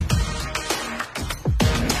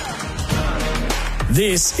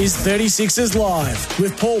This is 36ers Live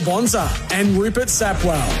with Paul Bonsor and Rupert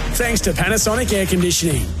Sapwell. Thanks to Panasonic Air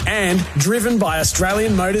Conditioning and driven by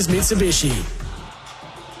Australian Motors Mitsubishi.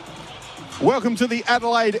 Welcome to the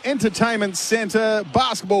Adelaide Entertainment Centre.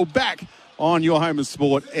 Basketball back on your home of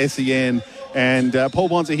sport, SEN. And Paul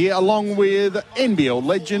Bonsor here, along with NBL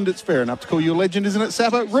legend. It's fair enough to call you a legend, isn't it,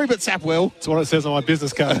 Sapper? Rupert Sapwell. That's what it says on my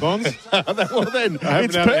business card, Bonds. Well, then, it's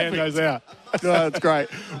perfect. Hand those out. No, that's great.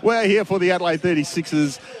 We're here for the Adelaide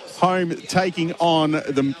 36ers, home taking on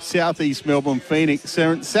the South East Melbourne Phoenix.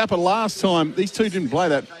 Sapper, last time, these two didn't play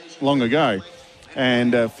that long ago.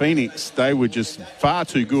 And Phoenix, they were just far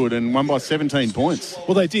too good and won by 17 points.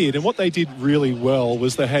 Well, they did. And what they did really well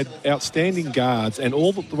was they had outstanding guards. And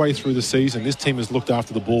all the way through the season, this team has looked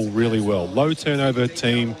after the ball really well. Low turnover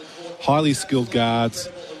team, highly skilled guards,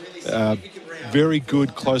 very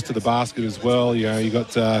good close to the basket as well. You know, you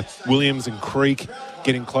got Williams and Creek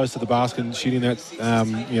getting close to the basket and shooting that,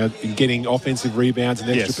 and getting offensive rebounds and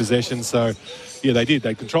extra possessions. So, yeah, they did.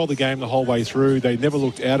 They controlled the game the whole way through. They never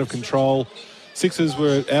looked out of control. Sixers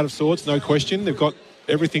were out of sorts, no question. They've got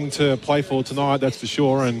everything to play for tonight, that's for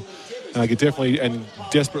sure, and definitely and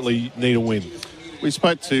desperately need a win. We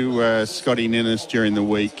spoke to Scotty Ninnis during the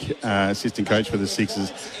week, assistant coach for the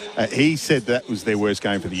Sixers. He said that was their worst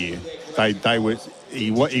game for the year.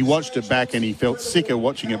 He watched it back and he felt sicker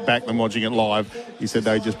watching it back than watching it live. He said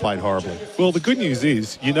they just played horribly. Well, the good news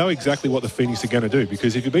is you know exactly what the Phoenix are going to do,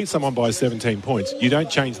 because if you beat someone by 17 points, you don't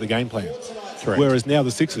change the game plan. Correct. Whereas now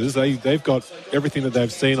the Sixers, they've got everything that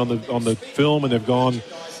they've seen on the film, and they've gone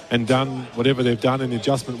and done whatever they've done in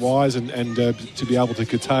adjustment-wise and to be able to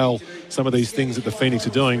curtail some of these things that the Phoenix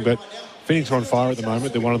are doing. But Phoenix are on fire at the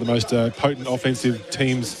moment. They're one of the most potent offensive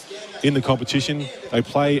teams in the competition. They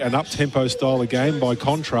play an up-tempo style of game. By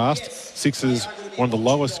contrast, Sixers, one of the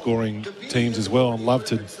lowest scoring teams as well, and love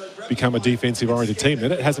to become a defensive-oriented team.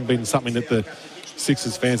 And it hasn't been something that the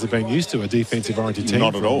Sixers fans have been used to, a defensive-oriented team.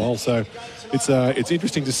 Not at all. While. So it's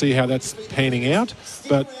interesting to see how that's panning out.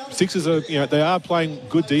 But Sixers are, they are playing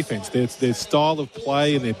good defense. Their style of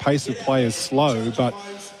play and their pace of play is slow, but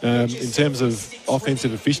in terms of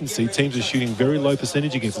offensive efficiency, teams are shooting very low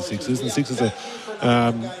percentage against the Sixers, and the Sixers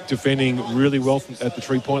are defending really well at the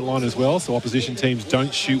three-point line as well. So opposition teams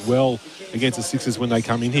don't shoot well against the Sixers when they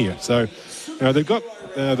come in here. So they've got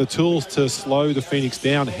the tools to slow the Phoenix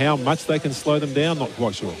down. How much they can slow them down, not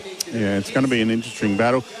quite sure. Yeah, it's going to be an interesting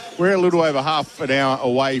battle. We're a little over half an hour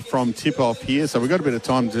away from tip-off here, so we've got a bit of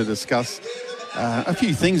time to discuss a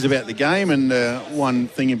few things about the game, and one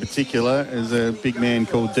thing in particular is a big man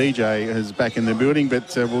called DJ is back in the building,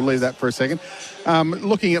 but we'll leave that for a second.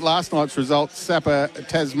 Looking at last night's results, Sapper,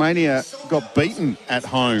 Tasmania got beaten at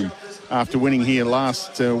home after winning here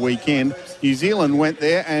last weekend. New Zealand went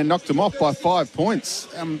there and knocked them off by 5 points.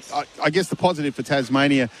 I guess the positive for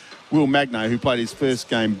Tasmania, Will Magno, who played his first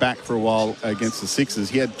game back for a while against the Sixers,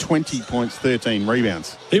 he had 20 points, 13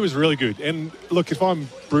 rebounds. He was really good. And look, if I'm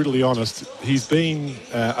brutally honest, he's been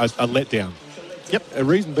a letdown. Yep. A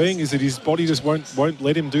reason being is that his body just won't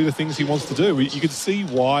let him do the things he wants to do. You can see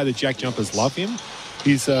why the Jack Jumpers love him.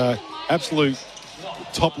 He's absolute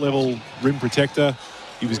top-level rim protector.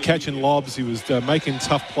 He was catching lobs. He was making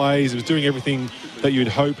tough plays. He was doing everything that you'd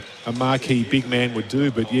hope a marquee big man would do.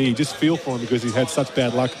 But, yeah, you just feel for him because he's had such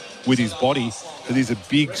bad luck with his body that he's a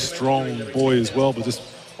big, strong boy as well. But just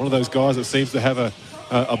one of those guys that seems to have a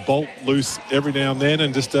bolt loose every now and then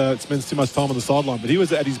and just spends too much time on the sideline. But he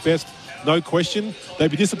was at his best, no question.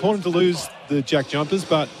 They'd be disappointed to lose the Jack Jumpers,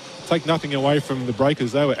 but take nothing away from the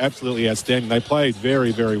Breakers. They were absolutely outstanding. They played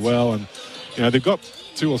very, very well. And, they've got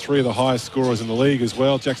 2 or 3 of the highest scorers in the league as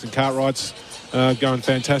well. Jackson Cartwright's going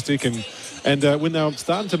fantastic. And when they're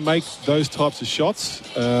starting to make those types of shots,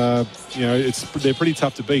 they're pretty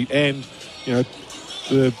tough to beat. And,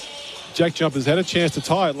 the Jack Jumpers had a chance to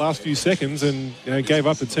tie it last few seconds and gave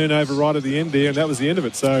up a turnover right at the end there, and that was the end of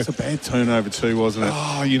it. So it's a bad turnover too, wasn't it?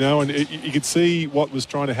 Oh, and you could see what was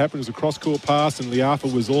trying to happen. It was a cross-court pass, and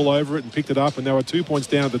Liafa was all over it and picked it up, and they were 2 points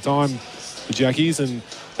down at the time, the Jackies, and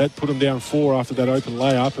that put them down 4 after that open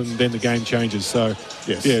layup, and then the game changes. So,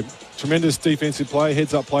 yes. Yeah, tremendous defensive play,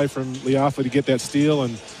 heads-up play from Liafa to get that steal,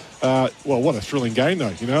 and, what a thrilling game, though.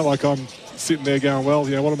 I'm sitting there going, well,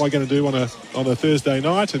 what am I going to do on a Thursday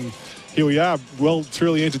night? And here we are, well,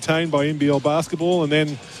 truly entertained by NBL basketball, and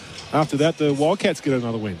then after that, the Wildcats get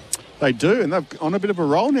another win. They do, and they're on a bit of a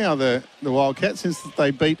roll now, the Wildcats, since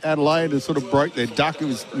they beat Adelaide and sort of broke their duck. It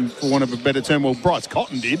was, for want of a better term, well, Bryce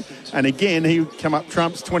Cotton did. And again, he came up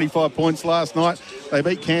trumps, 25 points last night. They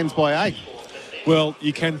beat Cairns by 8. Well,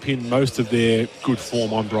 you can pin most of their good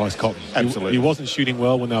form on Bryce Cotton. Absolutely. He wasn't shooting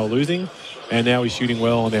well when they were losing, and now he's shooting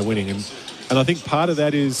well and they're winning. And And I think part of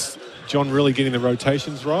that is John really getting the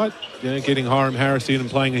rotations right, getting Hiram Harris in and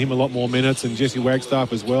playing him a lot more minutes, and Jesse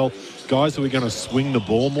Wagstaff as well. Guys who are going to swing the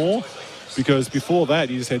ball more, because before that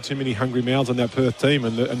you just had too many hungry mouths on that Perth team.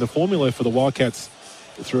 And the formula for the Wildcats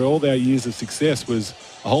through all their years of success was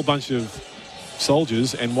a whole bunch of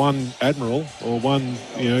soldiers and one admiral or one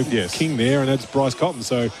king there, and that's Bryce Cotton.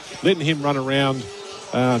 So letting him run around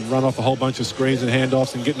and run off a whole bunch of screens and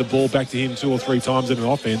handoffs and getting the ball back to him 2 or 3 times in an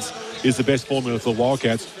offense is the best formula for the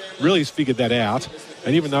Wildcats. Really has figured that out,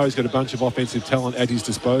 and even though he's got a bunch of offensive talent at his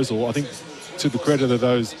disposal, I think to the credit of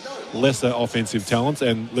those lesser offensive talents,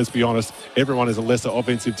 and let's be honest, everyone is a lesser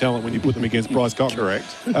offensive talent when you put them against Bryce Cotton. Correct.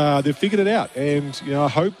 They've figured it out, and I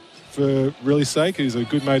hope for Really's sake, who's a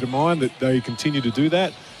good mate of mine, that they continue to do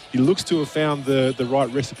that. He looks to have found the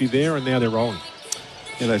right recipe there, and now they're rolling.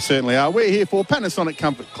 Yeah, they certainly are. We're here for Panasonic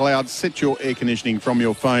Comfort Cloud. Set your air conditioning from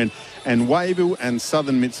your phone. And Wayville and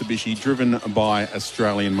Southern Mitsubishi, driven by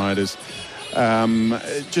Australian Motors.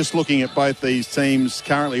 Just looking at both these teams,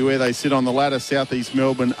 currently where they sit on the ladder, South East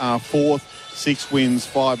Melbourne are 4th, 6 wins,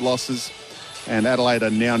 5 losses. And Adelaide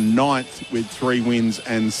are now 9th with 3 wins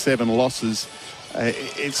and 7 losses.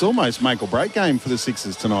 It's almost make or break game for the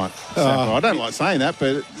Sixers tonight. I don't like saying that,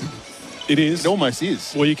 but it is. It almost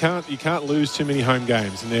is. Well, you can't lose too many home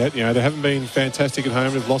games, and they haven't been fantastic at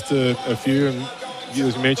home. They've lost a few, and as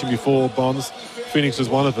you mentioned before, Bonds, Pheonix was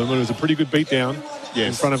one of them, and it was a pretty good beatdown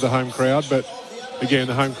in front of the home crowd. But again,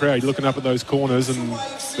 the home crowd, you're looking up at those corners, and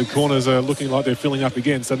the corners are looking like they're filling up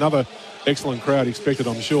again. So another excellent crowd expected,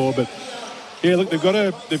 I'm sure. But yeah, look, they've got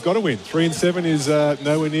to win. 3-7 is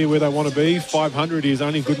nowhere near where they want to be. 500 is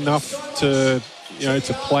only good enough to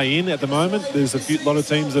play in at the moment. There's a lot of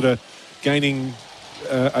teams that are gaining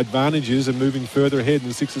advantages and moving further ahead, and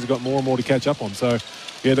the Sixers have got more and more to catch up on. So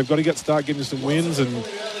yeah, they've got to start getting some wins, and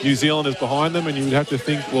New Zealand is behind them, and you would have to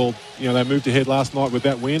think, well, they moved ahead last night with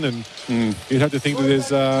that win, and you'd have to think that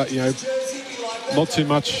there's not too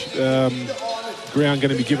much ground going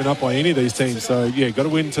to be given up by any of these teams. So yeah, got to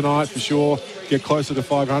win tonight for sure, get closer to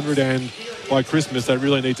 500, and by Christmas they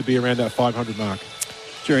really need to be around that 500 mark.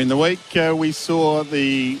 During the week we saw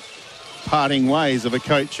the parting ways of a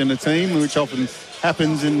coach and a team, which often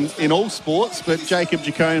happens in all sports, but Jacob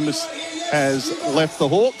Jackomas has left the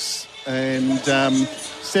Hawks, and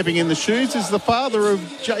stepping in the shoes is the father of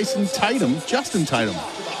Justin Tatum.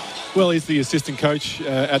 Well, he's the assistant coach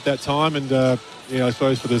at that time, and I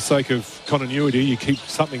suppose for the sake of continuity, you keep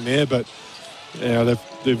something there, but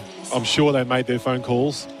I'm sure they made their phone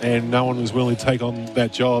calls, and no one was willing to take on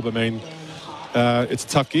that job. I mean, it's a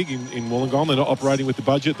tough gig in Wollongong. They're not operating with the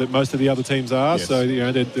budget that most of the other teams are, so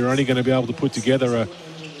they're only going to be able to put together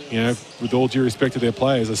with all due respect to their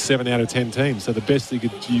players, a 7 out of 10 team. So the best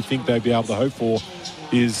you think they'd be able to hope for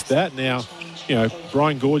is that. Now,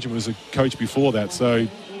 Brian Gorgian was a coach before that, so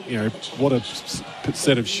what a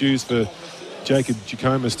set of shoes for Jacob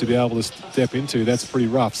Jackomas to be able to step into. That's pretty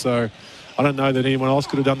rough. So I don't know that anyone else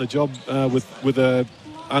could have done the job with a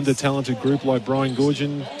under-talented group like Brian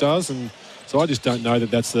Gorgian does, and so I just don't know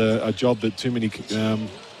that that's a job that too many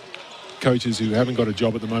coaches who haven't got a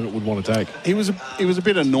job at the moment would want to take. He was a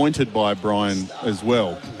bit anointed by Brian as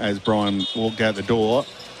well, as Brian walked out the door,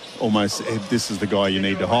 almost this is the guy you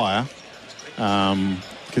need to hire,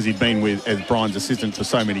 because he'd been as Brian's assistant for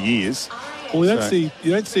so many years. Well,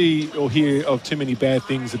 you don't see or hear of too many bad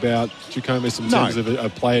things about Jackomas in terms of a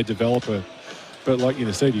player developer, but like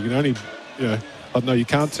you said, you can only I don't know, you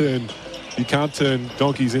can't turn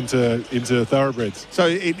donkeys into thoroughbreds. So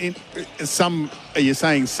are you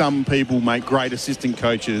saying some people make great assistant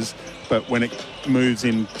coaches, but when it moves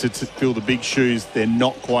in to fill the big shoes, they're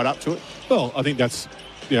not quite up to it? Well, I think that's,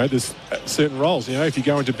 there's certain roles. If you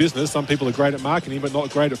go into business, some people are great at marketing but not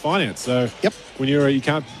great at finance. So when you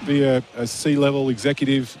can't be a C-level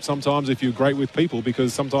executive sometimes if you're great with people,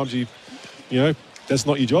 because sometimes that's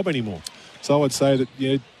not your job anymore. So I would say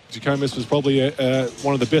that, Jackomas was probably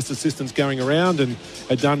one of the best assistants going around and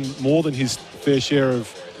had done more than his fair share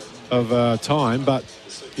of time. But,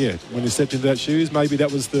 when he stepped into that shoes, maybe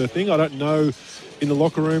that was the thing. I don't know in the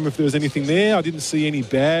locker room if there was anything there. I didn't see any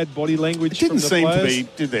bad body language from the players. It didn't seem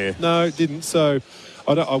to be, did there? No, it didn't. So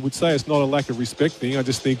I would say it's not a lack of respect thing. I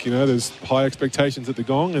just think, there's high expectations at the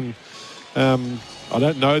Gong, and I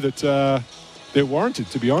don't know that they're warranted,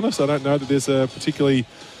 to be honest. I don't know that there's a particularly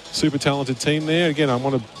super talented team there. Again, I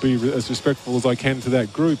want to be as respectful as I can to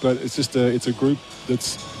that group, but it's just it's a group that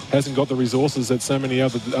hasn't got the resources that so many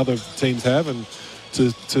other teams have, and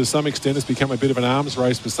to some extent it's become a bit of an arms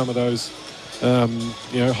race for some of those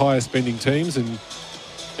higher spending teams. And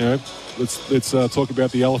let's talk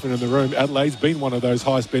about the elephant in the room. Adelaide's been one of those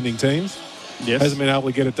high spending teams. hasn't been able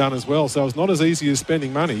to get it done as well. So it's not as easy as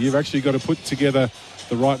spending money. You've actually got to put together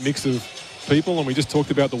the right mix of people. And we just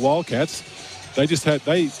talked about the Wildcats. They just had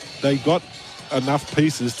they got enough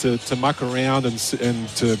pieces to muck around and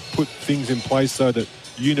to put things in place so that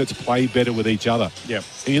units play better with each other. Yep.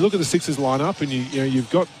 And you look at the Sixers lineup, and you've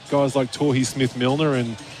got guys like Torrey Smith-Milner, and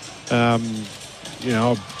you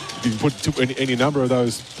can put any number of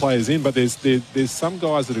those players in, but there's some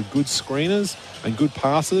guys that are good screeners and good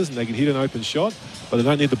passers, and they can hit an open shot, but they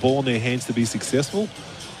don't need the ball in their hands to be successful.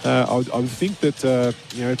 I would think that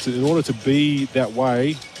in order to be that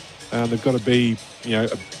way, they've got to be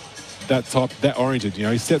that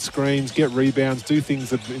oriented. Set screens, get rebounds, do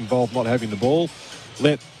things that involve not having the ball.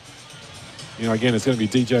 Again, it's going to be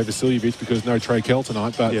DJ Vasiljevic because no Trey Kell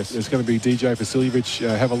tonight, but it's going to be DJ Vasiljevic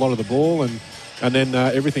have a lot of the ball, and then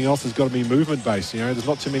everything else has got to be movement-based. There's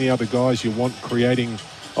not too many other guys you want creating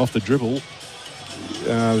off the dribble.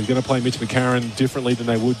 They're going to play Mitch McCarron differently than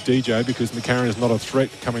they would DJ because McCarron is not a threat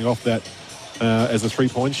coming off that as a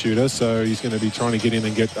three-point shooter, so he's going to be trying to get in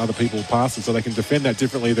and get other people passes so they can defend that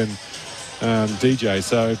differently than DJ.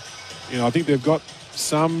 So, I think they've got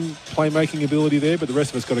some playmaking ability there, but the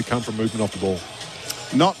rest of it's got to come from movement off the ball.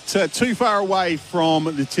 Not too far away from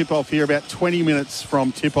the tip-off here, about 20 minutes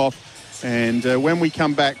from tip-off. And when we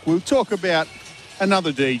come back, we'll talk about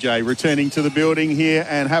another DJ returning to the building here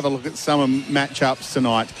and have a look at some matchups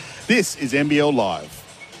tonight. This is NBL Live.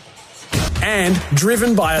 And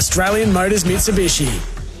driven by Australian Motors Mitsubishi.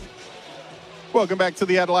 Welcome back to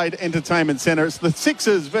the Adelaide Entertainment Centre. It's the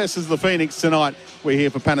Sixers versus the Phoenix tonight. We're here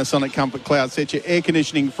for Panasonic Comfort Cloud. Set your air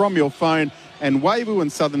conditioning from your phone. And Waivu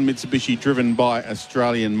and Southern Mitsubishi, driven by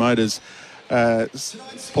Australian Motors.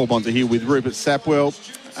 Paul Bonsor here with Rupert Sapwell.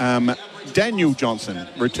 Daniel Johnson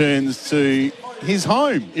returns to his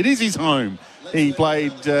home. It is his home. He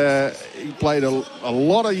played a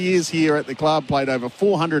lot of years here at the club, played over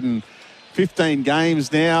 415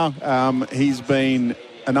 games now. He's been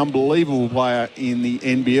an unbelievable player in the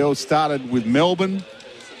NBL. Started with Melbourne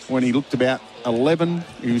when he looked about 11.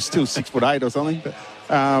 He was still 6'8" or something. But,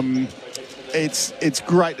 it's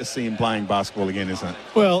great to see him playing basketball again, isn't it?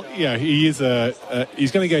 Well, yeah, he is.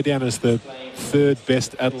 He's going to go down as the third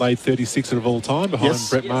best Adelaide 36er of all time, behind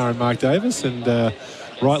Brett Maher and Mark Davis, and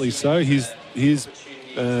rightly so. His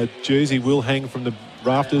jersey will hang from the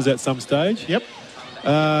rafters at some stage. Yep.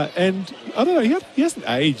 And I don't know, he hasn't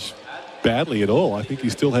aged badly at all. I think he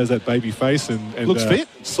still has that baby face and looks fit,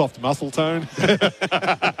 soft muscle tone. But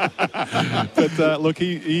look,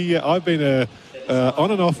 I've been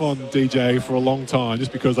on and off on DJ for a long time,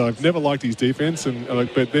 just because I've never liked his defense,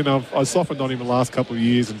 but then I've softened on him the last couple of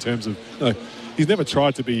years in terms of he's never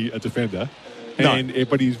tried to be a defender.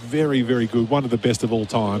 But he's very, very good. One of the best of all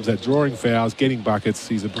times at drawing fouls, getting buckets.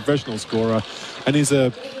 He's a professional scorer, and he's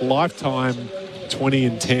a lifetime 20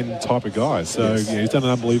 and 10 type of guy. So he's done an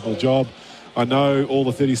unbelievable job. I know all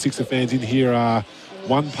the 36er fans in here are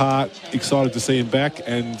one part excited to see him back,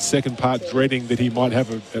 and second part dreading that he might have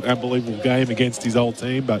an unbelievable game against his old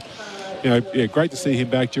team. But great to see him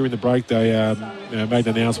back. During the break, they made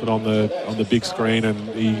an announcement on the big screen, and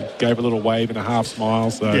he gave a little wave and a half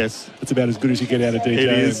smile. So it's about as good as you get out of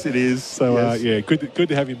DJ. It is. So good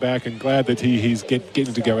to have him back, and glad that he's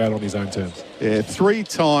getting to go out on his own terms. Yeah,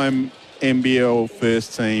 3-time NBL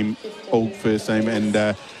first team, and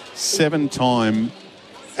 7-time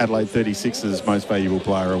Adelaide 36ers Most Valuable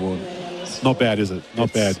Player Award. Not bad, is it?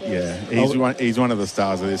 Not bad. Yeah, he's one of the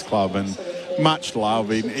stars of this club, and much love.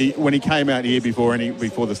 When he came out here before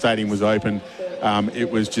the stadium was open,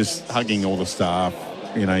 it was just hugging all the staff.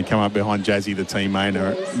 He came up behind Jazzy, the team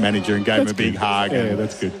manager, and gave him a big hug. Yeah,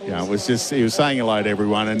 that's good. It was just, he was saying hello to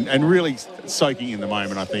everyone and really soaking in the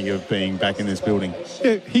moment, I think, of being back in this building.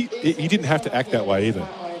 Yeah, he didn't have to act that way either.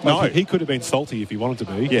 No. He could have been salty if he wanted to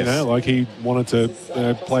be. Yes. He wanted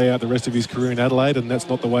to play out the rest of his career in Adelaide, and that's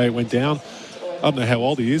not the way it went down. I don't know how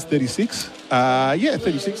old he is, 36?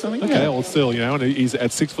 36, I think. Okay, well, still, and he's at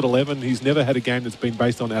 6'11". He's never had a game that's been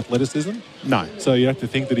based on athleticism. No. So you have to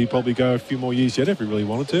think that he'd probably go a few more years yet if he really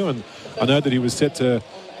wanted to. And I know that he was set to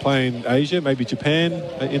play in Asia, maybe Japan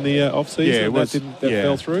in the off-season. That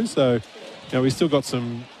fell through. So, we've still got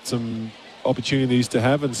some opportunities to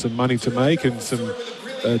have and some money to make and some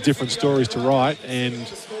different stories to write.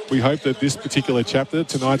 And we hope that this particular chapter,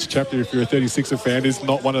 tonight's chapter, if you're a 36er fan, is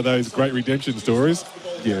not one of those great redemption stories.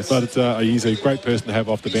 Yes. But he's a great person to have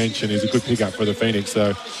off the bench, and he's a good pickup for the Phoenix.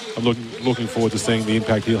 So I'm looking forward to seeing the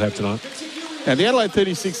impact he'll have tonight. Now, the Adelaide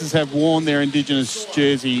 36ers have worn their Indigenous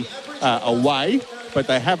jersey away, but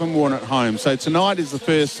they haven't worn it home. So tonight is the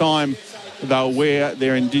first time they'll wear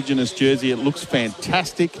their Indigenous jersey. It looks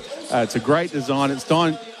fantastic. It's a great design. It's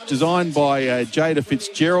designed by Jada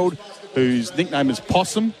Fitzgerald, whose nickname is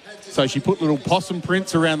Possum. So she put little possum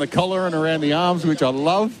prints around the collar and around the arms, which I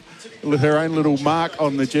love, with her own little mark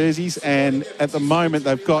on the jerseys. And at the moment,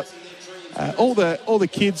 they've got all the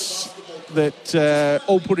kids that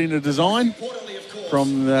all put in a design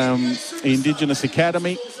from the Indigenous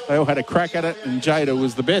Academy. They all had a crack at it, and Jada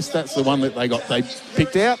was the best. That's the one that they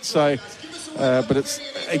picked out. So, but it's,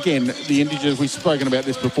 again, the Indigenous, we've spoken about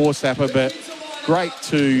this before, Sapper, but great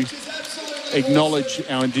to acknowledge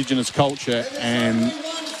our Indigenous culture, and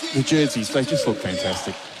the jerseys, they just look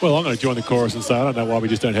fantastic. Well, I'm going to join the chorus and say, I don't know why we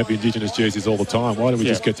just don't have the Indigenous jerseys all the time. Why do we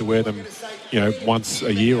just get to wear them, once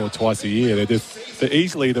a year or twice a year? They're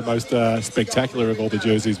easily the most spectacular of all the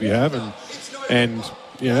jerseys we have, and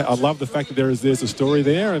I love the fact that there's a story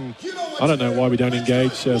there, and I don't know why we don't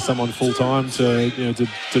engage someone full time to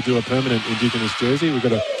do a permanent Indigenous jersey. We've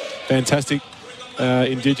got a fantastic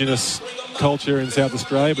Indigenous culture in South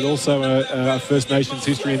Australia, but also a First Nations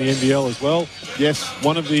history in the NBL as well. Yes.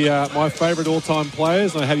 One of my favourite all-time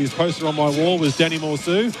players, and I had his poster on my wall, was Danny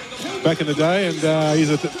Morsu back in the day, and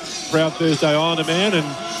he's a proud Thursday Islander man,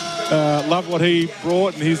 and loved what he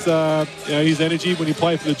brought and his energy when he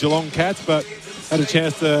played for the Geelong Cats, but had a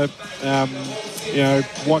chance to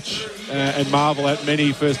watch and marvel at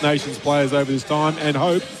many First Nations players over this time, and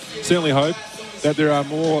certainly hope that there are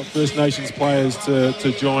more First Nations players to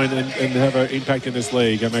join and have an impact in this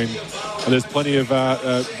league. I mean, there's plenty of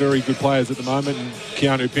very good players at the moment, and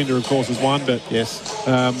Keanu Pinder, of course, is one. But yes,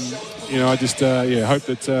 I just hope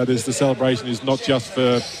that the celebration is not just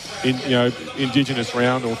for Indigenous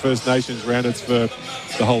round or First Nations round; it's for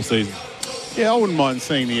the whole season. Yeah, I wouldn't mind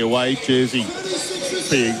seeing the away jersey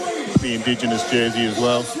be the Indigenous jersey as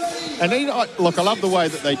well. And I love the way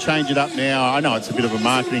that they change it up now. I know it's a bit of a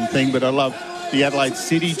marketing thing, but I love the Adelaide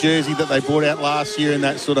City jersey that they brought out last year in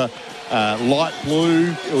that sort of light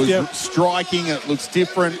blue. It was striking. It looks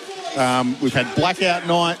different. We've had blackout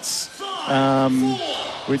nights,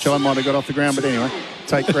 which I might have got off the ground, but anyway,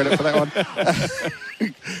 take credit for that one.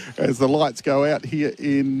 As the lights go out here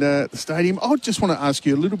in the stadium, I just want to ask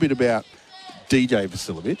you a little bit about DJ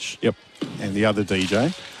Vasiljevic. Yep. And the other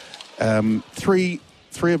DJ.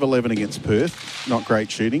 3 of 11 against Perth. Not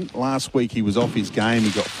great shooting. Last week he was off his game.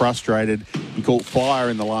 He got frustrated. He caught fire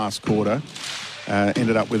in the last quarter.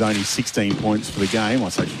 Ended up with only 16 points for the game. I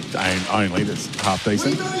say only. That's half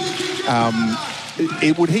decent.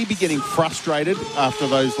 Would he be getting frustrated after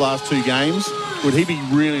those last 2 games? Would he be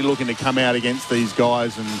really looking to come out against these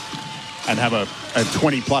guys and have a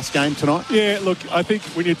 20-plus game tonight? Yeah, look, I think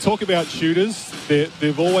when you talk about shooters,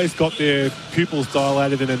 they've always got their pupils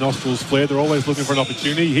dilated and their nostrils flared. They're always looking for an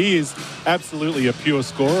opportunity. He is absolutely a pure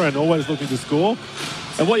scorer and always looking to score.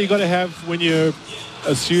 And what you've got to have when you're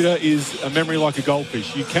a shooter is a memory like a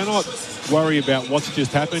goldfish. You cannot worry about what's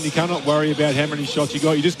just happened. You cannot worry about how many shots you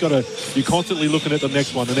got. You're constantly looking at the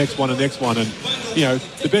next one, the next one, the next one. And,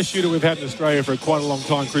 the best shooter we've had in Australia for quite a long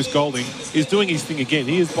time, Chris Goulding, is doing his thing again.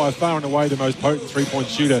 He is by far and away the most potent three-point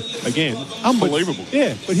shooter again. Unbelievable.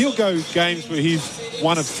 But he'll go games where he's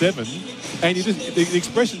 1 of 7, and the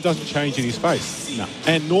expression doesn't change in his face. No.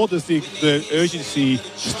 And nor does the urgency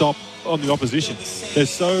stop on the opposition. They're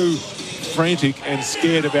so frantic and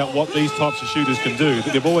scared about what these types of shooters can do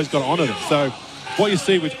that they've always got to honour them. So what you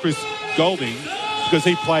see with Chris Goulding, because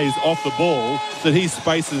he plays off the ball, that he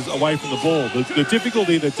spaces away from the ball. The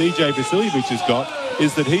difficulty that DJ Vasiljevic has got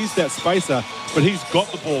is that he's that spacer, but he's got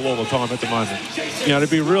the ball all the time at the moment. It'd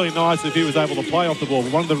be really nice if he was able to play off the ball.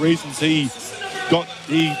 But one of the reasons he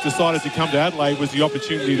decided to come to Adelaide was the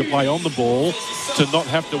opportunity to play on the ball, to not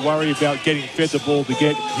have to worry about getting fed the ball to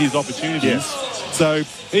get his opportunities. Yes. So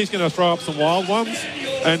he's going to throw up some wild ones.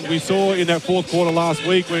 And we saw in that fourth quarter last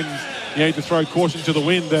week when he had to throw caution to the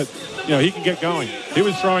wind that, he can get going. He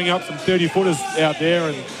was throwing up some 30-footers out there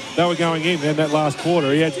and they were going in that last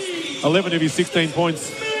quarter. He had 11 of his 16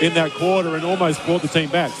 points in that quarter and almost brought the team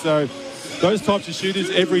back. So those types of shooters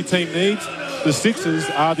every team needs. The Sixers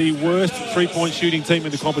are the worst three-point shooting team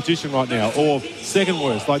in the competition right now, or second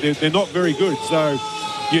worst. Like they're not very good. So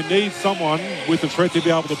you need someone with the threat to be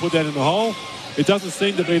able to put that in the hole. It doesn't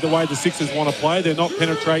seem to be the way the Sixers want to play. They're not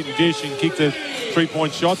penetrating dish and kick to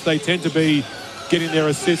three-point shots. They tend to be getting their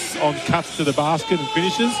assists on cuts to the basket and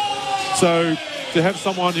finishes. So to have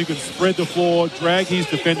someone who can spread the floor, drag his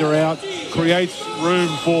defender out, creates room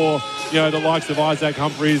for the likes of Isaac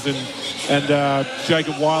Humphries and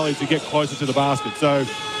Jacob Wiley to get closer to the basket. So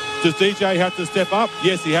does DJ have to step up?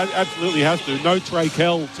 Yes, he absolutely has to. No Trey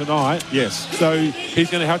Kell tonight. Yes. So he's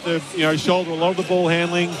going to have to shoulder a lot of the ball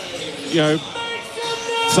handling.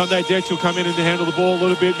 Sunday Detch will come in and handle the ball a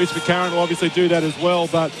little bit. Mitch McCarron will obviously do that as well.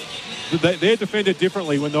 But they're defended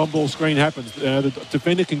differently when the on-ball screen happens. The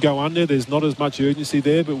defender can go under. There's not as much urgency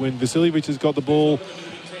there, but when Vasiljevic has got the ball,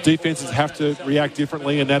 defenses have to react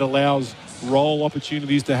differently, and that allows roll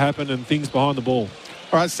opportunities to happen and things behind the ball.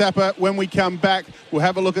 All right, Sapper, when we come back, we'll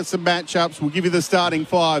have a look at some matchups. We'll give you the starting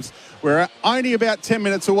fives. We're only about 10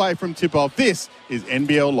 minutes away from tip-off. This is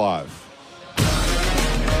NBL Live.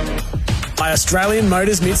 By Australian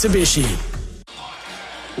Motors Mitsubishi.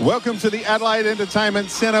 Welcome to the Adelaide Entertainment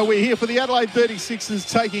Centre. We're here for the Adelaide 36ers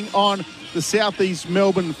taking on the South East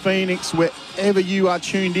Melbourne Phoenix, wherever you are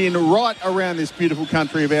tuned in, right around this beautiful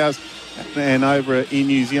country of ours and over in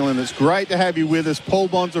New Zealand. It's great to have you with us. Paul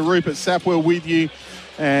Bonsor, Rupert Sapwell with you.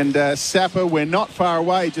 And Sapper, we're not far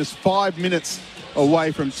away, just 5 minutes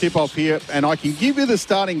away from tip-off here. And I can give you the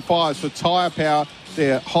starting fives for Tyre Power,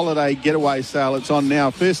 their holiday getaway sale. It's on now.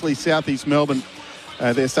 Firstly, South East Melbourne,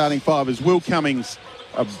 their starting five is Will Cummings,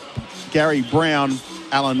 Gary Brown,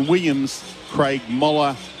 Alan Williams, Craig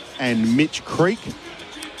Moller and Mitch Creek.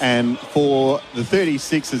 And for the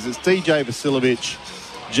 36ers, it's DJ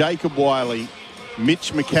Vasiljevic, Jacob Wiley,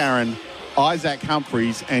 Mitch McCarron, Isaac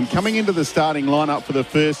Humphries, and coming into the starting lineup for the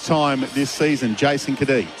first time this season, Jason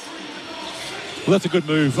Kadee. Well, that's a good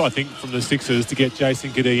move, I think, from the Sixers to get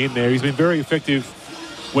Jason Kadee in there. He's been very effective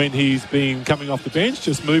when he's been coming off the bench,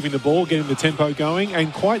 just moving the ball, getting the tempo going,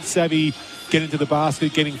 and quite savvy getting to the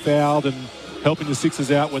basket, getting fouled, and helping the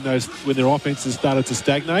Sixers out when their offense has started to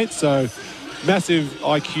stagnate. So, massive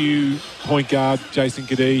IQ point guard, Jason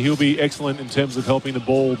Kadee. He'll be excellent in terms of helping the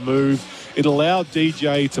ball move. It allowed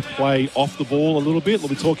DJ to play off the ball a little bit. We'll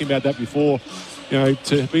be talking about that before.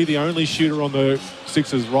 To be the only shooter on the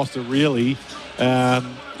Sixers roster really and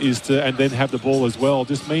then have the ball as well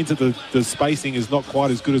just means that the spacing is not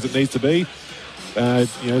quite as good as it needs to be.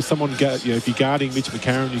 If you're guarding Mitch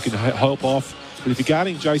McCarron, you can help off. But if you're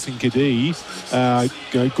guarding Jason Kadee,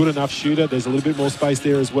 good enough shooter, there's a little bit more space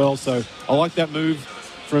there as well. So I like that move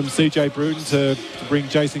from CJ Bruton to bring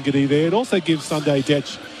Jason Kadee there. It also gives Sunday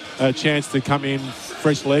Detch a chance to come in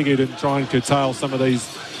fresh-legged and try and curtail some of these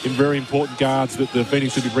very important guards that the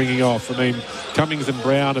Phoenix will be bringing off. I mean, Cummings and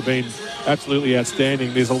Brown have been absolutely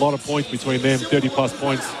outstanding. There's a lot of points between them, 30-plus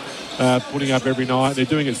points putting up every night. They're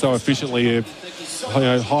doing it so efficiently.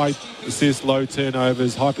 High assists, low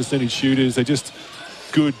turnovers, high percentage shooters. They're just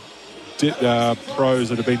good pros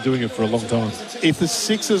that have been doing it for a long time. If the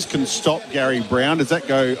Sixers can stop Gary Brown, does that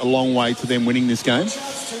go a long way to them winning this game?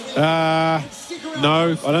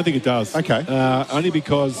 No, I don't think it does. Okay. Only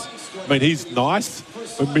because, he's nice,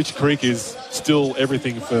 but Mitch Creek is still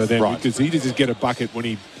everything for them. Right. Because he just get a bucket when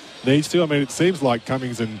he needs to. It seems like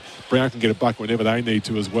Cummings and Brown can get a bucket whenever they need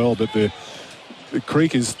to as well, but the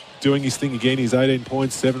Creek is doing his thing again. He's 18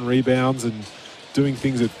 points, 7 rebounds, and doing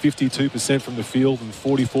things at 52% from the field and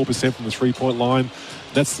 44% from the three-point line.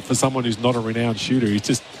 That's for someone who's not a renowned shooter. He's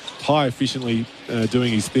just high efficiently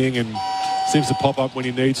doing his thing and seems to pop up when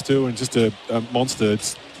he needs to, and just a monster.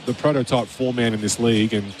 It's the prototype four-man in this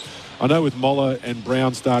league. And I know with Moller and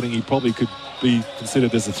Brown starting, he probably could be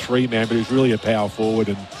considered as a three-man, but he's really a power forward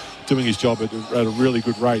and doing his job at a really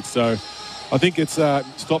good rate. So I think it's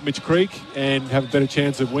stop Mitch Creek and have a better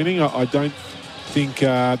chance of winning. I don't think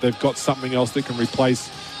they've got something else that can replace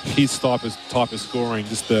his type of scoring,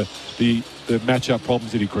 just the matchup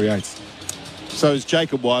problems that he creates. So is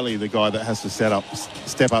Jacob Wiley the guy that has to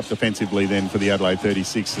step up defensively then for the Adelaide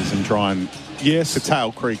 36ers and try and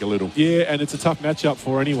curtail Creek a little? Yeah, and it's a tough matchup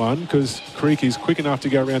for anyone because Creek is quick enough to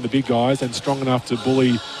go around the big guys and strong enough to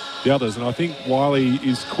bully the others. And I think Wiley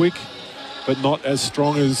is quick but not as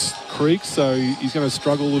strong as Creek, so he's going to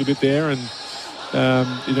struggle a little bit there. And,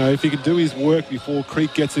 if he can do his work before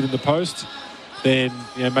Creek gets it in the post, then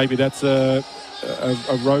maybe that's a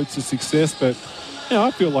road to success. But I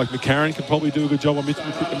feel like McCarron can probably do a good job on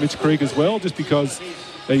Mitch Creek as well, just because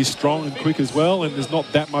he's strong and quick as well, and there's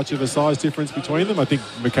not that much of a size difference between them. I think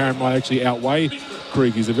McCarron might actually outweigh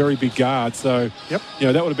Creek. He's a very big guard, so that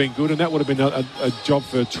would have been good, and that would have been a job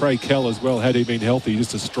for Trey Kell as well had he been healthy.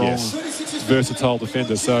 Just a strong, versatile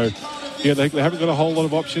defender. So they haven't got a whole lot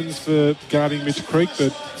of options for guarding Mitch Creek,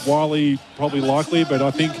 but Wiley probably likely. But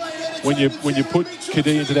I think when you put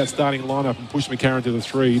Kadee into that starting lineup and push McCarron to the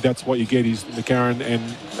three, that's what you get is McCarron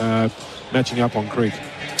and matching up on Creek.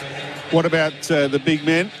 What about the big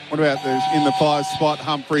men? What about in the 5 spot,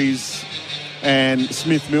 Humphries and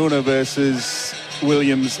Smith-Milner versus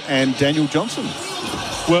Williams and Daniel Johnson?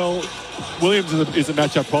 Well, Williams is a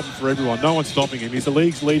matchup problem for everyone. No one's stopping him. He's the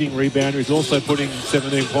league's leading rebounder. He's also putting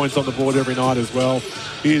 17 points on the board every night as well.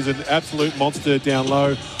 He is an absolute monster down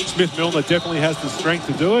low. Smith-Milner definitely has the strength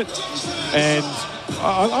to do it. And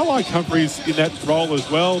I like Humphries in that role as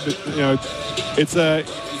well. But,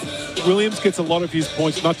 Williams gets a lot of his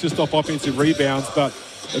points, not just off offensive rebounds, but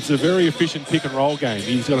it's a very efficient pick-and-roll game.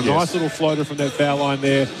 He's got a nice little floater from that foul line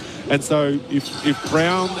there. And so if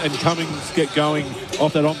Brown and Cummings get going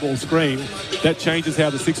off that on-ball screen, that changes how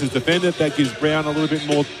the Sixers defend it. That gives Brown a little bit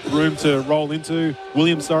more room to roll into,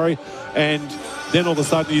 Williams, and then all of a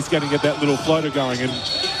sudden he's going to get that little floater going, and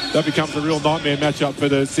that becomes a real nightmare matchup for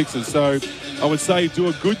the Sixers. So I would say do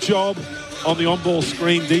a good job on the on-ball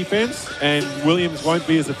screen defence, and Williams won't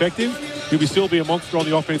be as effective. He'll still be a monster on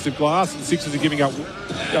the offensive glass, and the Sixers are giving up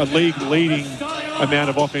a league-leading amount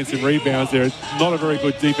of offensive rebounds. They're not a very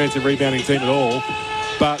good defensive rebounding team at all.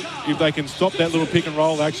 But if they can stop that little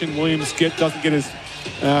pick-and-roll action, Williams doesn't get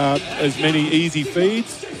as many easy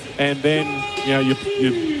feeds, and then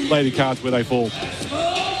you lay the cards where they fall.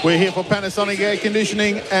 We're here for Panasonic Air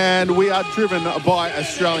Conditioning, and we are driven by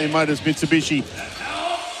Australian Motors Mitsubishi.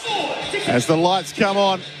 As the lights come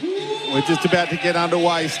on, we're just about to get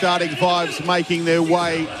underway. Starting fives making their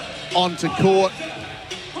way onto court.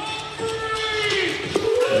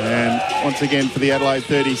 And once again for the Adelaide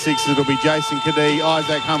 36ers, it'll be Jason Kadee,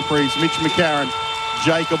 Isaac Humphries, Mitch McCarron,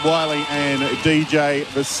 Jacob Wiley and DJ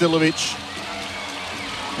Vasiljevic.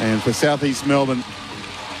 And for South East Melbourne,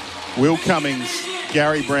 Will Cummings,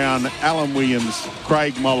 Gary Brown, Alan Williams,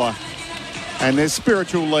 Craig Moller, and their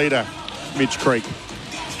spiritual leader, Mitch Creek.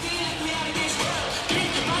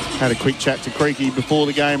 Had a quick chat to Creaky before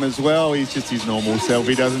the game as well. He's just his normal self.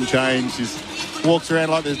 He doesn't change. He walks around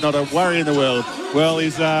like there's not a worry in the world. Well,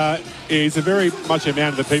 he's a very much a man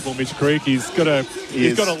of the people, Mitch Creek. He's got a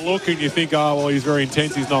look, and you think, oh well, he's very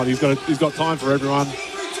intense. He's not. He's got time for everyone.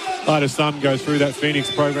 I had a son go through that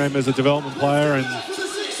Pheonix program as a development player,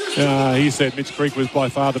 and he said Mitch Creek was by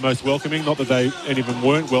far the most welcoming. Not that any of them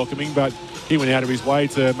weren't welcoming, but he went out of his way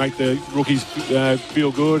to make the rookies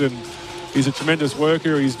feel good, and he's a tremendous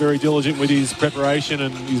worker. He's very diligent with his preparation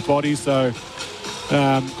and his body. So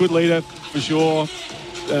good leader for sure.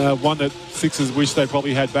 One that Sixers wish they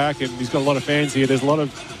probably had back, and he's got a lot of fans here. There's a lot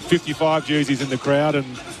of 55 jerseys in the crowd, and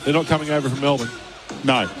they're not coming over from Melbourne.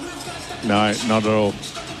 No, not at all.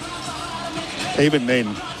 Even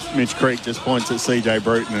then, Mitch Creek just points at CJ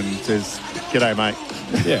Bruton and says, "G'day, mate."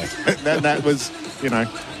 Yeah, that was,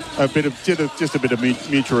 a bit of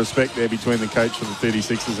mutual respect there between the coach for the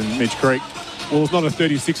 36ers and Mitch Creek. Well, there's not a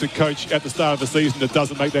 36er coach at the start of the season that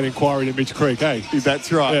doesn't make that inquiry to Mitch Creek, hey? That's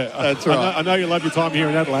right. Yeah, that's right. I know you love your time here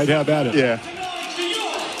in Adelaide. How about it? Yeah.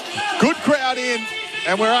 Good crowd in,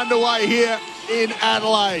 and we're underway here in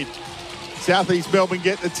Adelaide. South East Melbourne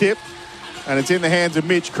get the tip, and it's in the hands of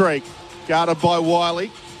Mitch Creek. Guarded by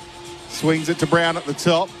Wiley. Swings it to Brown at the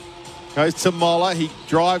top. Goes to Moller. He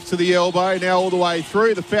drives to the elbow, now all the way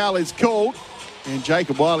through. The foul is called, and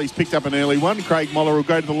Jacob Wiley's picked up an early one. Craig Moller will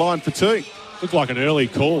go to the line for two. Looked like an early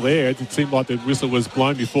call there. It seemed like the whistle was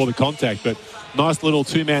blown before the contact, but nice little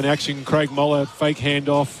two-man action. Craig Moller, fake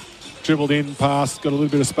handoff, dribbled in, passed, got a little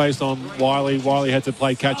bit of space on Wiley. Wiley had to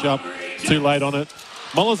play catch-up, too late on it.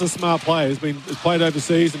 Muller's a smart player. He's played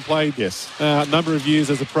overseas and played a number of years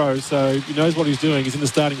as a pro, so he knows what he's doing. He's in the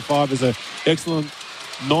starting five as an excellent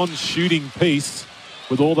non-shooting piece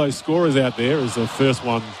with all those scorers out there as the first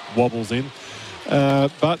one wobbles in.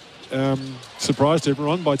 But surprised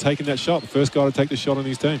everyone by taking that shot. The first guy to take the shot on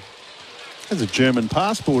his team. Has a German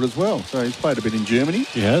passport as well, so he's played a bit in Germany.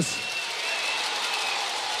 He has.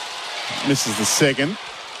 Misses the second.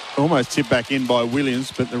 Almost tipped back in by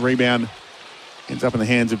Williams, but the rebound ends up in the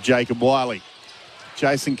hands of Jacob Wiley.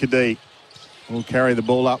 Jason Kadee will carry the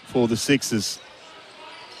ball up for the Sixers.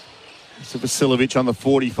 So Vasiljevic on the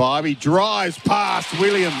 45. He drives past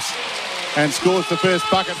Williams and scores the first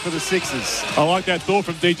bucket for the Sixers. I like that thought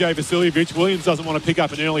from DJ Vasiljevic. Williams doesn't want to pick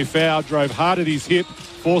up an early foul, drove hard at his hip,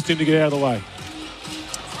 forced him to get out of the way.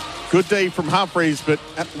 Good D from Humphries, but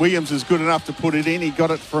Williams is good enough to put it in. He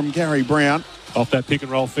got it from Gary Brown. Off that pick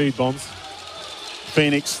and roll feed, Bonds.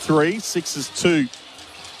 Pheonix 3, Sixers 2.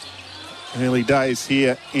 Early days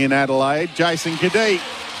here in Adelaide. Jason Kadee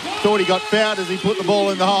thought he got fouled as he put the ball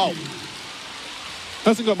in the hole.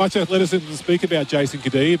 Hasn't got much athleticism to speak about, Jason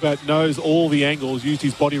Kadee, but knows all the angles, used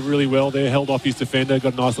his body really well there, held off his defender,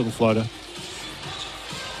 got a nice little floater.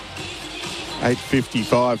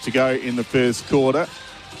 8:55 to go in the first quarter.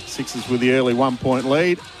 Sixers with the early 1-point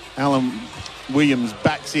lead. Alan Williams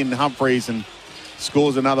backs in Humphries and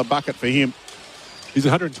scores another bucket for him. He's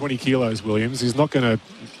 120 kilos, Williams. He's not going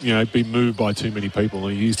to, be moved by too many people.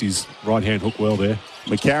 He used his right-hand hook well there.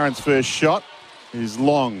 McCarron's first shot is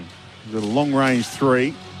long. He's got a long-range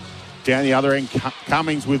three. Down the other end,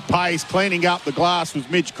 Cummings with pace. Cleaning up the glass was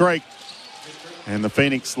Mitch Creek. And the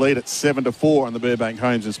Pheonix lead at 7-4 on the Burbank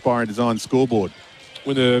Homes Inspiring Design scoreboard.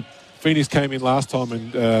 When the Phoenix came in last time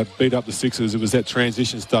and beat up the Sixers, it was that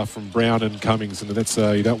transition stuff from Brown and Cummings, and that's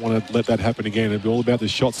you don't want to let that happen again. It'd be all about the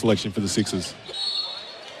shot selection for the Sixers.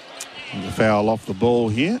 And the foul off the ball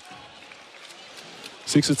here.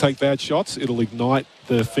 Sixers take bad shots, it'll ignite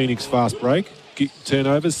the Phoenix fast break.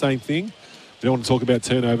 Turnovers, same thing. We don't want to talk about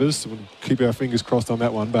turnovers, so we'll keep our fingers crossed on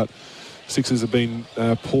that one, but Sixers have been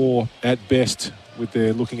poor at best with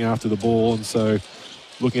their looking after the ball, and so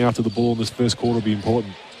looking after the ball in this first quarter will be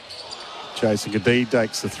important. Jason Kadee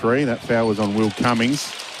takes the three. That foul was on Will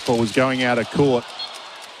Cummings. Ball was going out of court.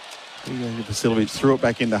 Vasiljevic threw it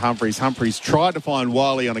back into Humphries. Humphries tried to find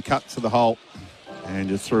Wiley on a cut to the hole and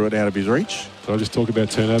just threw it out of his reach. So I just talk about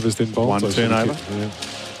turnovers then, Bob? One turnover. Yeah.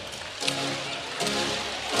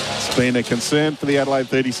 It's been a concern for the Adelaide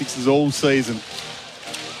 36ers all season.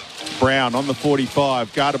 Brown on the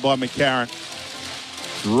 45, guarded by McCarron.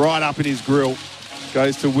 Right up in his grill.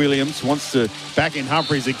 Goes to Williams, wants to back in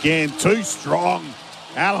Humphries again. Too strong.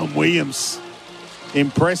 Alan Williams.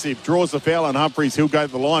 Impressive. Draws the foul on Humphries. He'll go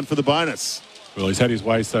to the line for the bonus. Well, he's had his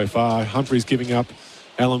way so far. Humphries giving up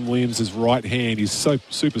Alan Williams' right hand. He's so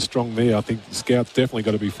super strong there. I think the scout's definitely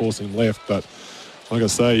got to be forcing left, but like I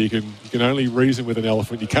say, you can only reason with an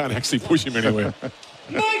elephant. You can't actually push him anywhere.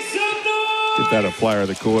 Give that a player of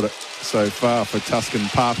the quarter so far for Tuscan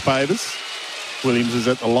Park Pavers. Williams is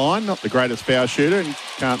at the line, not the greatest foul shooter, and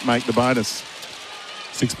can't make the bonus.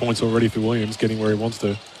 6 points already for Williams, getting where he wants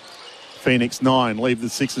to. Phoenix 9, leave the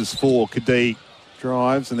Sixers 4. Kadee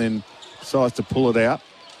drives and then decides to pull it out.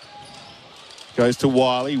 Goes to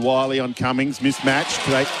Wiley. Wiley on Cummings, mismatched.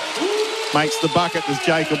 Makes the bucket. There's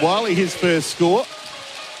Jacob Wiley, his first score.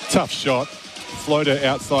 Tough shot. Floater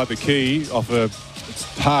outside the key off a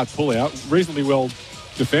hard pull-out. Reasonably well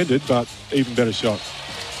defended, but even better shot.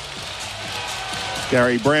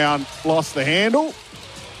 Gary Brown lost the handle.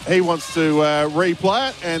 He wants to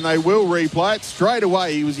replay it, and they will replay it. Straight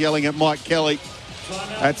away, he was yelling at Mike Kelly,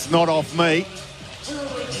 "That's not off me."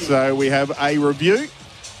 So we have a review.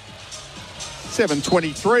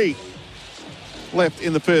 7:23 left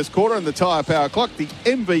in the first quarter, and the Tyre Power Clock, the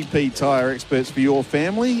MVP tyre experts for your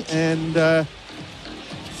family. And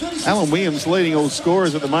Alan Williams leading all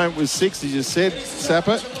scorers at the moment with 6, as you said,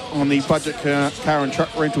 Sapper, on the budget car and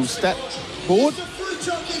truck rental stat board.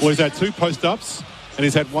 Well, he's had 2 post-ups, and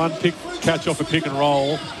he's had 1 catch off a pick and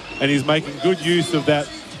roll, and he's making good use of that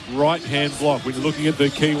right-hand block. When you're looking at the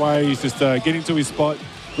keyway, he's just getting to his spot,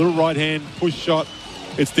 little right-hand push shot.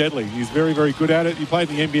 It's deadly. He's very, very good at it. He played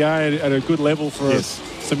in the NBA at a good level for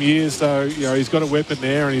some years, so he's got a weapon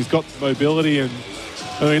there, and he's got mobility, and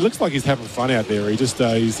he looks like he's having fun out there. He just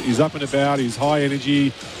he's up and about. He's high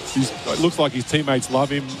energy. It looks like his teammates love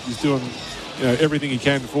him. He's doing everything he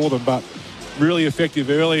can for them, but really effective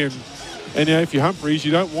early. And if you're Humphries,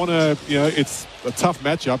 you don't want to. It's a tough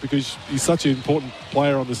matchup because he's such an important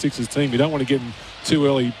player on the Sixers team. You don't want to get him too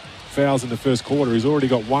early fouls in the first quarter. He's already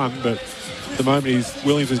got 1, but at the moment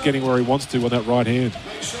Williams is getting where he wants to on that right hand.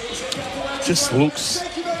 Just looks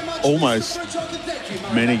almost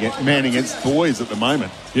man against boys at the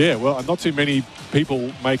moment. Yeah, well, not too many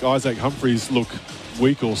people make Isaac Humphries look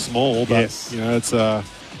weak or small, but it's a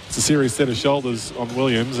serious set of shoulders on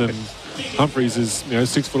Williams, and Humphries is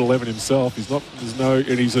 6'11" himself.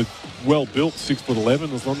 And he's a well-built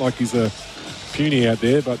 6'11". It's not like he's a puny out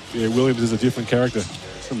there, but Williams is a different character.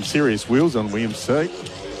 Some serious wheels on Williams' seat.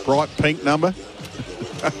 Bright pink number.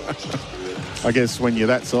 I guess when you're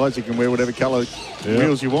that size, you can wear whatever colour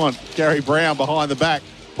wheels you want. Gary Brown behind the back,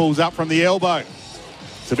 pulls up from the elbow.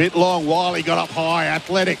 It's a bit long. Wiley got up high,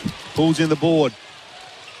 athletic, pulls in the board.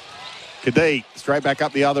 Kadee straight back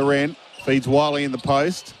up the other end, feeds Wiley in the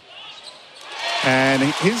post. And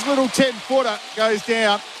his little 10-footer goes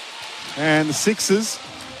down. And the Sixers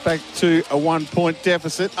back to a 1-point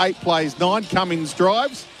deficit. 8 plays 9. Cummings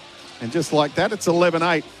drives. And just like that, it's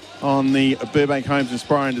 11-8 on the Burbank Homes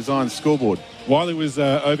Inspiring Design scoreboard. Wiley was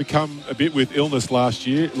overcome a bit with illness last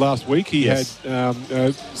week. He had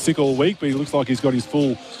sick all week, but he looks like he's got his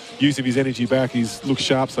full use of his energy back. He's looked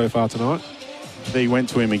sharp so far tonight. He went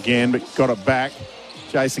to him again, but got it back.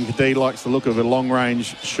 Jason Kadee likes the look of a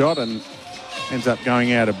long-range shot and ends up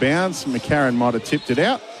going out of bounds. McCarron might have tipped it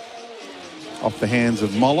out off the hands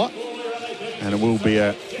of Moller, and it will be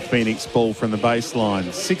a Phoenix ball from the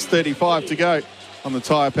baseline. 6:35 to go on the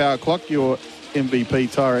Tyre Power Clock, your MVP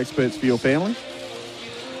tyre experts for your family.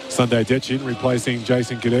 Sunday Detchin replacing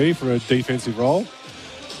Jason Kadee for a defensive role.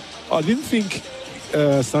 I didn't think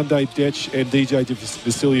Sunday Detch and DJ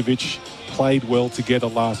Vasiljevic played well together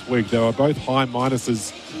last week. They were both high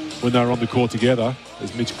minuses when they were on the court together,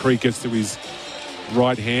 as Mitch Creek gets to his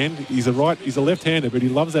right hand. He's a left-hander, but he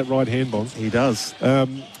loves that right hand, Bonds. He does.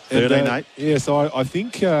 13-8. Yeah, so I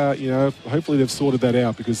think, hopefully they've sorted that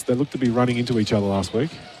out because they look to be running into each other last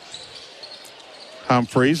week.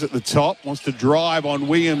 Humphreys at the top, wants to drive on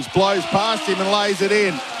Williams, blows past him and lays it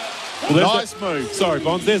in. Well, nice move. Sorry,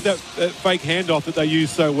 Bonds. There's that fake handoff that they use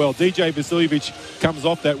so well. DJ Vasiljevic comes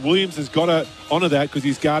off that. Williams has got to honour that because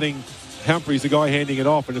he's guarding Humphreys, the guy handing it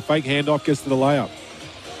off, and a fake handoff gets to the layup.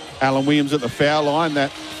 Alan Williams at the foul line.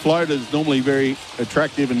 That floater's normally very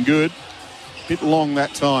attractive and good. Bit long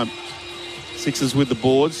that time. Sixers with the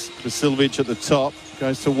boards. Vasiljevic at the top.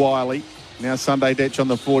 Goes to Wiley. Now Sunday Detch on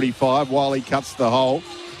the 45. Wiley cuts the hole.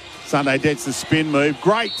 Sunday Detch the spin move.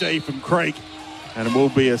 Great D from Creek. And it will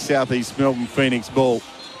be a South East Melbourne Phoenix ball.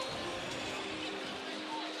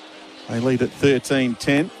 They lead at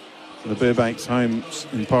 13-10. The Burbank's Home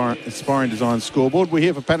Inspiring Design scoreboard. We're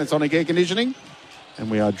here for Panasonic Air Conditioning.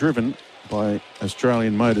 And we are driven by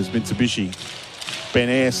Australian Motors Mitsubishi. Ben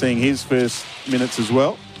Air seeing his first minutes as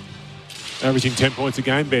well. Averaging 10 points a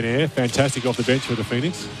game, Ben Air. Fantastic off the bench for the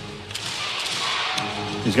Phoenix.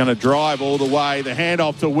 He's going to drive all the way. The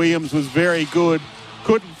handoff to Williams was very good.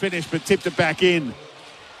 Couldn't finish, but tipped it back in.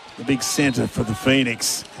 The big centre for the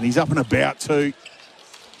Phoenix. And he's up and about too.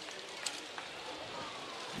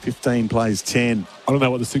 15 plays 10. I don't know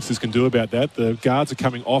what the Sixers can do about that. The guards are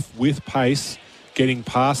coming off with pace, getting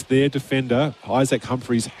past their defender. Isaac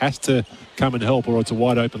Humphreys has to come and help or it's a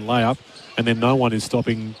wide open layup. And then no one is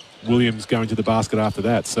stopping Williams going to the basket after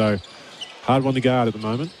that. So hard one to guard at the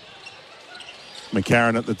moment.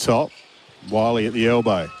 McCarron at the top. Wiley at the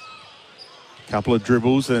elbow. Couple of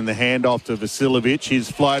dribbles and then the handoff to Vasiljevic. His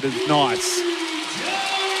floater's nice.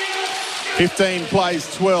 15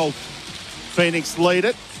 plays 12. Phoenix lead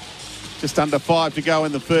it. Just under 5 to go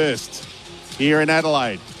in the first. Here in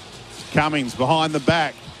Adelaide. Cummings behind the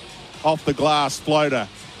back. Off the glass floater.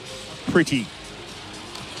 Pretty.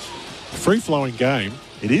 Free-flowing game.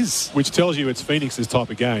 It is. Which tells you it's Phoenix's type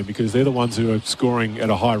of game because they're the ones who are scoring at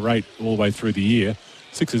a high rate all the way through the year.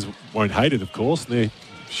 Sixers won't hate it, of course. They're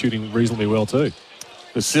shooting reasonably well too.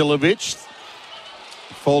 Vasiljevic.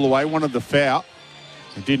 Fall away. Wanted the foul.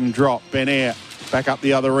 It didn't drop. Ben Air back up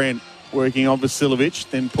the other end. Working on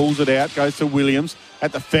Vasiljevic. Then pulls it out. Goes to Williams.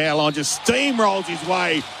 At the foul line. Just steamrolls his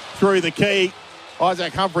way through the key.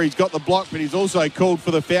 Isaac Humphreys got the block, but he's also called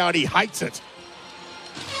for the foul. He hates it.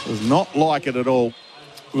 Does not like it at all.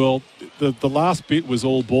 Well, the last bit was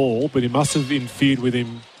all ball, but he must have interfered with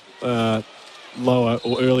him lower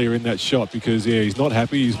or earlier in that shot because, yeah, he's not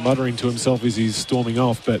happy. He's muttering to himself as he's storming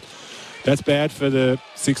off, but that's bad for the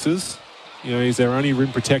Sixers. You know, he's their only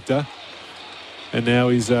rim protector, and now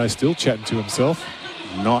he's still chatting to himself.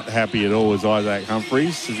 Not happy at all as Isaac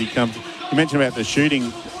Humphreys as he comes. You mentioned about the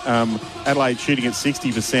shooting. Adelaide shooting at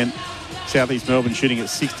 60%. South East Melbourne shooting at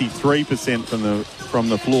 63% from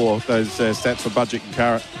the floor. Those stats for budget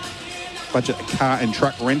car and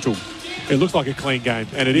truck rental. It looks like a clean game,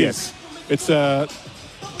 and it is. It's got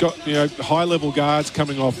high-level guards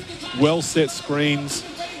coming off well-set screens.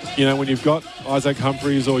 You know, when you've got Isaac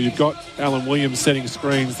Humphreys or you've got Alan Williams setting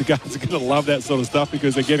screens, the guards are going to love that sort of stuff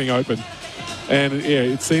because they're getting open. And yeah,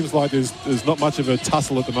 it seems like there's not much of a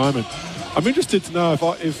tussle at the moment. I'm interested to know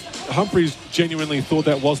if Humphreys genuinely thought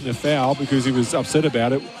that wasn't a foul because he was upset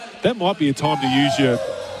about it. That might be a time to use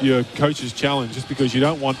your coach's challenge just because you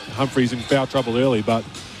don't want Humphreys in foul trouble early. But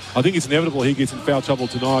I think it's inevitable he gets in foul trouble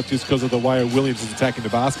tonight just because of the way Williams is attacking the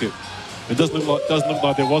basket. It doesn't look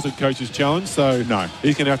like there was a coach's challenge, so no,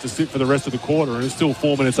 he's going to have to sit for the rest of the quarter, and it's still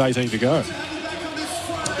 4 minutes 18 to go.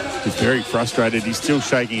 He's very frustrated. He's still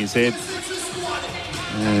shaking his head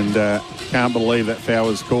and can't believe that foul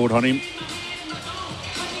was called on him.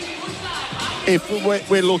 If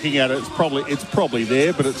we're looking at it, it's probably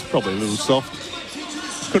there, but it's probably a little soft.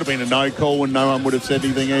 Could have been a no call and no one would have said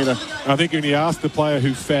anything either. I think when you ask the player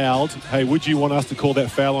who fouled, hey, would you want us to call that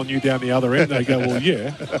foul on you down the other end? They go, well,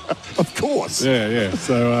 yeah. Of course. Yeah.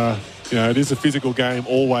 So, it is a physical game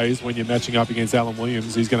always when you're matching up against Alan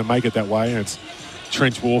Williams. He's going to make it that way, and it's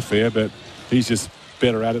trench warfare, but he's just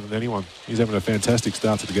better at it than anyone. He's having a fantastic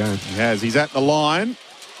start to the game. He has. He's at the line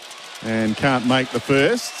and can't make the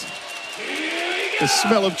first. The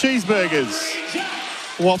smell of cheeseburgers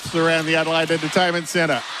wafts around the Adelaide Entertainment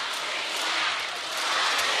Centre.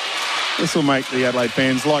 This will make the Adelaide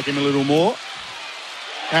fans like him a little more.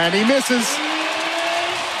 And he misses.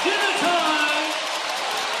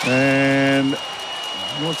 And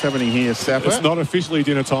what's happening here, Sapper? It's not officially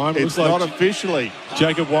dinner time. It's not officially.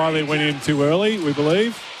 Jacob Wiley went in too early, we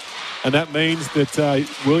believe. And that means that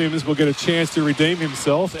Williams will get a chance to redeem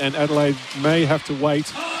himself and Adelaide may have to wait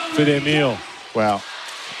for their meal. Wow,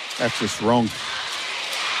 that's just wrong.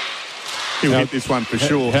 He'll hit this one for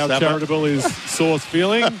sure. How Sapper. charitable is Sauce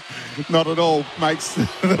feeling? Not at all. Makes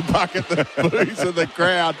the bucket the booze of the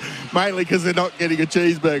crowd, mainly because they're not getting a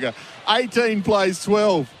cheeseburger. 18 plays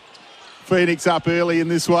 12. Pheonix up early in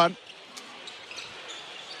this one.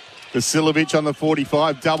 Vasilovic on the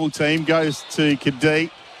 45, double team, goes to Kadee.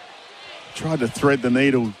 Tried to thread the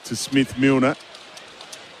needle to Smith-Milner.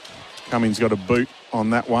 Cummings got a boot on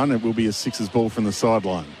that one. It will be a Sixers ball from the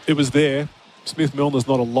sideline. It was there. Smith-Milner's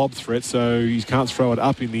not a lob threat, so he can't throw it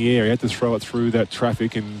up in the air. He had to throw it through that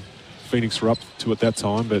traffic, and Pheonix were up to it that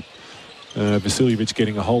time, but Vasilovic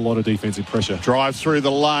getting a whole lot of defensive pressure. Drives through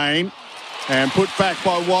the lane and put back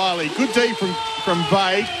by Wiley. Good D from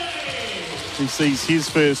Vague. He sees his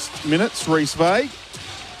first minutes, Reece Vague.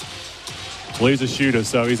 Well, he's a shooter,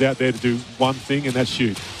 so he's out there to do one thing, and that's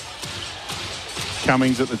shoot.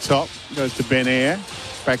 Cummings at the top, goes to Ben Air.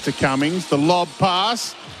 Back to Cummings. The lob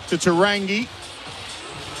pass to Tarangi.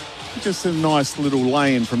 Just a nice little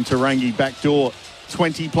lay-in from Tarangi back door.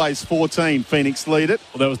 20 plays 14. Pheonix lead it.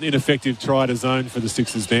 Well, that was an ineffective try to zone for the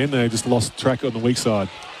Sixers then. They just lost track on the weak side.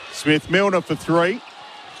 Smith-Milner for 3.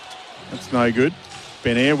 That's no good.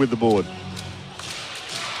 Ben Air with the board.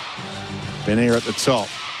 Ben Air at the top.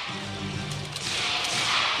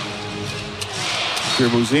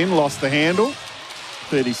 Dribbles in, lost the handle.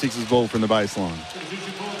 36ers ball from the baseline.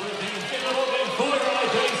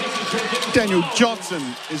 Daniel Johnson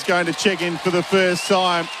is going to check in for the first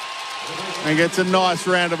time and gets a nice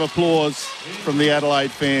round of applause from the Adelaide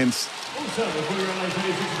fans.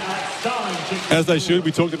 As they should.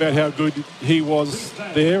 We talked about how good he was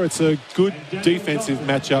there. It's a good defensive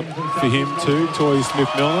matchup for him too, Toy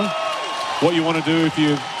Smith-Milner. What you want to do if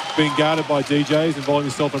you're being guarded by DJs, involving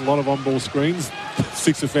yourself in a lot of on-ball screens,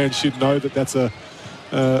 Sixer fans should know that that's a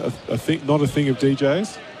thing, not a thing of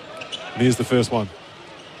DJs. And here's the first one.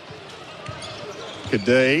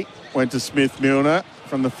 Kadee went to Smith-Milner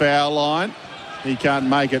from the foul line. He can't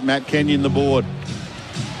make it. Matt Kenyon the board.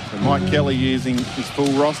 And Mike Kelly using his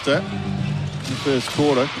full roster in the first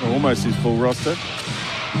quarter, or almost his full roster.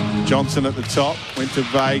 Johnson at the top, went to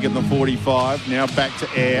Vague in the 45, now back to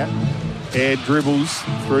Air. Air dribbles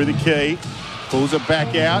through the key, pulls it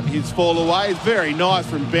back out, his fall away. It's very nice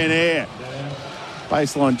from Ben Air.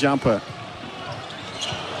 Baseline jumper.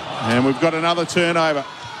 And we've got another turnover.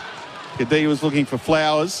 Kadee was looking for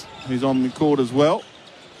Flowers, who's on the court as well.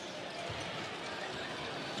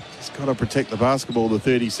 Just got to protect the basketball, the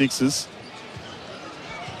 36ers.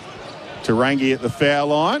 Tarangi at the foul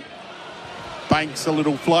line. Banks a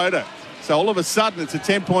little floater. So all of a sudden, it's a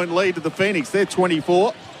 10-point lead to the Pheonix. They're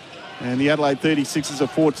 24. And the Adelaide 36ers are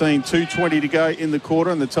 14. 2:20 to go in the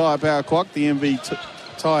quarter. And the tyre power clock, the MVP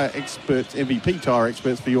tyre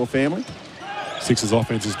experts for your family. Sixers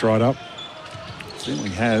offense is dried up. Certainly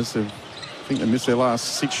has. I think they missed their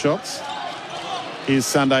last 6 shots. Here's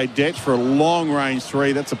Sunday Detch for a long-range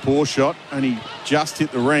 3. That's a poor shot. Only just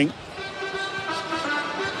hit the ring.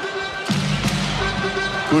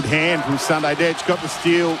 Good hand from Sunday Detch. Got the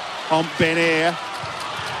steal on Ben Air.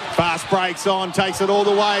 Fast breaks on, takes it all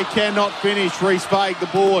the way. Cannot finish. Reece Vague the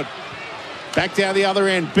board. Back down the other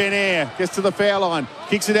end. Ben Air gets to the foul line.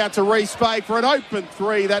 Kicks it out to Reece Vague for an open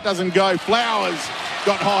 3. That doesn't go. Flowers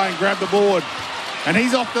got high and grabbed the board. And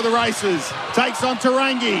he's off to the races. Takes on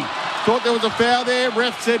Tarangi. Thought there was a foul there.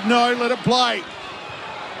 Ref said no, let it play.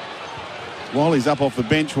 While he's up off the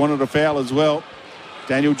bench, wanted a foul as well.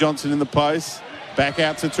 Daniel Johnson in the post. Back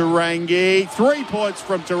out to Tarangi. 3 points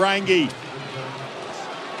from Tarangi.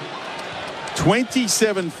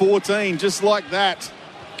 27-14, just like that.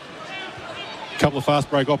 A couple of fast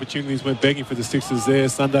break opportunities went begging for the Sixers there.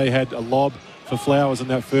 Sunday had a lob for Flowers in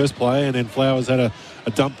that first play, and then Flowers had a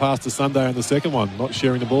dump pass to Sunday on the second one, not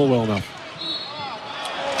sharing the ball well enough.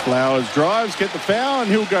 Flowers drives, get the foul,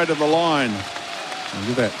 and he'll go to the line. Look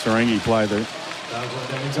at that Tarangi play there.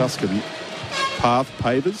 Tuscan path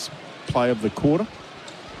pavers, play of the quarter.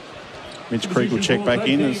 Mitch Creek will check back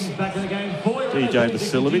in as DJ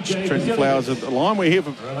Vasilovic. Trenton Flowers at the line. We're here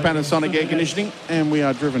for Panasonic Air Conditioning, and we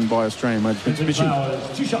are driven by Australian Motors Mitsubishi.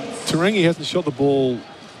 Tarangi hasn't shot the ball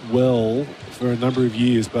well for a number of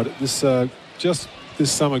years, but just this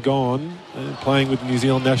summer gone, playing with the New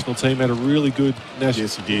Zealand national team, had a really good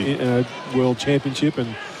world championship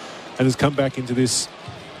and has come back into this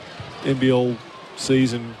NBL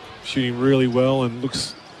season shooting really well and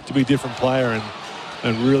looks to be a different player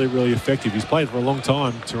and really, really effective. He's played for a long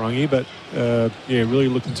time, Tarangi, but really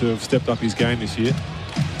looking to have stepped up his game this year.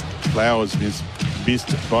 Flowers missed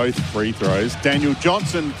both free throws. Daniel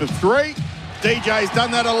Johnson for 3. DJ's done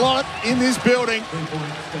that a lot in this building.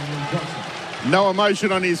 No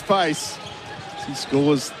emotion on his face. He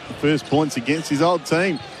scores the first points against his old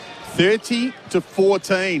team.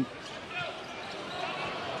 30-14.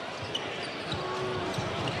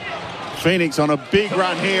 Pheonix on a big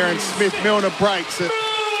run here, and Smith-Milner breaks it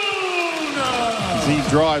as he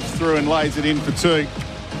drives through and lays it in for two.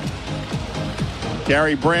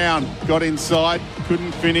 Gary Brown got inside,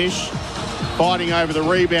 couldn't finish. Fighting over the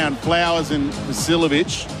rebound, Flowers and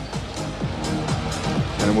Vasiljevic.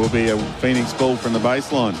 And it will be a Pheonix ball from the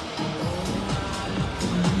baseline.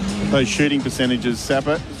 Those shooting percentages,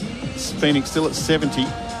 Sapper. Pheonix still at 70.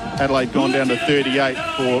 Adelaide gone down to 38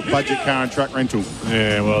 for budget car and truck rental.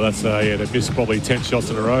 Yeah, well, that's they missed probably 10 shots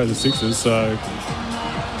in a row, the Sixers. So,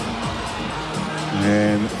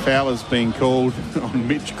 and Fowler's being called on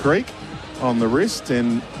Mitch Creek on the wrist,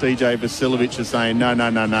 and DJ Vasiljevic is saying no,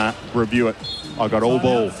 review it. I got all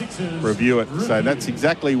ball, review it. So that's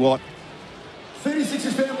exactly what.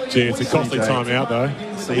 Gee, it's a costly timeout though.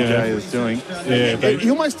 CJ is doing. Yeah, he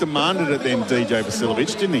almost demanded it then, DJ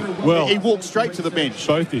Vasiljevic, didn't he? Well, he walked straight to the bench.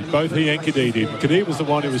 Both did. Both he and Kadee did. Kadee was the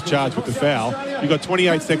one who was charged with the foul. You got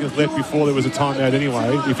 28 seconds left before there was a timeout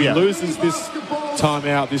anyway. If he loses this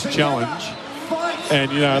timeout, this challenge,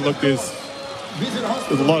 and look, there's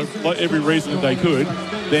every reason that they could,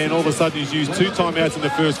 then all of a sudden he's used 2 timeouts in the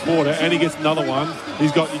first quarter and he gets another one. You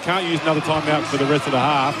can't use another timeout for the rest of the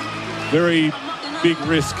half. Very big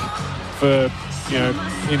risk for,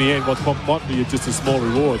 in the end, what might be just a small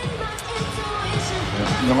reward.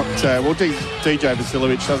 DJ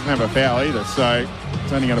Vasiljevic doesn't have a foul either, so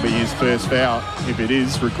it's only going to be his first foul if it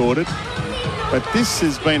is recorded. But this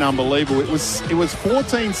has been unbelievable. It was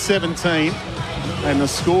 14-17, and the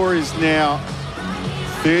score is now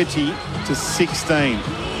 30-16.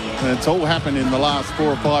 And it's all happened in the last 4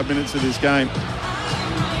 or 5 minutes of this game.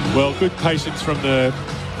 Well, good patience from the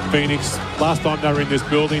Pheonix. Last time they were in this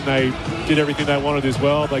building, they did everything they wanted as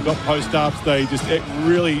well. They got post-ups. They just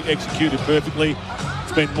really executed perfectly.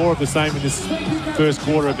 It's been more of the same in this first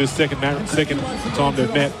quarter of this second time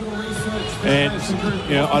they've met. And,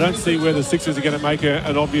 I don't see where the Sixers are going to make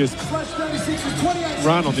an obvious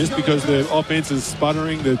run on this, because the offense is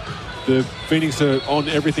sputtering. The Pheonix are on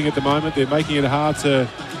everything at the moment. They're making it hard to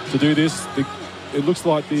do this. It looks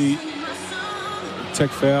like the tech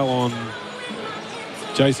foul on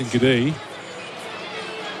Jason Kadee.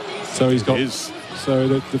 So he's got. So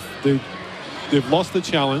they've lost the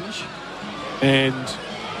challenge, and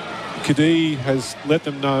Kadee has let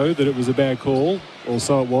them know that it was a bad call, or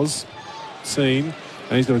so it was seen,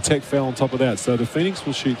 and he's got a tech foul on top of that. So the Pheonix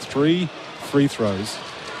will shoot 3 free throws.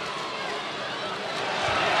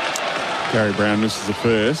 Gary Brown misses the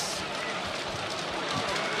first.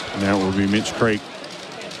 Now it will be Mitch Creek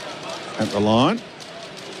at the line.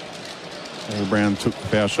 Gary Brown took the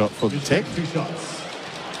foul shot for the tech.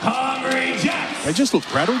 They just look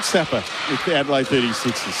rattled, Sapper, with the Adelaide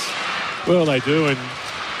 36ers. Well, they do, and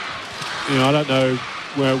I don't know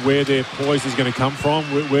where their poise is going to come from,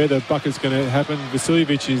 where the bucket's going to happen.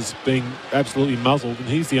 Vasiljevic is being absolutely muzzled, and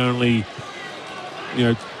he's the only,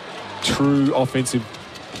 true offensive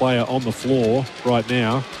player on the floor right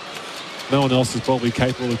now. No one else is probably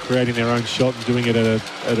capable of creating their own shot and doing it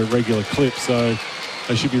at a regular clip, so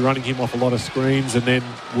they should be running him off a lot of screens and then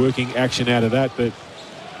working action out of that. But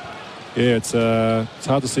yeah, it's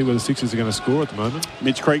hard to see where the Sixers are going to score at the moment.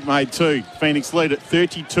 Mitch Creek made 2. Pheonix lead at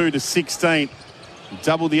 32-16.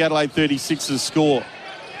 Double the Adelaide 36ers score.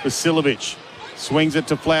 Vasiljevic swings it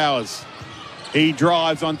to Flowers. He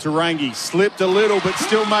drives on Tarangi. Slipped a little, but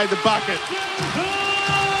still made the bucket.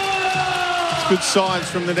 It's good signs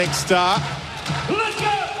from the next start.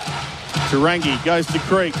 Tarangi goes to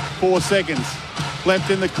Creek. 4 seconds left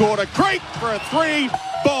in the quarter. Creek for a 3.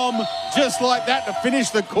 Bomb, just like that to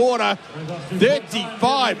finish the quarter.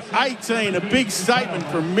 35-18. A big statement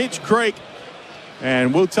from Mitch Creek.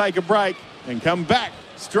 And we'll take a break and come back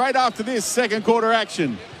straight after this second quarter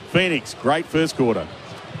action. Pheonix, great first quarter.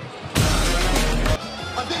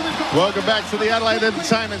 Welcome back to the Adelaide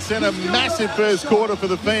Entertainment Centre. Massive first quarter for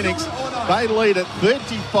the Pheonix. They lead at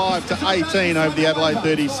 35-18 over the Adelaide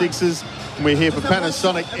 36ers. And we're here for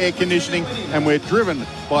Panasonic Air Conditioning, and we're driven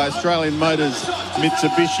by Australian Motors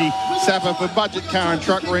Mitsubishi. Sapper, for budget car and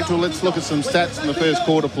truck rental, let's look at some stats in the first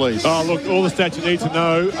quarter, please. Oh, look, all the stats you need to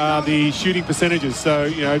know are the shooting percentages. So,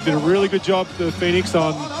 did a really good job, the Pheonix,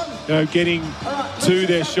 on getting to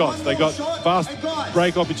their shots. They got fast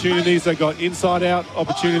break opportunities. They got inside-out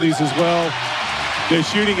opportunities as well. They're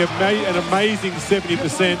shooting an amazing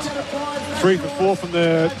 70%. 3 for 4 from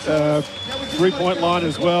the three-point line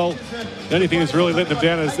as well. The only thing that's really letting them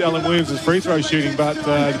down is Alan Williams' free throw shooting, but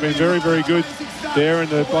they've been very, very good there. And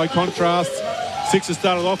by contrast, Sixers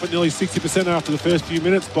started off at nearly 60% after the first few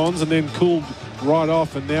minutes, Bonds, and then cooled right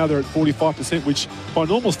off, and now they're at 45%, which by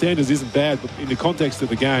normal standards isn't bad, but in the context of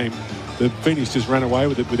the game, the Phoenix just ran away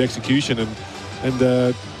with it with execution,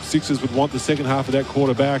 and Sixers would want the second half of that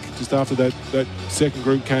quarter back just after that second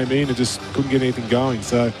group came in and just couldn't get anything going.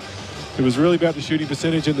 So it was really about the shooting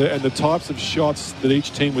percentage and the types of shots that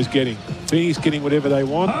each team was getting. Phoenix getting whatever they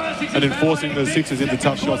want and then forcing the Sixers into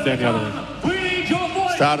tough shots down the other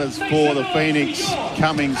end. Starters for the Phoenix: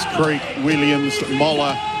 Cummings, Creek, Williams,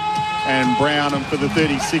 Moller and Brown. And for the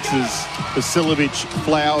 36ers, Vasiljevic,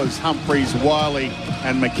 Flowers, Humphreys, Wiley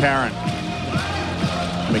and McCarron.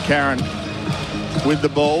 McCarron with the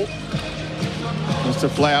ball. Mr.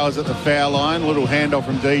 Flowers at the foul line. Little handoff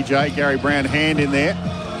from DJ. Gary Brown hand in there.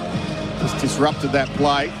 Just disrupted that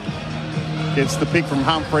play. Gets the pick from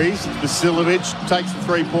Humphreys. Vasiljevic takes the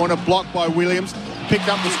three-pointer. Blocked by Williams. Picked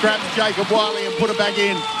up the scraps, Jacob Wiley, and put it back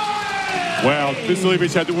in. Wow,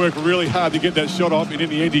 Vasiljevic had to work really hard to get that shot off, and in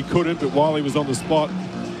the end he couldn't, but Wiley was on the spot.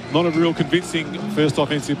 Not a real convincing first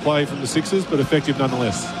offensive play from the Sixers, but effective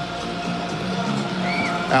nonetheless.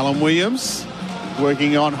 Alan Williams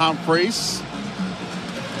working on Humphreys.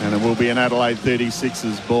 And it will be an Adelaide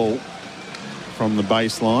 36ers ball from the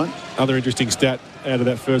baseline. Other interesting stat out of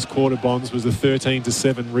that first quarter, Bonds, was the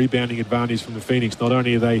 13-7 rebounding advantage from the Phoenix. Not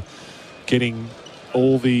only are they getting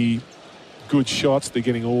all the good shots, they're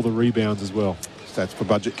getting all the rebounds as well. Stats for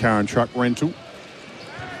budget car and truck rental.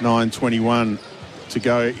 9:21 to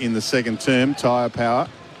go in the second term. Tyre Power.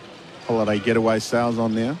 Holiday getaway sales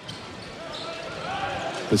on now.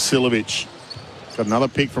 Vasiljevic got another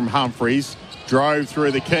pick from Humphreys. Drove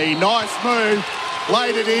through the key. Nice move.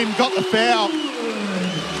 Laid it in. Got the foul.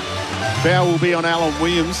 Foul will be on Alan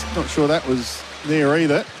Williams. Not sure that was there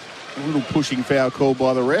either. A little pushing foul called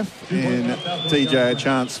by the ref. And DJ a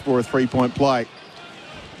chance for a three-point play.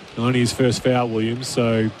 Only his first foul, Williams,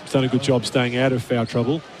 so he's done a good job staying out of foul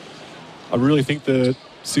trouble. I really think the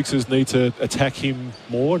Sixers need to attack him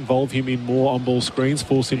more, involve him in more on-ball screens,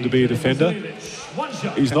 force him to be a defender.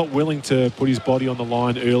 He's not willing to put his body on the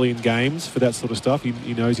line early in games for that sort of stuff.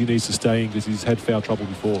 He knows he needs to stay in because he's had foul trouble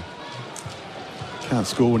before. Can't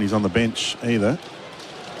score when he's on the bench either.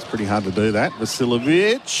 It's pretty hard to do that.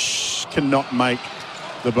 Vasiljevic cannot make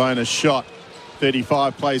the bonus shot.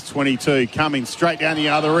 35 plays 22. Coming straight down the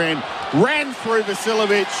other end. Ran through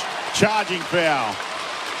Vasiljevic. Charging foul.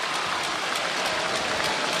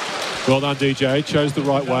 Well done, DJ. Chose the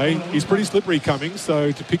right way. He's pretty slippery coming,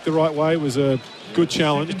 so to pick the right way was a good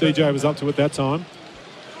challenge. DJ was up to it that time.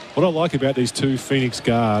 What I like about these two Phoenix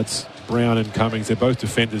guards, Brown and Cummings, they're both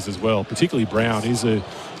defenders as well, particularly Brown. He's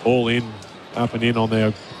all in, up and in on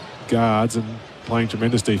their guards and playing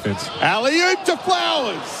tremendous defence. Alley-oop to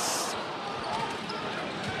Flowers.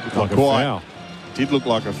 Looked like a foul. Did look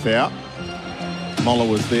like a foul. Moller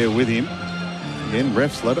was there with him. Again,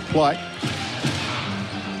 refs let it play.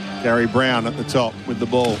 Gary Brown at the top with the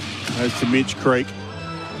ball. Goes to Mitch Creek.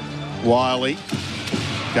 Wiley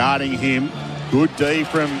guarding him. Good D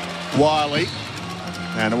from Wiley.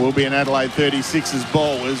 And it will be an Adelaide 36ers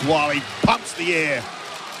ball as Wiley pumps the air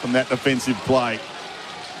from that defensive play.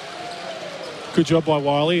 Good job by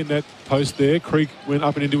Wiley in that post there. Creek went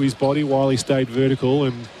up and into his body. Wiley stayed vertical,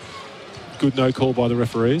 and good no call by the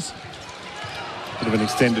referees. Bit of an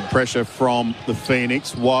extended pressure from the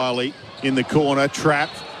Phoenix. Wiley in the corner,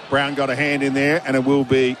 trapped. Brown got a hand in there, and it will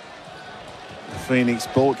be the Phoenix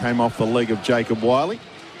ball. It came off the leg of Jacob Wiley.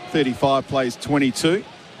 35 plays 22.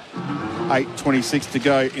 8:26 to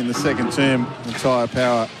go in the second term. The Tyre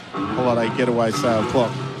Power Holiday getaway sale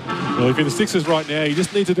clock. Well, if you're the Sixers right now, you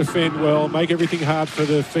just need to defend well, make everything hard for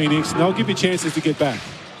the Phoenix, and they'll give you chances to get back.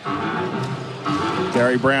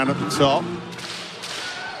 Gary Brown at the top.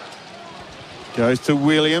 Goes to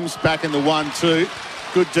Williams, back in the 1-2.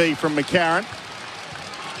 Good D from McCarron.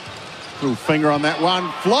 Little finger on that one.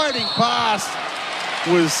 Floating past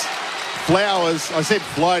was Flowers. I said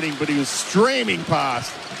floating, but he was streaming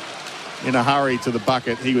past in a hurry to the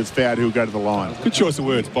bucket. He was fouled. He'll go to the line. Good choice of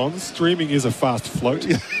words, Bonds. Streaming is a fast float.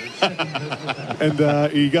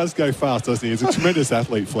 And he does go fast, doesn't he? He's a tremendous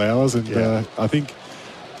athlete, Flowers. And I think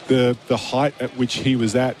the height at which he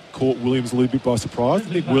was at caught Williams a little bit by surprise.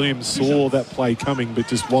 I think Williams saw that play coming, but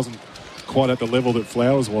just wasn't quite at the level that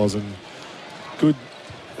Flowers was. And good,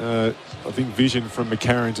 I think, vision from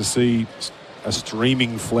McCarron to see a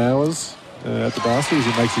streaming Flowers at the basket as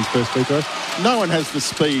he makes his first free throw. No one has the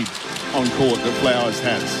speed on court that Flowers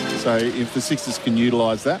has. So if the Sixers can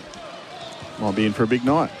utilise that, might be in for a big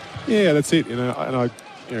night. Yeah, that's it. And I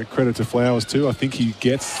credit to Flowers too. I think he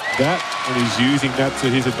gets that and he's using that to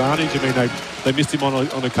his advantage. I mean, they missed him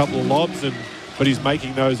on a couple of lobs, but he's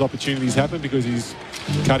making those opportunities happen because he's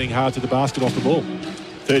cutting hard to the basket off the ball.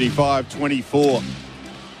 35-24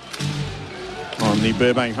 on the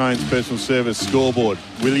Burbank Homes Personal Service scoreboard.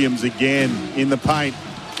 Williams again in the paint.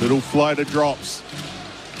 Little floater drops.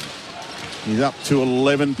 He's up to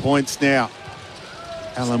 11 points now.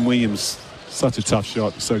 Alan Williams. Such a tough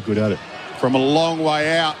shot. So good at it. From a long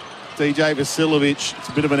way out, DJ Vasiljevic. It's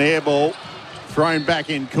a bit of an air ball. Thrown back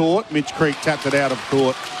in court. Mitch Creek tapped it out of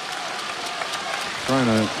court. Thrown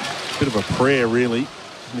a bit of a prayer, really.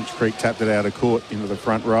 Mitch Creek tapped it out of court into the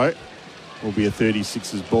front row. Will be a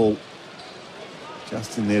 36ers ball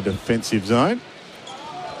just in their defensive zone.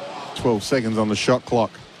 12 seconds on the shot clock.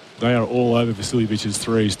 They are all over Vasiljevic's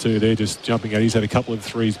threes too. They're just jumping at. He's had a couple of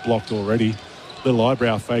threes blocked already. Little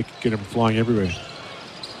eyebrow fake, get him flying everywhere.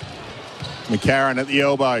 McCarron at the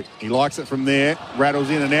elbow. He likes it from there. Rattles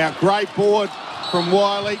in and out. Great board from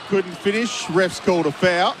Wiley. Couldn't finish. Refs called a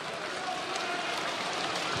foul.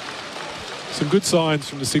 Some good signs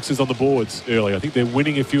from the Sixers on the boards early. I think they're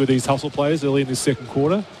winning a few of these hustle plays early in this second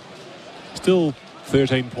quarter. Still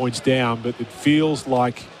 13 points down, but it feels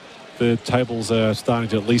like the tables are starting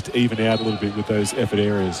to at least even out a little bit with those effort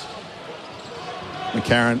areas.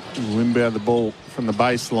 McCarron will inbound the ball from the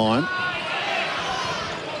baseline.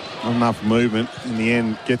 Not enough movement. In the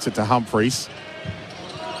end, gets it to Humphreys.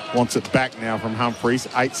 Wants it back now from Humphreys.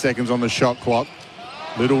 8 seconds on the shot clock.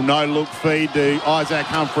 Little no-look feed to Isaac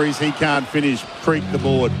Humphreys. He can't finish. Creek the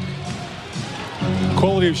board.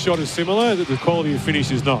 Quality of shot is similar. The quality of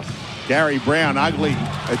finish is not. Gary Brown, ugly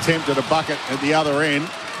attempt at a bucket at the other end.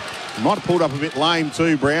 He might have pulled up a bit lame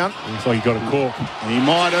too, Brown. Looks like he got a cork. He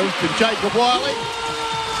might have. To Jacob Wiley.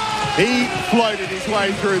 He floated his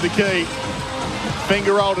way through the key.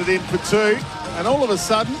 Finger rolled it in for two. And all of a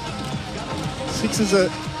sudden, Sixers are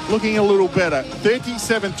looking a little better.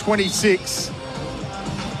 37-26.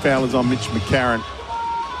 Foul is on Mitch McCarron.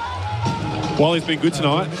 Wiley's been good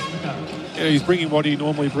tonight. You know, he's bringing what he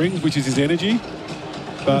normally brings, which is his energy.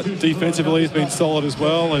 But defensively, he's been solid as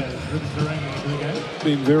well and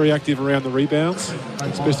been very active around the rebounds,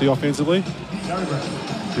 especially offensively.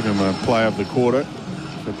 Give him a play of the quarter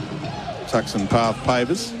for Tuxton Path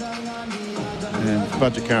Pavers. And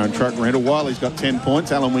Budget Car and Truck Rental. Wiley's got 10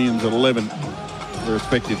 points. Alan Williams at 11 for the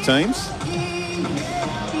respective teams.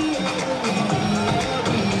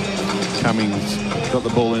 Cummings got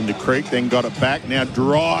the ball into Creek, then got it back. Now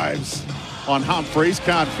drives on Humphreys.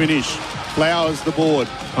 Can't finish. Flowers the board.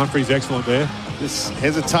 Humphreys excellent there. Just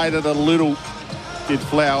hesitated a little, did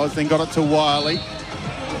Flowers, then got it to Wiley.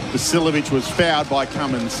 Vasiljevic was fouled by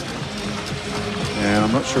Cummins. And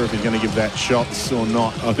I'm not sure if he's going to give that shots or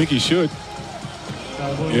not. I think he should.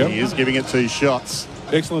 Yep. He is giving it 2 shots.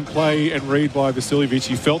 Excellent play and read by Vasiljevic.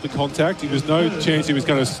 He felt the contact. There was no chance he was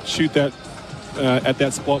going to shoot that at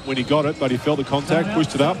that spot when he got it, but he felt the contact,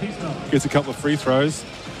 pushed it up, gets a couple of free throws.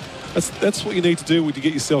 That's what you need to do to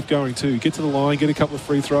get yourself going too. Get to the line, get a couple of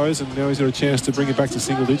free throws, and now he's got a chance to bring it back to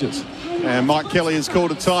single digits. And Mike Kelly has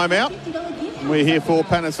called a timeout. We're here for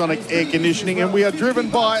Panasonic Air Conditioning, and we are driven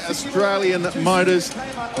by Australian Motors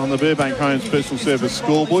on the Burbank Homes Personal Service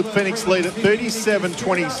scoreboard. Phoenix lead at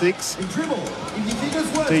 37-26.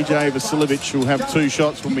 DJ Vasiljevic will have 2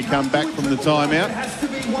 shots when we come back from the timeout.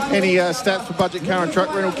 Any stats for Budget Car and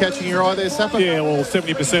Truck Rental catching your eye there, Sapper? Yeah, well,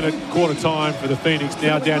 70% at quarter time for the Phoenix,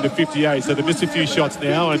 now down to 58. So they missed a few shots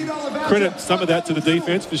now, and credit some of that to the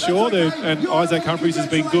defence for sure. And Isaac Humphreys has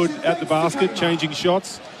been good at the basket, changing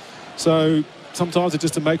shots. So sometimes it's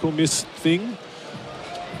just a make or miss thing.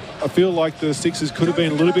 I feel like the Sixers could have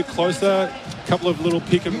been a little bit closer. A couple of little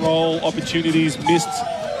pick and roll opportunities missed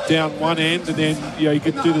down one end, and then you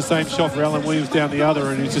could do the same shot for Alan Williams down the other,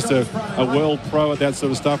 and he's just a world pro at that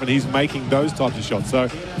sort of stuff, and he's making those types of shots. So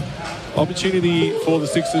opportunity for the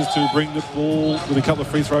Sixers to bring the ball with a couple of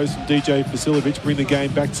free throws from DJ Vasiljevic, bring the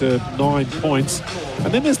game back to 9 points.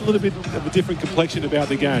 And then there's a little bit of a different complexion about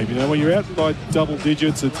the game. You know, when you're out by double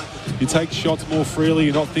digits, you take shots more freely,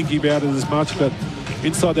 you're not thinking about it as much, but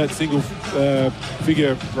inside that single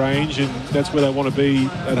figure range, and that's where they want to be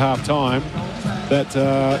at half time, that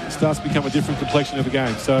starts to become a different complexion of the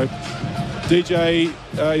game. So DJ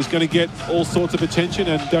is going to get all sorts of attention,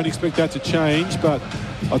 and don't expect that to change, but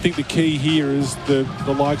I think the key here is the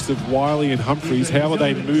likes of Wiley and Humphreys. How are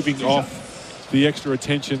they moving off the extra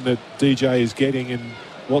attention that DJ is getting, and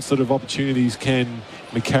what sort of opportunities can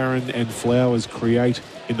McCarron and Flowers create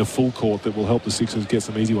in the full court that will help the Sixers get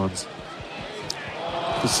some easy ones?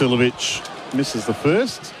 Vasiljevic misses the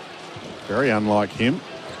first. Very unlike him.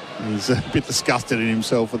 He's a bit disgusted in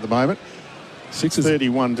himself at the moment. Sixers,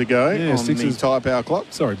 31 to go on Sixers, the type hour clock.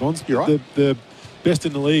 Sorry, Bonds. You're right. The best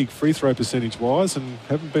in the league free throw percentage wise, and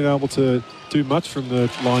haven't been able to do much from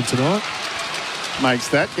the line tonight. makes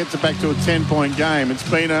that. Gets it back to a 10-point game. It's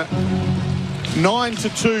been a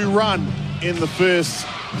 9-2 run in the first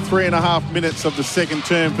 3.5 minutes of the second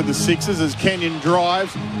term for the Sixers as Kenyon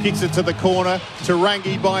drives, kicks it to the corner.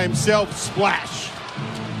 Tarangi by himself, splash.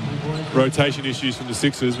 Rotation issues from the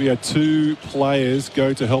Sixers. We had 2 players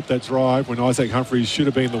go to help that drive when Isaac Humphries should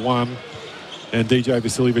have been the one. And DJ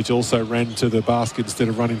Vasiljevic also ran to the basket instead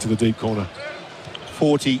of running to the deep corner.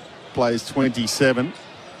 40 plays 27.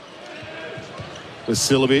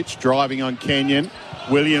 Vasiljevic driving on Kenyon.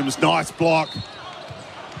 Williams, nice block.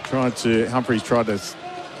 Humphries tried to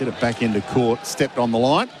get it back into court, stepped on the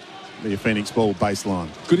line. The Phoenix ball baseline.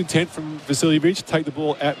 Good intent from Vasiljevic, take the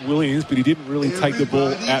ball at Williams, but he didn't really take the ball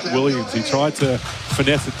at Williams. He tried to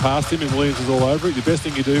finesse it past him, and Williams was all over it. The best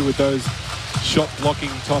thing you do with those shot-blocking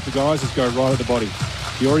type of guys is go right at the body.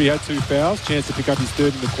 He already had 2 fouls, chance to pick up his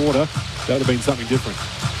third in the quarter. That would have been something different.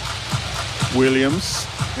 Williams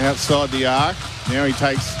outside the arc. Now he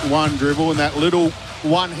takes one dribble, and that little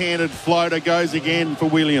one-handed floater goes again for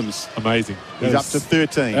Williams. Amazing. He's up to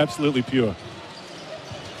 13. Absolutely pure.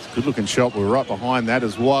 Good-looking shot. We're right behind that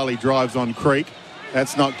as Wiley drives on Creek.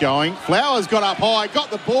 That's not going. Flowers got up high,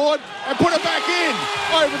 got the board, and put it back in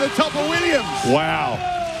over the top of Williams. Wow.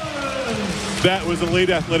 That was elite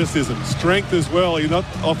athleticism. Strength as well. You're not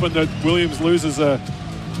often that Williams loses a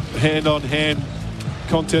hand-on-hand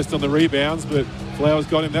contest on the rebounds, but Flowers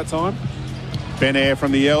got him that time. Ben Air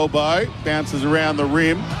from the elbow, bounces around the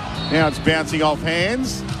rim. Now it's bouncing off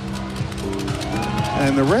hands.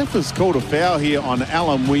 And the ref has called a foul here on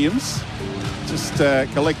Alan Williams. Just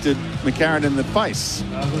collected McCarron in the face.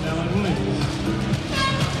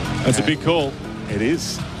 That's a big call. It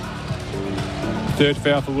is. 3rd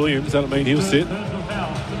foul for Williams. That'll mean he'll sit.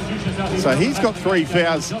 So he's got 3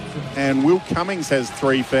 fouls, and Will Cummings has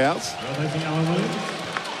 3 fouls.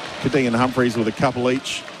 Kading and Humphries with a couple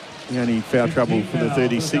each. The only foul trouble for the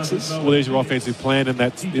 36ers. Well, there's your offensive plan in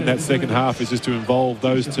that second half, is just to involve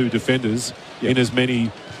those 2 defenders in as many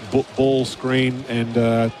ball, screen and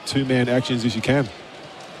 2-man actions as you can.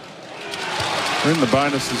 We're in the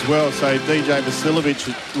bonus as well, so DJ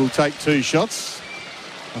Vasiljevic will take 2 shots.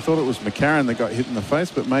 I thought it was McCarron that got hit in the face,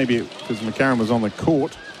 but maybe because McCarron was on the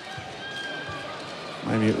court.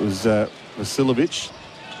 Maybe it was Vasiljevic.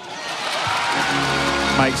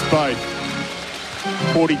 Makes both.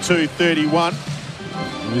 42-31.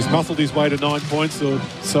 He's muscled his way to 9 points, or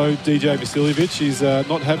so DJ Vasiljevic. He's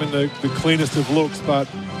not having the cleanest of looks, but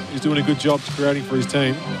he's doing a good job creating for his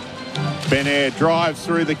team. Ben Air drives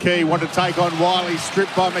through the key, want to take on Wiley,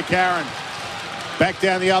 stripped by McCarron. Back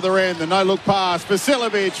down the other end, the no-look pass.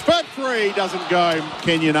 Vasiljevic for 3, doesn't go.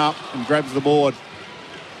 Kenyon up and grabs the board.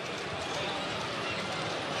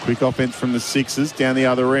 Quick offense from the Sixers down the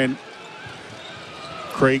other end.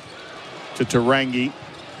 Creek to Tarangi.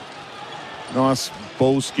 Nice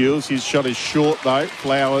ball skills. His shot is short though.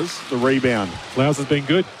 Flowers, the rebound. Flowers has been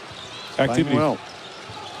good. Activity. Playing well.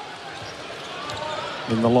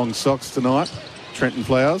 In the long socks tonight, Trenton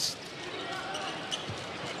Flowers.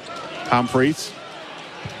 Humphries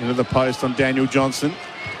into the post on Daniel Johnson.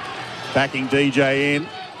 Backing DJ in.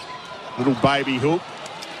 Little baby hook.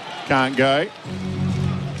 Can't go.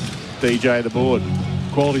 DJ the board.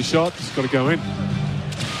 Quality shot. It's got to go in.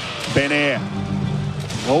 Ben Air.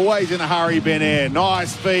 Always in a hurry, Ben Air.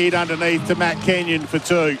 Nice feed underneath to Matt Kenyon for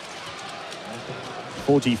 2.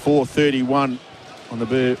 44-31 on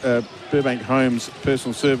the Burbank Homes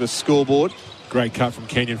personal service scoreboard. Great cut from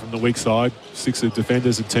Kenyon from the weak side. 6 of the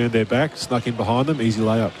defenders had turned their back, snuck in behind them. Easy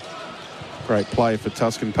layup. Great play for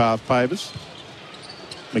Tuscan Path Pavers.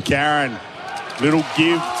 McCarron. Little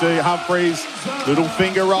give to Humphries. Little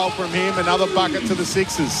finger roll from him. Another bucket to the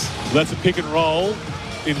Sixers. Well, that's a pick and roll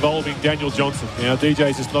involving Daniel Johnson. Now,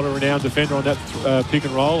 DJ's just not a renowned defender on that pick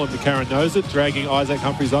and roll, and McCarron knows it, dragging Isaac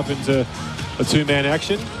Humphries up into a 2-man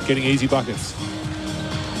action, getting easy buckets.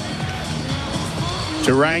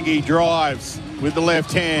 Tarangi drives with the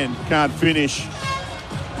left hand. Can't finish.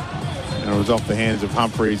 And it was off the hands of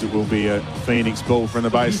Humphries. It will be a Phoenix ball from the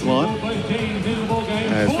baseline.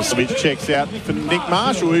 As Vasiljevic checks out for Nick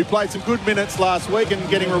Marshall, who played some good minutes last week and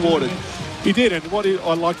getting rewarded. He did, and what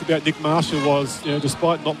I liked about Nick Marshall was,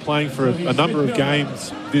 despite not playing for a number of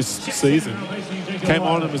games this season, came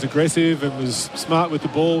on and was aggressive and was smart with the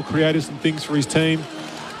ball, created some things for his team.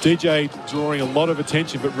 DJ drawing a lot of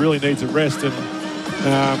attention, but really needs a rest. And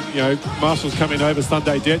Marshall's coming over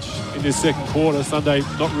Sunday Detch in this second quarter. Sunday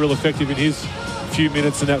not real effective in his few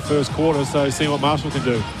minutes in that first quarter, so seeing what Marshall can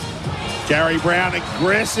do. Gary Brown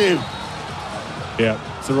aggressive. Yeah,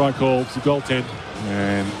 it's the right call. It's a goaltend.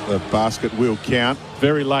 And the basket will count.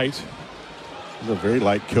 Very late. It was a very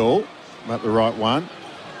late call, but the right one.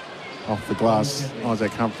 off the glass.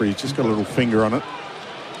 Isaac Humphries just got a little finger on it.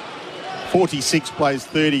 46 plays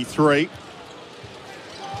 33.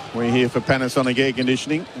 We're here for Panasonic Air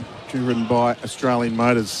Conditioning, driven by Australian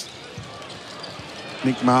Motors.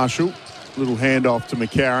 Nick Marshall, little handoff to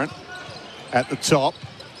McCarron at the top.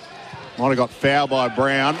 Might have got fouled by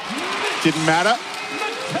Brown. Didn't matter.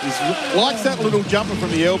 He likes that little jumper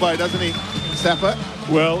from the elbow, doesn't he, Sapper?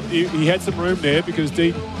 Well, he had some room there because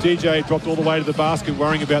DJ dropped all the way to the basket,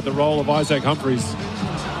 worrying about the role of Isaac Humphries.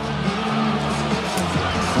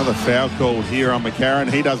 Another foul called here on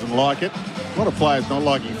McCarron. He doesn't like it. A lot of players not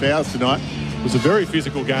liking fouls tonight. It was a very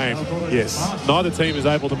physical game. Yes. Neither team is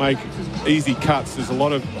able to make easy cuts. There's a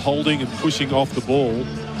lot of holding and pushing off the ball.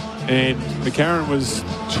 And McCarron was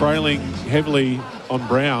trailing heavily on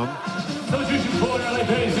Brown.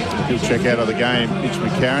 He'll check out of the game, Mitch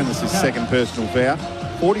McCarron. This is his second personal foul.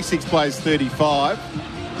 46 plays 35.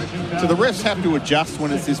 So the refs have to adjust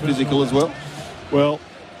when it's this physical as well? Well,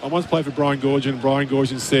 I once played for Brian Goorjian. Brian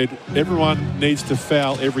Goorjian said everyone needs to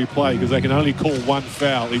foul every play because they can only call one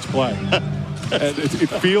foul each play. And it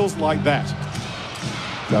feels like that.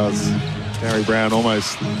 It does. Gary Brown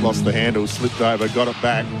almost lost the handle, slipped over, got it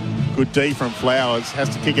back. Good D from Flowers. Has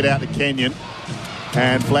to kick it out to Kenyon.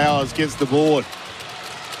 And Flowers gets the board.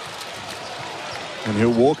 And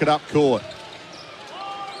he'll walk it up court.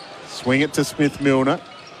 Swing it to Smith-Milner.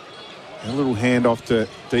 A little handoff to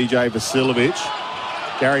DJ Vasiljevic.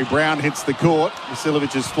 Gary Brown hits the court.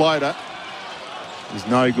 Vasiljevic's floater is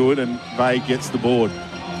no good, and Vay gets the board.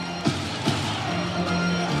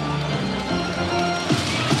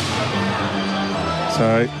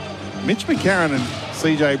 So Mitch McCarron and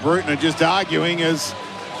CJ Bruton are just arguing as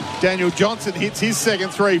Daniel Johnson hits his second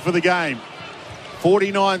three for the game.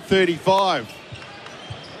 49-35.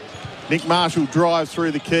 Nick Marshall drives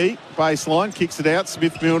through the key. Baseline, kicks it out.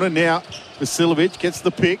 Smith-Milner, now Vasiljevic gets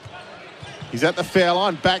the pick. He's at the foul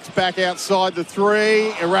line, backs back outside the three.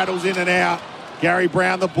 It rattles in and out. Gary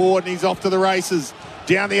Brown the board, and he's off to the races.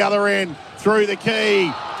 Down the other end, through the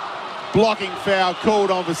key. Blocking foul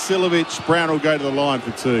called on Vasiljevic. Brown will go to the line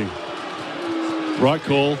for two. Right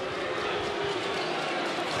call.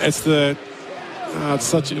 It's the...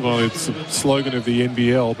 it's a slogan of the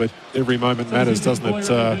NBL, but every moment matters, doesn't it?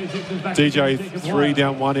 DJ three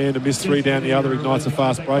down one end, a missed three down the other, ignites a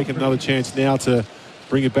fast break, and another chance now to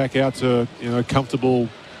bring it back out to a comfortable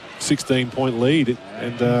 16-point lead.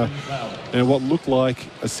 And what looked like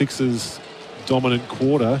a Sixers dominant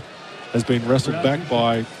quarter has been wrestled back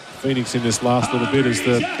by Pheonix in this last little bit as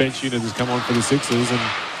the bench unit has come on for the Sixers, and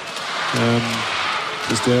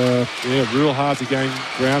real hard to gain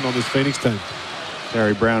ground on this Pheonix team.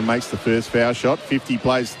 Gary Brown makes the first foul shot. 50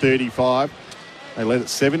 plays 35. They led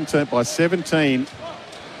it by 17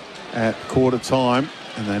 at quarter time,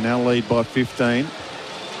 and they now lead by 15.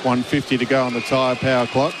 1:50 to go on the Tyre Power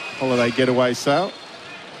clock. Holiday getaway sale.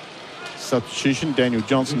 Substitution, Daniel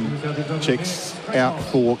Johnson checks out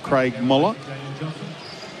for Craig Muller.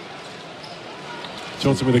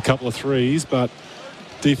 Johnson with a couple of threes, but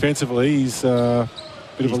defensively he's a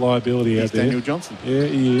bit of a liability out there. Daniel Johnson. Yeah,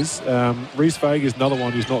 he is. Reece Vega is another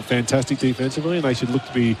one who's not fantastic defensively, and they should look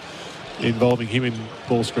to be involving him in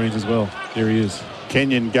ball screens as well. There he is.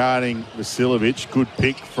 Kenyon guarding Vasiljevic. Good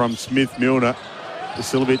pick from Smith-Milner.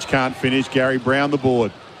 Vasiljevic can't finish. Gary Brown the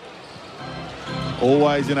board.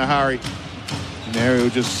 Always in a hurry. Now he'll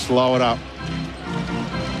just slow it up.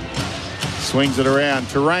 Swings it around.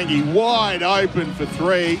 Tarangi wide open for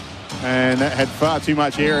three. And that had far too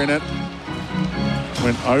much air in it.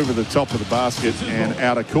 Went over the top of the basket and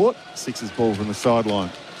out of court. Sixers ball from the sideline.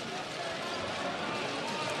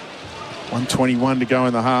 1:21 to go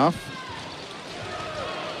in the half.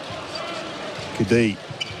 Kadee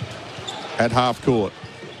at half court.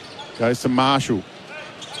 Goes to Marshall.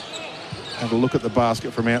 Have a look at the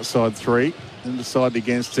basket from outside three. Then decided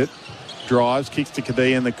against it. Drives, kicks to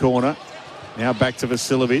Kadee in the corner. Now back to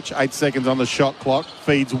Vasiljevic. 8 seconds on the shot clock.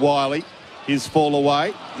 Feeds Wiley. His fall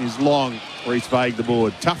away is long. Reece Vague the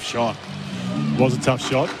board. Tough shot. Was a tough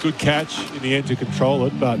shot. Good catch in the end to control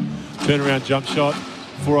it, but turnaround jump shot.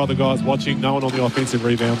 4 other guys watching. No one on the offensive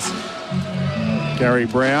rebounds. Gary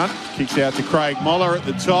Brown kicks out to Craig Muller at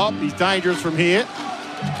the top. He's dangerous from here.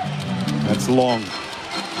 That's long.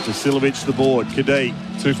 Vasiljevic the board. Kadee.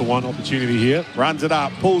 2-for-1 opportunity here. Runs it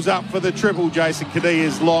up. Pulls up for the triple. Jason Kadee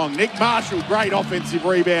is long. Nick Marshall, great offensive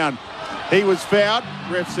rebound. He was fouled.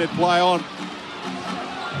 Ref said play on.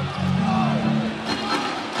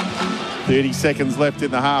 30 seconds left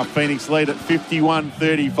in the half. Phoenix lead at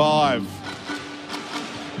 51-35.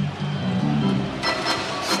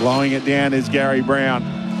 Slowing it down is Gary Brown.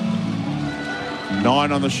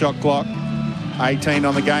 9 on the shot clock. 18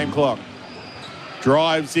 on the game clock.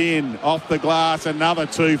 Drives in, off the glass, another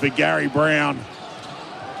 2 for Gary Brown.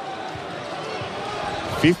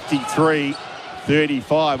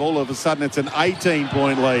 53-35. All of a sudden, it's an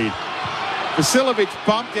 18-point lead. Vasiljevic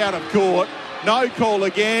bumped out of court. No call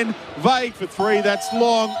again. Vague for 3. That's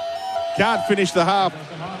long. Can't finish the half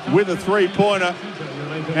with a 3-pointer.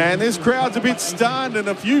 And this crowd's a bit stunned, and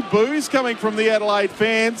a few boos coming from the Adelaide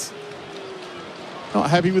fans.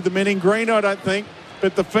 Not happy with the men in green, I don't think.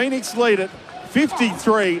 But the Phoenix lead it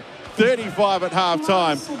 53-35 at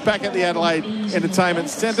half-time. Back at the Adelaide Entertainment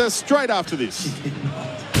Centre straight after this.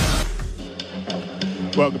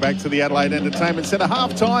 Welcome back to the Adelaide Entertainment Centre.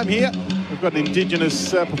 Half-time here. We've got an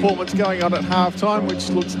Indigenous performance going on at half-time, which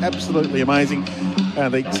looks absolutely amazing.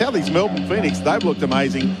 The South East Melbourne Phoenix, they've looked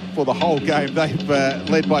amazing for the whole game. They've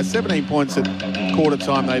led by 17 points at quarter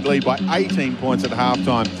time. They'd lead by 18 points at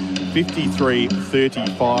half-time.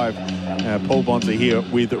 53-35. Paul Bonsor here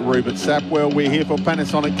with Rupert Sapwell. We're here for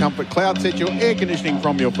Panasonic Comfort Cloud. Set your air conditioning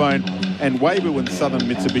from your phone. And Weibu and Southern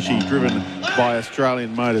Mitsubishi, driven by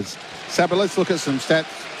Australian Motors. Sapper, let's look at some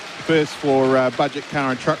stats. First for budget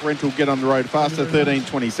car and truck rental, get on the road faster, 13,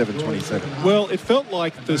 27, 27. Well, it felt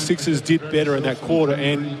like the Sixers did better in that quarter,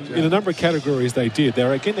 and in a number of categories they did. They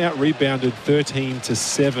were getting out-rebounded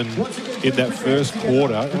 13-7 in that first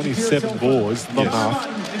quarter, only 7 boards, not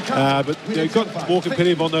enough. But they got more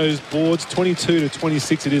competitive on those boards,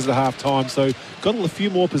 22-26 it is at half-time, so got a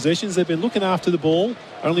few more possessions. They've been looking after the ball,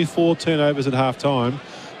 only 4 turnovers at half-time,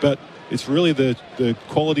 but it's really the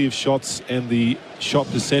quality of shots and the shot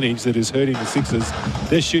percentage that is hurting the Sixers.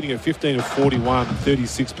 They're shooting at 15 of 41,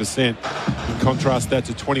 36%. In contrast that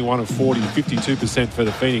to 21 of 40, 52% for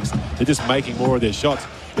the Phoenix. They're just making more of their shots.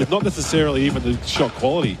 It's not necessarily even the shot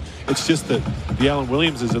quality. It's just that the Alan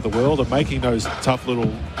Williamses of the world are making those tough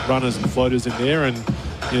little runners and floaters in there, and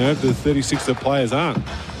you know, the 36er players aren't.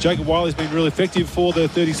 Jacob Wiley's been really effective for the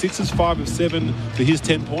 36ers, 5 of 7 for his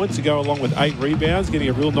 10 points to go along with 8 rebounds, getting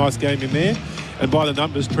a real nice game in there. And by the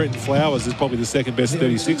numbers, Trenton Flowers is probably the second best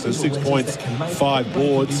 36er, 6 points, 5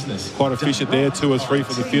 boards, quite efficient there, 2 or 3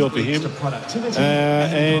 from the field for him.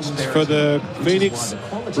 And for the Phoenix,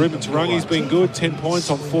 Ruben Tarangi's been good, 10 points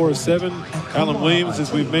on 4 of 7. Alan Williams,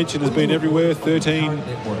 as we've mentioned, has been everywhere, 13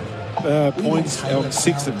 points on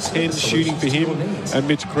 6 of 10 shooting for him, and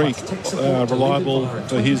Mitch Creek reliable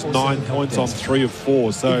for his 9 points on 3 of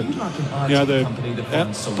 4. So, you know, the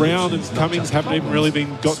Brown and Cummings haven't even really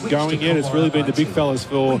been got going yet. It's really been the big fellas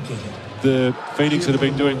for the Phoenix that have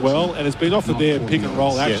been doing well, and it's been off of their pick and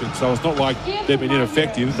roll action. So it's not like they've been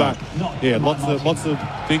ineffective, but yeah, lots of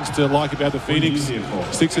things to like about the Phoenix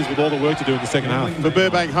Sixers with all the work to do in the second half. For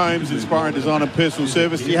Burbank Homes, inspiring design and personal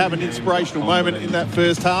service, do you have an inspirational moment in that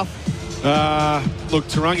first half? Look,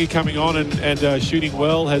 Tarangi coming on and shooting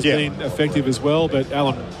well has been effective as well, but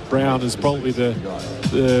Alan Brown is probably the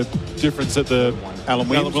difference at the Alan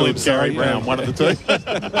Williams, Gary Brown, one of the two.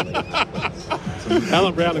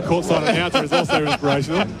 Alan Brown, the courtside announcer, is also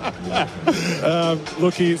inspirational.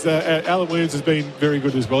 Look, Alan Williams has been very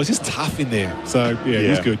good as well. He's just tough in there, so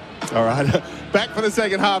he's good. All right, back for the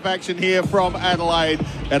second half action here from Adelaide.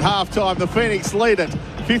 At halftime, the Phoenix lead it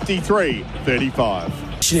 53-35.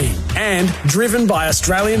 And driven by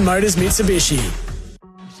Australian Motors Mitsubishi.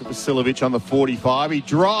 Vasiljevic on the 45. He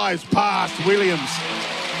drives past Williams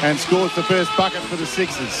and scores the first bucket for the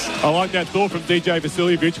Sixers. I like that thought from DJ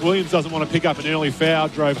Vasiljevic. Williams doesn't want to pick up an early foul,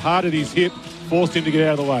 drove hard at his hip, forced him to get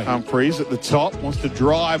out of the way. Humphreys at the top, wants to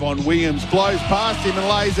drive on Williams, blows past him and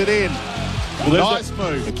lays it in. Well, nice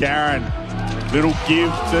move. McCarron, little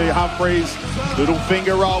give to Humphreys, little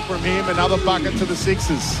finger roll from him, another bucket to the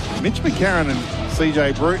Sixers. Mitch McCarron and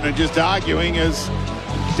CJ Bruton are just arguing as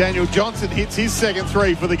Daniel Johnson hits his second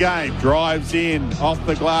 3 for the game. Drives in, off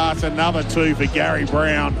the glass, another 2 for Gary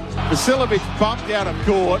Brown. Vasiljevic bumped out of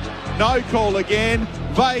court. No call again.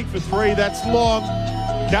 Vague for 3, that's long.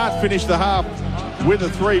 Can't finish the half with a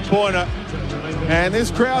 3-pointer. And this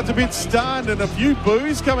crowd's a bit stunned, and a few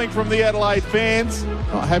boos coming from the Adelaide fans.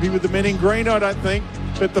 Not happy with the men in green, I don't think.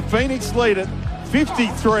 But the Phoenix lead it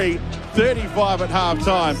 53-35 at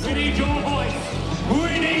half-time. We need your voice.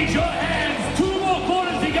 We need your hands. 2 more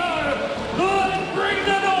quarters to go. Let's bring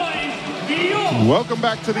the noise. Welcome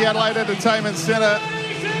back to the Adelaide Entertainment Centre.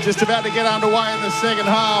 Just about to get underway in the second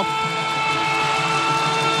half.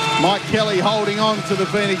 Mike Kelly holding on to the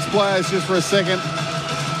Phoenix players just for a second.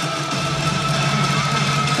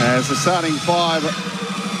 As the starting 5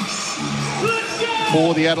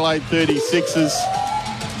 for the Adelaide 36ers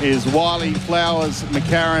is Wiley, Flowers,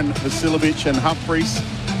 McCarron, Vasiljevic and Humphreys.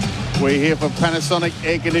 We're here for Panasonic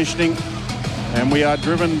Air Conditioning, and we are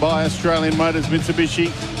driven by Australian Motors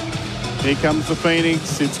Mitsubishi. Here comes the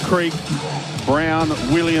Phoenix. It's Creek, Brown,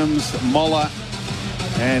 Williams, Moller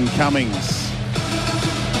and Cummings.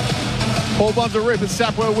 Paul Bonsor, Rupert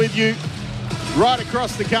Sapwell with you right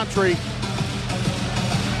across the country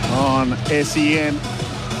on SEN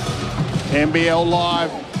NBL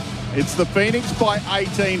Live. It's the Phoenix by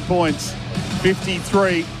 18 points,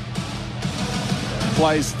 53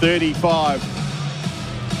 plays 35.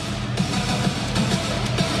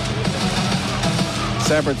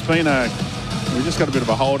 Sabra, it's been we've just got a bit of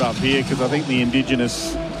a hold up here because I think the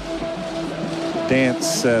Indigenous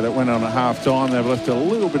dance that went on at half time, they've left a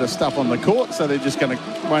little bit of stuff on the court, so they're just going to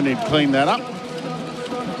won't need to clean that up.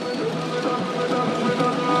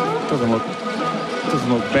 Doesn't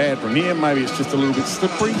look bad from here. Maybe it's just a little bit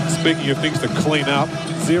slippery. Speaking of things to clean up,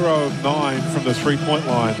 0 of 9 from the three-point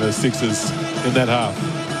line, the Sixers in that half.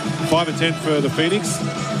 5 of 10 for the Phoenix,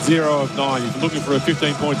 0 of 9. If you're looking for a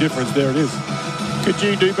 15-point difference, there it is. Could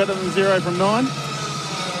you do better than 0 from 9?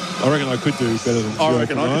 I reckon I could do better than 0 I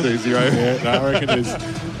reckon from 9. I could do 0. Yeah, no, I reckon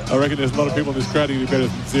there's a lot of people in this crowd who do better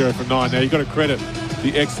than 0 from 9. Now, you've got to credit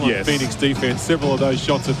the excellent Phoenix defense. Several of those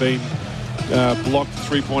shots have been blocked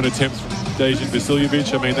three-point attempts from Dejan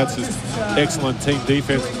Vasiljevic. I mean, that's just excellent team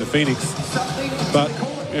defense from the Phoenix. But,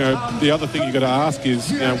 the other thing you've got to ask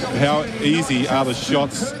is, how easy are the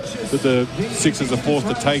shots that the Sixers are forced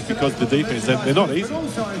to take because of the defense? And they're not easy.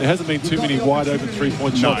 There hasn't been too many wide-open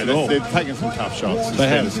three-point shots at all. They've taken some tough shots. They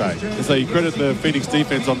have. And so you credit the Phoenix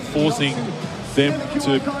defense on forcing them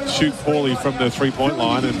to shoot poorly from the three-point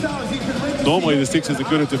line. And normally the Sixers are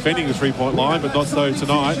good at defending the three-point line, but not so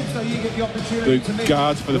tonight. The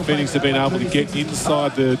guards for the Phoenix have been able to get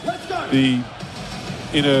inside the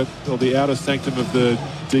inner or the outer sanctum of the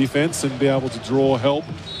defense and be able to draw help,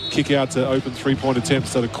 kick out to open three-point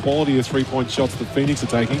attempts. So the quality of three-point shots the Phoenix are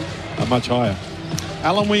taking are much higher.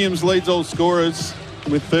 Alan Williams leads all scorers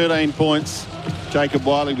with 13 points. Jacob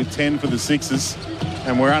Wiley with 10 for the Sixers.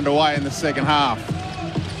 And we're underway in the second half.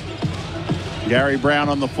 Gary Brown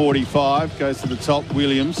on the 45, goes to the top,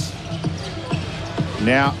 Williams.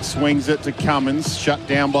 Now swings it to Cummins, shut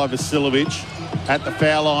down by Vasiljevic. At the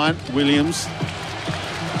foul line, Williams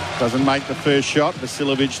doesn't make the first shot.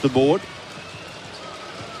 Vasiljevic the board.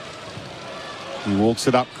 He walks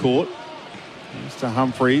it up court. Here's to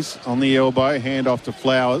Humphreys on the elbow, hand off to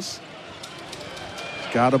Flowers.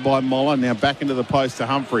 Guarded by Moller, now back into the post to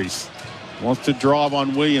Humphreys. Wants to drive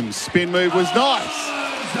on Williams. Spin move was nice.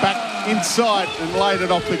 Back inside and laid it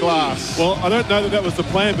off the glass. Well, I don't know that was the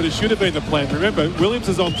plan, but it should have been the plan. Remember, Williams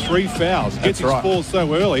is on 3 fouls. Gets his ball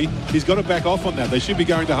so early, he's got to back off on that. They should be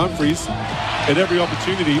going to Humphreys at every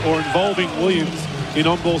opportunity or involving Williams in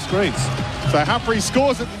on-ball screens. So Humphreys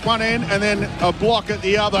scores at one end and then a block at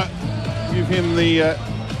the other. Give him the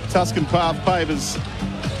Tuscan Path Pavers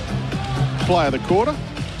player of the quarter.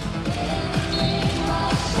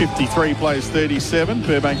 53 plays 37.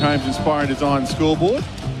 Burbank Homes Inspiring Design scoreboard.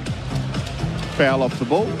 Foul off the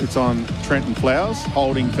ball. It's on Trenton Flowers.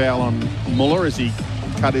 Holding foul on Muller as he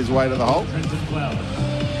cut his way to the hole.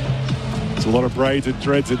 There's a lot of braids and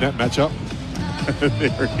dreads in that matchup.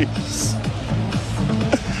 There it is.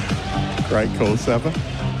 Great call, Sapper.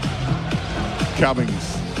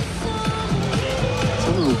 Cummings. It's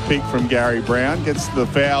a little pick from Gary Brown. Gets to the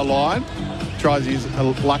foul line. Tries his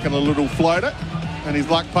luck at a little floater. And his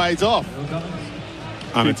luck pays off.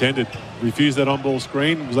 Unattended. Refused that on-ball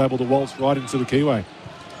screen. Was able to waltz right into the keyway.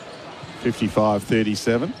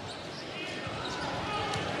 55-37.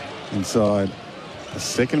 Inside the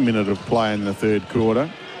second minute of play in the third quarter.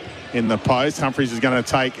 In the post, Humphreys is going to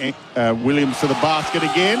take Williams to the basket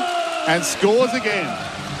again and scores again.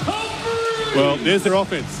 Well, there's their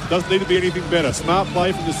offense. Doesn't need to be anything better. Smart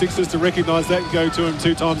play from the Sixers to recognise that and go to him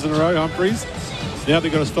 2 times in a row, Humphreys. Now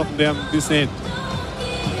they've got to stop him down this end.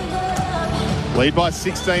 Lead by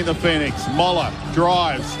 16, the Phoenix. Moller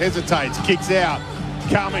drives, hesitates, kicks out.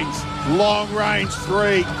 Cummings, long range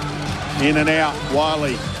 3. In and out.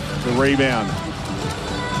 Wiley, the rebound.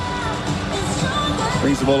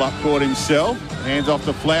 Brings the ball up court himself. Hands off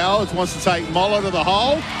to Flowers. Wants to take Moller to the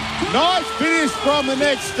hole. Nice finish from the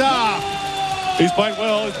next star. He's played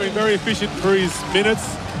well. He's been very efficient for his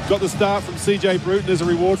minutes. Got the start from CJ Bruton as a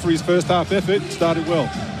reward for his first half effort. Started well.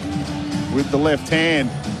 With the left hand.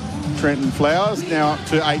 Trenton Flowers now up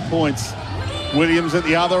to 8 points. Williams at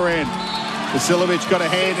the other end. Vasiljevic got a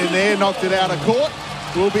hand in there, knocked it out of court.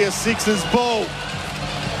 Will be a Sixers ball.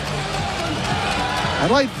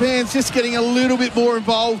 Adelaide fans just getting a little bit more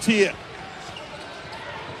involved here.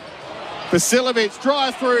 Vasiljevic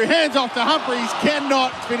drives through, hands off to Humphreys,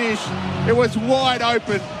 cannot finish. It was wide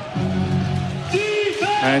open.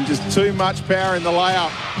 And just too much power in the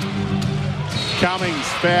layup. Cummings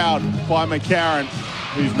fouled by McCarron,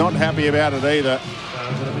 who's not happy about it either.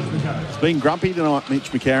 He's been grumpy tonight,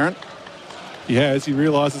 Mitch McCarron. He has. He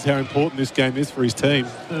realises how important this game is for his team.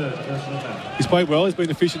 He's played well. He's been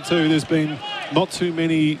efficient too. There's been not too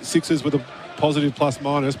many Sixers with a positive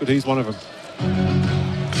plus-minus, but he's one of them.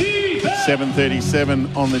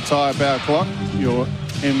 7:37 on the tyre power clock. Your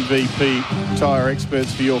MVP tyre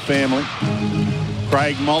experts for your family.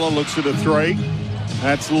 Craig Moller looks at a 3.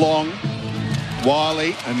 That's long.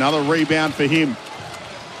 Wiley, another rebound for him.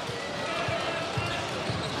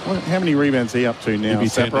 How many rebounds are he up to now? Maybe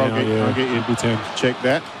 10 now, I'll get you 10. Check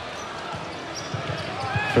that.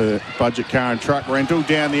 For budget car and truck rental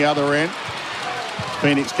down the other end.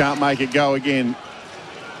 Phoenix can't make it go again.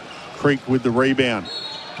 Creek with the rebound.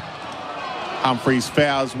 Humphreys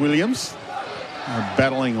fouls Williams.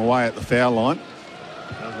 Battling away at the foul line.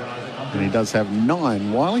 And he does have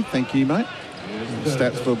 9. Wiley, thank you, mate.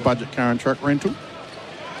 Stats for budget car and truck rental.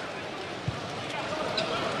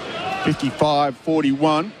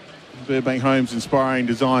 55-41. Burbank Homes Inspiring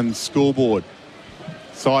Design scoreboard.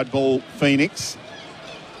 Side ball, Phoenix.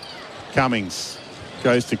 Cummings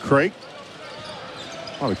goes to Creek.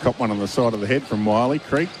 Might have copped one on the side of the head from Wiley.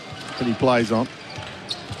 Creek, but he plays on.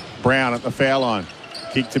 Brown at the foul line.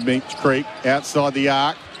 Kick to Mitch Creek outside the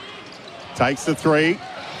arc. Takes the 3.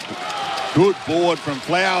 Good board from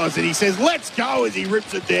Flowers, and he says, let's go, as he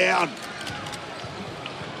rips it down.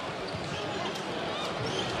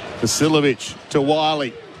 Vasilovic to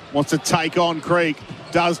Wiley. Wants to take on Creek.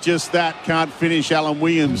 Does just that. Can't finish. Alan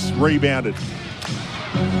Williams rebounded.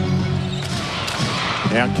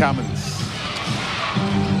 Now Cummins.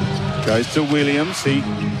 Goes to Williams. He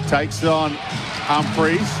takes on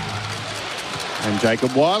Humphreys. And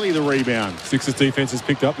Jacob Wiley the rebound. Sixers defence has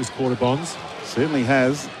picked up this quarter, Bonds. Certainly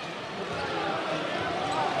has.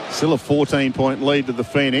 Still a 14-point lead to the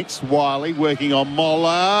Phoenix. Wiley working on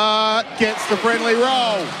Moller. Gets the friendly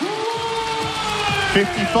roll.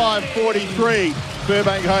 55-43.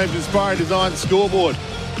 Burbank Homes Inspiring Design scoreboard.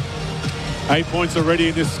 8 points already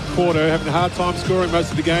in this quarter. Having a hard time scoring most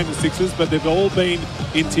of the game, the Sixers, but they've all been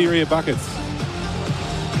interior buckets.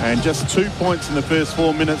 And just 2 points in the first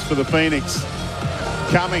 4 minutes for the Phoenix.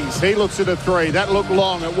 Cummings, he looks at a 3. That looked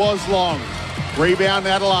long. It was long. Rebound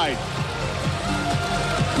Adelaide.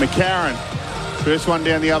 McCarron. First one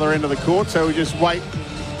down the other end of the court, so we just wait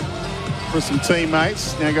for some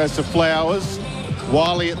teammates. Now goes to Flowers.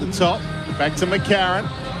 Wiley at the top. Back to McCarron.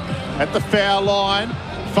 At the foul line.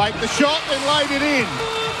 Faked the shot, then laid it in.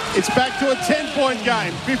 It's back to a 10-point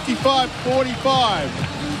game. 55-45.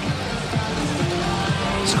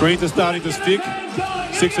 Screens are starting to stick.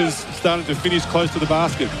 Sixers starting to finish close to the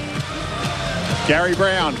basket. Gary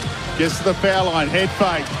Brown gets to the foul line. Head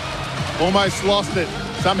fake. Almost lost it.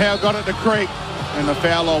 Somehow got it to Creek. And the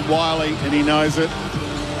foul on Wiley, and he knows it.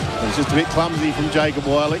 It was just a bit clumsy from Jacob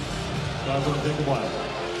Wiley.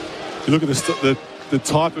 You look at the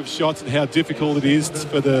type of shots and how difficult it is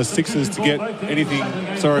for the Sixers to get anything,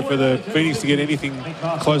 for the Phoenix to get anything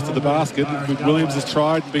close to the basket. Williams has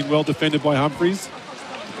tried and been well defended by Humphreys.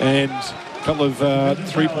 And a couple of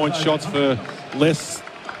three-point shots for less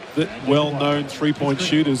well-known three-point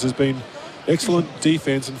shooters has been excellent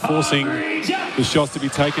defense and forcing the shots to be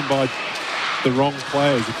taken by the wrong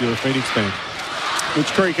players if you're a Phoenix fan.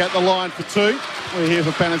 Mitch Creek at the line for 2. We're here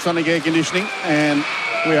for Panasonic Air Conditioning, and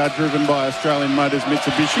we are driven by Australian Motors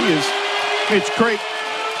Mitsubishi. As Mitch Creek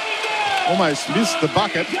almost missed the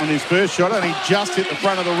bucket on his first shot, and he just hit the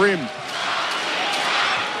front of the rim.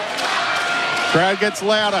 Crowd gets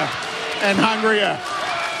louder and hungrier.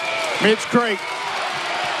 Mitch Creek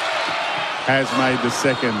has made the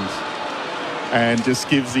second and just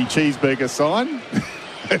gives the cheeseburger sign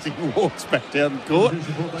as he walks back down the court,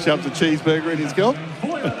 shoves a cheeseburger in his gob.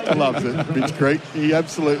 Loves it, Mitch Creek. He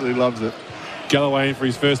absolutely loves it. Galloway in for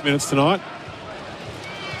his first minutes tonight.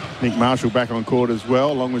 Nick Marshall back on court as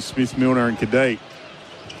well, along with Smith, Milner and Kadee.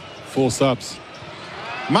 4 subs.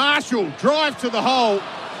 Marshall, drive to the hole.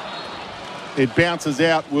 It bounces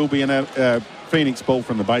out, will be a Phoenix ball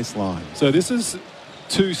from the baseline. So this is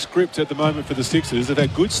 2 script at the moment for the Sixers. They've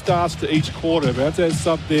had good starts to each quarter, but as they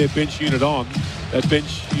sub their bench unit on, that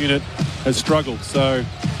bench unit has struggled. So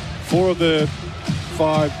 4 of the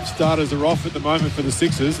 5 starters are off at the moment for the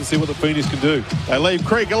Sixers, and see what the Phoenix can do. They leave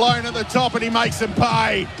Creek alone at the top, and he makes them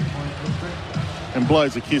pay. And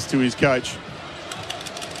blows a kiss to his coach.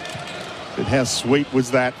 But how sweet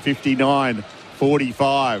was that?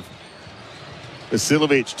 59-45.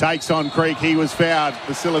 Vasilovic takes on Creek. He was fouled.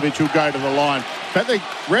 Vasilovic will go to the line. But the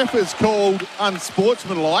ref has called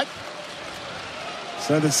unsportsmanlike.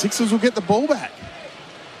 So the Sixers will get the ball back.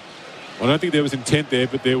 I don't think there was intent there,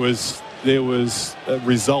 but there was there was a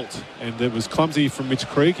result, and it was clumsy from Mitch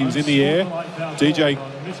Creek. He was in the air. DJ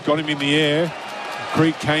got him in the air.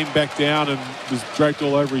 Creek came back down and was draped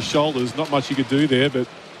all over his shoulders. Not much he could do there, but...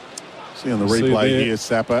 See on the replay here,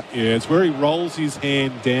 Sapper. Yeah, it's where he rolls his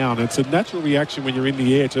hand down. It's a natural reaction when you're in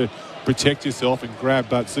the air to protect yourself and grab,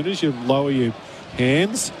 but as soon as you lower your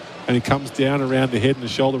hands and it comes down around the head and the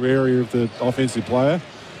shoulder area of the offensive player,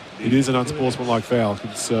 it is an unsportsmanlike foul.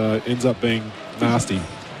 It ends up being nasty.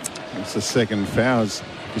 It's the second foul.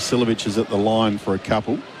 Vasiljevic is at the line for a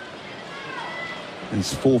couple.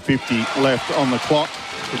 There's 4:50 left on the clock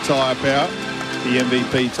to tie up out. The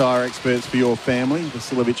MVP tyre experts for your family.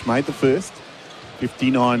 Vasiljevic made the first.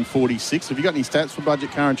 59-46. Have you got any stats for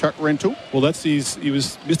budget car and truck rental? Well, that's he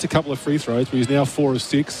missed a couple of free throws, but he's now 4 of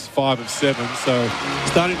 6, 5 of 7. So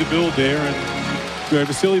starting to build there, and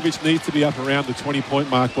Vasiljevic needs to be up around the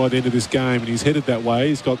 20-point mark by the end of this game, and he's headed that way.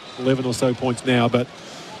 He's got 11 or so points now, but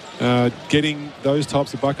getting those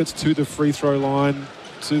types of buckets to the free throw line,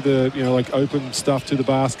 to the like open stuff to the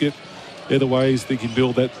basket, they're the ways they can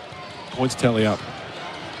build that points tally up.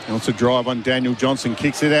 Wants a drive on Daniel Johnson.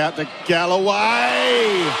 Kicks it out to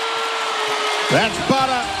Galloway. That's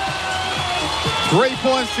butter. 3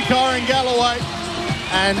 points to Kyron Galloway.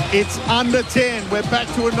 And it's under 10. We're back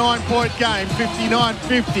to a 9-point game.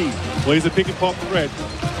 59-50. Well, he's a pick and pop threat.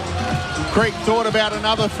 Creek thought about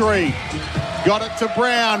another 3. Got it to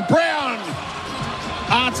Brown. Brown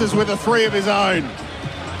answers with a 3 of his own.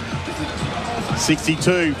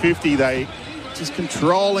 62-50. They just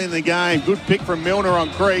controlling the game. Good pick from Milner on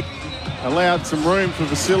Creek. Allowed some room for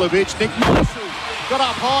Vasiljevic. Nick Marshall got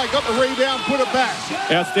up high, got the rebound, put it back.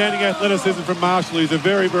 Outstanding athleticism from Marshall. He's a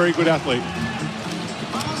very, very good athlete.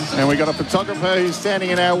 And we got a photographer who's standing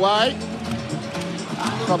in our way.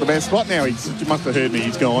 Not the best spot now. He must have heard me.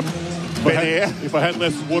 He's gone. If I had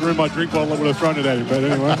less water in my drink bottle, I would have thrown it at him. But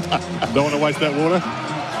anyway, don't want to waste that water.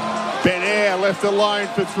 Ben Air left alone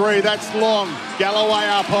for 3. That's long. Galloway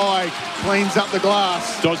up high. Cleans up the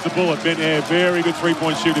glass. Dodged the bullet. Ben Air, very good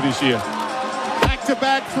three-point shooter this year.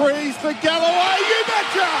 Back-to-back threes for Galloway. You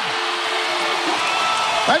betcha!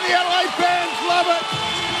 And the Adelaide fans love it.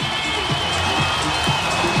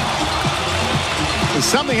 There's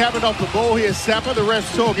something happened off the ball here, Sapper. The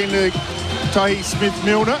ref's talking to Tahi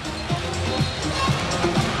Smith-Milner.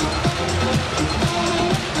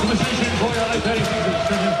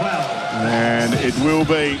 And it will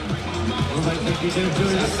be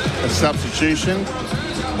a substitution.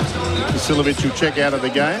 Vasiljevic will check out of the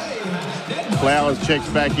game. Flowers checks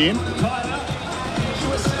back in.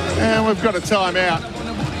 And we've got a timeout.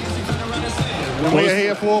 We are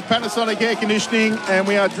here for Panasonic Air Conditioning, and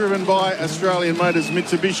we are driven by Australian Motors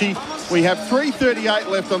Mitsubishi. We have 3:38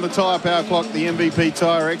 left on the tyre power clock, the MVP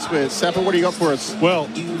tyre experts. Sapper, what do you got for us? Well,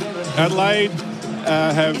 Adelaide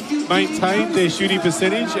have maintained their shooting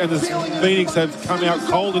percentage, and the Phoenix have come out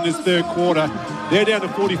cold in this third quarter. They're down to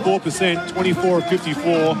 44%, 24 of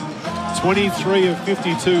 54, 23 of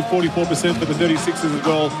 52, 44% for the 36ers as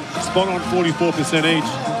well. Spot on 44% each.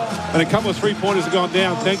 And a couple of three-pointers have gone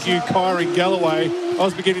down. Thank you, Kyron Galloway. I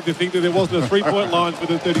was beginning to think that there wasn't a three-point line for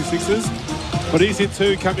the 36ers, but he's hit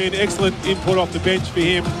 2, come in. Excellent input off the bench for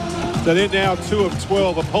him. So they're now 2 of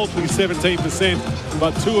 12, a paltry 17%,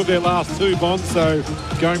 but 2 of their last 2, Bonds, so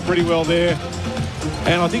going pretty well there.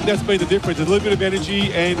 And I think that's been the difference. A little bit of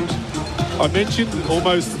energy, and I mentioned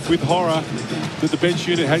almost with horror that the bench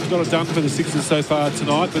unit hasn't got it done for the Sixers so far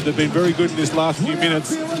tonight, but they've been very good in this last few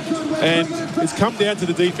minutes. And it's come down to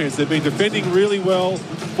the defense. They've been defending really well,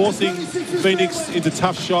 forcing Phoenix into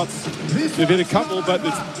tough shots. They've hit a couple, but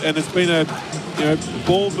it's been a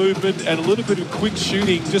ball movement and a little bit of quick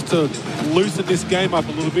shooting just to loosen this game up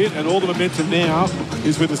a little bit. And all the momentum now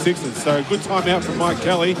is with the Sixers. So good time out from Mike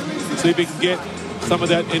Kelly. See if he can get some of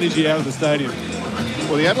that energy out of the stadium.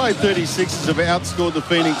 Well, the Adelaide 36ers have outscored the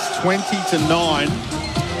Phoenix 20-9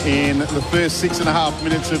 in the first 6.5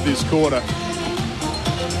 minutes of this quarter.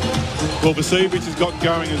 Well, Vasiljevic has got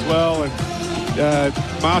going as well, and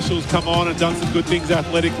Marshall's come on and done some good things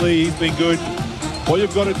athletically. He's been good. What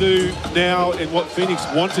you've got to do now, and what Phoenix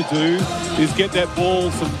want to do, is get that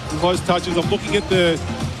ball some close touches. I'm looking at the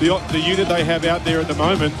unit they have out there at the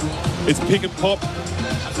moment. It's pick and pop,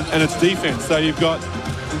 and it's defense. So you've got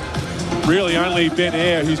really only Ben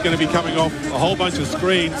Air, who's going to be coming off a whole bunch of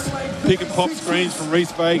screens, pick and pop screens from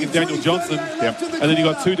Reece Vague and Daniel Johnson. Yep. And then you've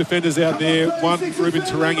got 2 defenders out there, one Ruben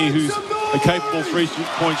Tarangi, who's a capable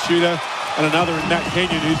 3-point shooter, and another in Matt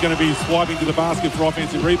Kenyon, who's going to be swiping to the basket for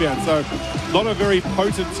offensive rebounds. So not a very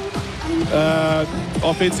potent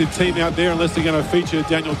offensive team out there unless they're going to feature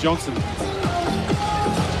Daniel Johnson.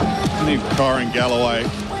 And Kyron Galloway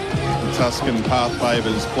Tuscan Path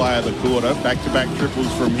Favours player of the quarter. Back-to-back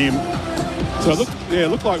triples from him. So it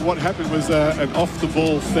looked like what happened was an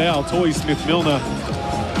off-the-ball foul. Toy Smith-Milner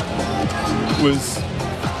was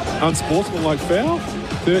unsportsmanlike foul.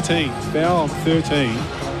 13. Foul on 13.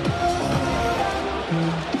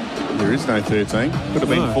 There is no 13. Could have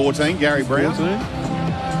been 14. Gary Brown. 14.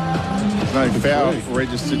 There's no foul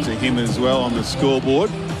registered to him as well on the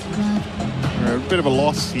scoreboard. A bit of a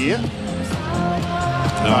loss here.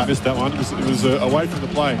 No, I missed that one. It was away from the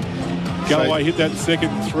play. Galloway hit that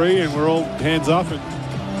second three, and we're all hands up. And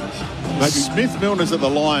maybe Smith-Milner's at the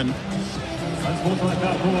line.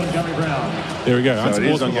 There we go. So it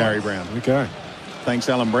is on Gary Brown. Okay. Thanks,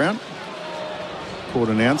 Alan Brown, court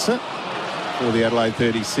announcer for the Adelaide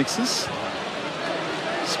 36ers.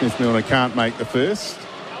 Smith-Milner can't make the first.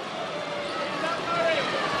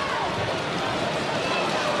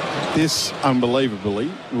 This, unbelievably,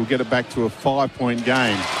 will get it back to a 5-point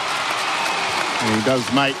game. And he does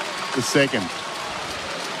make the second.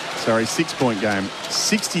 Sorry, 6-point game.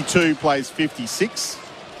 62 plays 56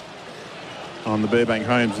 on the Burbank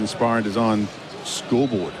Homes Inspiring Design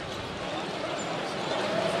scoreboard.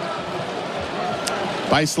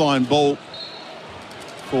 Baseline ball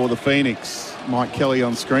for the Phoenix. Mike Kelly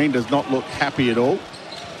on screen does not look happy at all.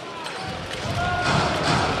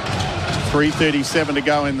 3:37 to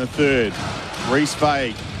go in the third. Reece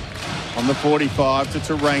Bay on the 45 to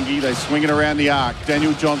Tarangi. They swing it around the arc.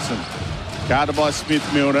 Daniel Johnson, guarded by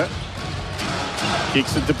Smith-Milner.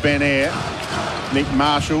 Kicks it to Ben Air. Nick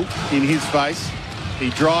Marshall in his face.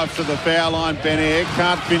 He drives to the foul line. Ben Air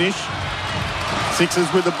can't finish. Sixers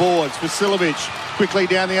with the boards. Vasilovic quickly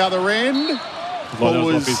down the other end. Ball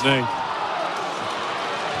was off his knee.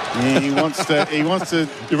 Yeah, he wants to.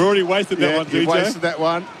 You've already wasted that one, DJ. You wasted that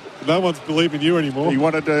one. No one's believing you anymore. He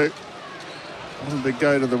wanted to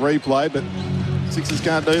go to the replay, but Sixers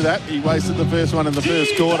can't do that. He wasted the first one in the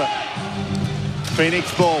first quarter.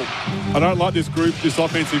 Phoenix ball. I don't like this group, this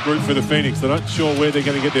offensive group for the Phoenix. They're not sure where they're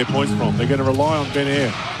going to get their points from. They're going to rely on Ben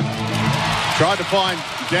Air. Tried to find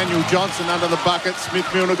Daniel Johnson under the bucket.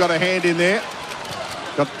 Smith-Milner got a hand in there.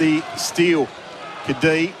 Got the steal.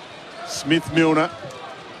 Kadee, Smith-Milner,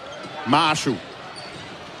 Marshall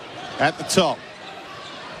at the top.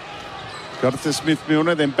 Got it to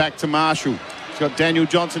Smith-Milner, then back to Marshall. He's got Daniel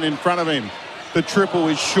Johnson in front of him. The triple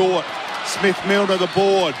is short. Smith-Milner the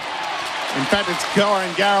board. In fact, it's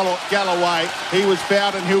Corin Galloway. He was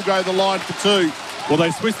fouled and he'll go the line for two. Well, they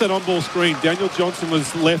switched that on-ball screen. Daniel Johnson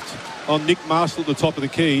was left on Nick Marshall at the top of the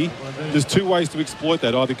key. There's two ways to exploit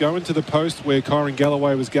that. Either go into the post where Corin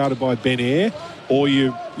Galloway was guarded by Ben Air, or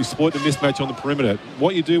you exploit the mismatch on the perimeter.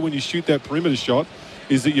 What you do when you shoot that perimeter shot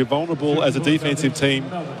is that you're vulnerable as a defensive team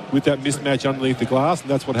with that mismatch underneath the glass, and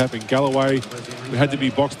that's what happened. Galloway had to be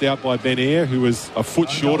boxed out by Ben Air, who was a foot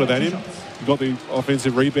shorter than him. He got the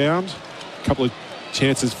offensive rebound. A couple of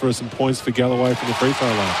chances for some points for Galloway from the free throw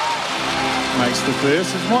line. Makes the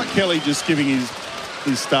first. Is Mike Kelly just giving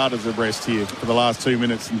his starters a rest here for the last 2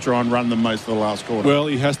 minutes and try and run them most of the last quarter? Well,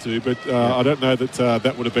 he has to, but I don't know that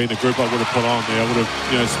that would have been the group I would have put on there. I would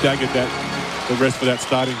have staggered the rest for that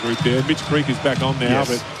starting group there. Mitch Creek is back on now,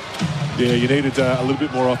 but yeah, you needed a little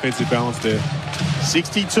bit more offensive balance there.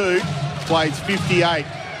 62, plays 58.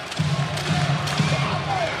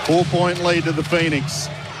 4-point lead to the Phoenix.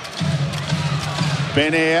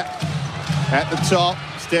 Ben Air at the top,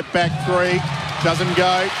 step back three, doesn't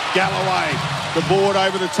go. Galloway, the board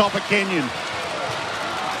over the top of Kenyon.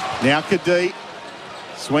 Now Kadee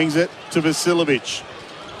swings it to Vasilovic.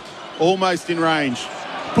 Almost in range.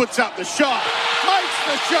 Puts up the shot. Makes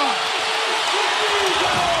the shot.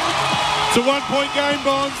 It's a 1-point game,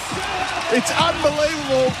 Bonds. It's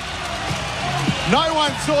unbelievable. No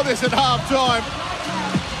one saw this at half-time.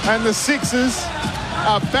 And the Sixers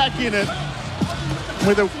are back in it.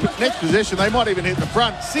 With the next possession, they might even hit the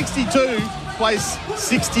front. 62 plays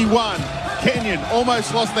 61. Kenyon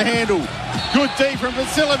almost lost the handle. Good D from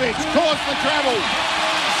Vasilovic. Caused the travel.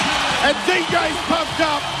 And DJ's pumped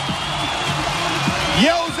up.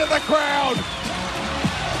 Yells at the crowd.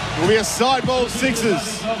 It'll be a side ball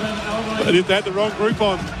Sixers. They had the wrong group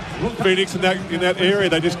on Phoenix in that area.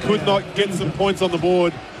 They just could not get some points on the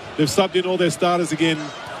board. They've subbed in all their starters again.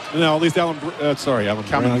 No, at least Alan Brown,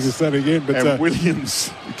 I just said it again. But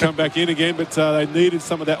Williams come back in again, but they needed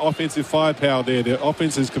some of that offensive firepower there. Their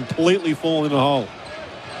offense has completely fallen in the hole.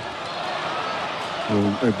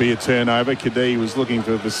 It'll be a turnover. Kadee was looking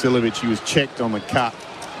for Vasilovic. He was checked on the cut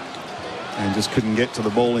and just couldn't get to the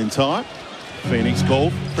ball in time. Phoenix ball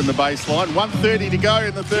from the baseline. 1:30 to go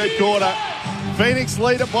in the third quarter. Phoenix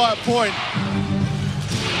lead it by a point.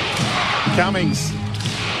 Cummings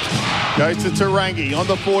Goes to Tarangi on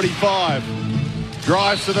the 45.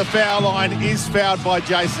 Drives to the foul line. Is fouled by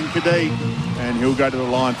Jason Kadee. And he'll go to the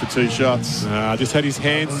line for 2 shots. Just had his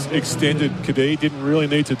hands extended. Kadee didn't really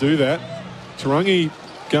need to do that. Tarangi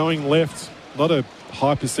going left. Not a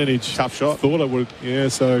high percentage. Tough shot. Thought I would. Yeah,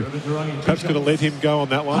 so perhaps could have let him go on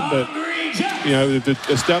that one. But, you know,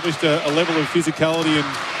 established a level of physicality and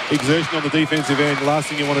exertion on the defensive end. Last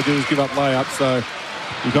thing you want to do is give up layups. So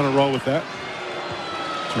you're going to roll with that.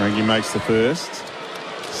 Tarangi makes the first.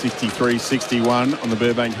 63-61 on the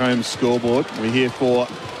Burbank Homes scoreboard. We're here for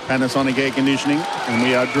Panasonic Air Conditioning, and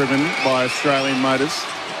we are driven by Australian Motors.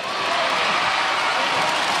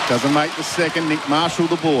 Doesn't make the second. Nick Marshall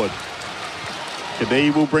the board.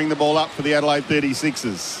 Kadee will bring the ball up for the Adelaide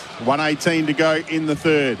 36ers. 1:18 to go in the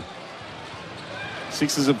third.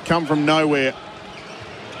 Sixers have come from nowhere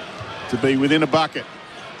to be within a bucket.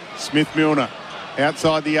 Smith-Milner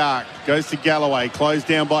outside the arc. Goes to Galloway. Closed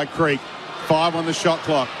down by Creek. 5 on the shot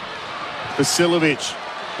clock. Vasilovic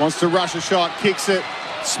wants to rush a shot. Kicks it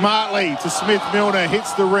smartly to Smith-Milner.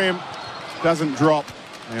 Hits the rim. Doesn't drop.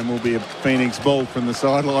 And will be a Phoenix ball from the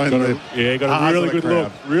sideline. Got a really good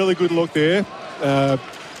look. Really good look there.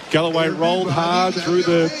 Galloway rolled hard through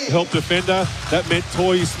the help defender. That meant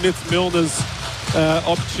Toy Smith-Milner's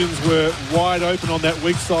options were wide open on that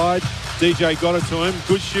weak side. DJ got it to him.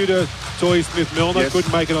 Good shooter, Toy Smith-Milner. Yes.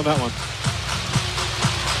 Couldn't make it on that one.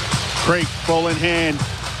 Creek, ball in hand.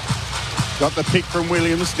 Got the pick from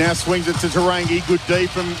Williams. Now swings it to Tarangi. Good D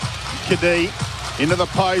from Kadee. Into the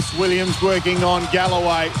post. Williams working on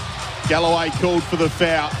Galloway. Galloway called for the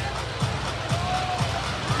foul.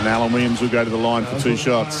 And Alan Williams will go to the line for 2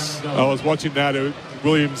 shots. I was watching that.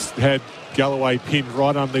 Williams had Galloway pinned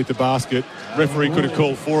right underneath the basket. Referee could have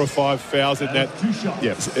called 4 or 5 fouls in that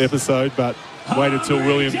episode, but waited till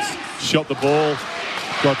Williams shot the ball,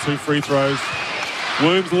 got 2 free throws.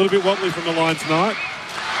 Williams a little bit wobbly from the line tonight.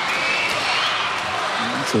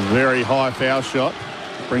 It's a very high foul shot.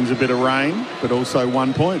 Brings a bit of rain, but also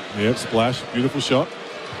 1 point. Yep, splash. Beautiful shot.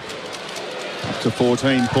 Up to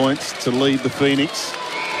 14 points to lead the Phoenix.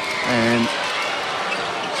 And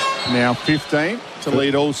now 15 to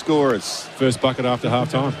lead all scorers. First bucket after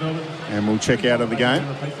half-time. And we'll check out of the game.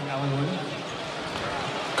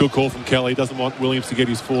 Good call from Kelly. Doesn't want Williams to get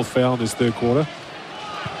his 4th foul in this third quarter.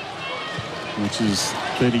 Which is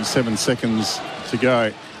 37 seconds to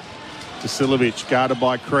go. Vasilovic guarded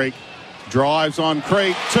by Creek. Drives on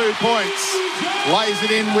Creek. 2 points. Lays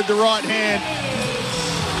it in with the right hand.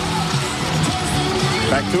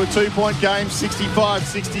 Back to a 2-point game,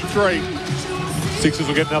 65-63. Sixers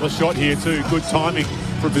will get another shot here too. Good timing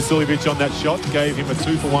from Vasilovic on that shot. Gave him a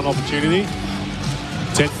 2-for-1 opportunity.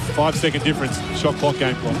 5-second difference. Shot clock,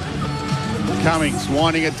 game clock. Cummings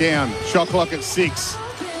winding it down. Shot clock at 6.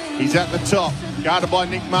 He's at the top. Guarded by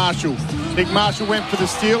Nick Marshall. Nick Marshall went for the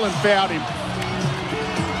steal and fouled him.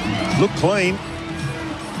 Looked clean.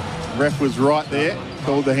 Ref was right there.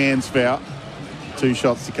 Called the hands foul. 2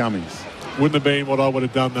 shots to Cummings. Wouldn't have been what I would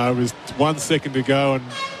have done though. It was 1 second to go and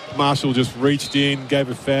Marshall just reached in, gave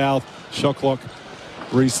a foul. Shot clock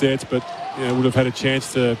resets, but would have had a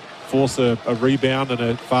chance to force a rebound and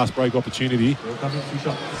a fast break opportunity.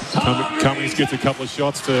 Cummings gets a couple of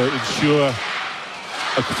shots to ensure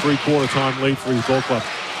a 3/4 time lead for his ball club.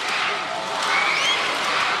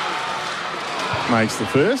 Makes the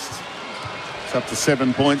first. It's up to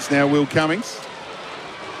 7 points now, Will Cummings.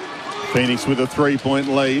 Phoenix with a 3-point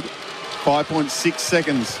lead. 5.6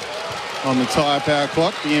 seconds on the tyre power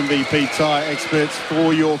clock. The MVP tyre experts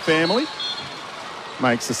for your family.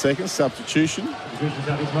 Makes the second substitution.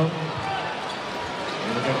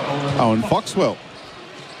 Owen Foxwell.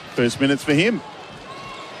 First minutes for him.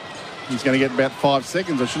 He's going to get about 5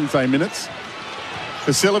 seconds. I shouldn't say minutes.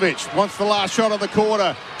 Vasilovic wants the last shot of the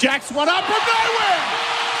quarter. Jacks one up from nowhere.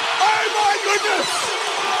 Oh my goodness.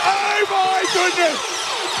 Oh my goodness.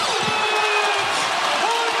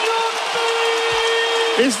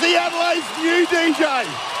 It's the Adelaide's new DJ.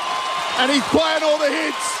 And he's playing all the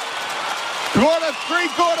hits.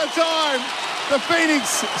 Three-quarter time. The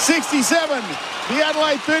Phoenix 67. The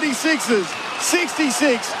Adelaide 36ers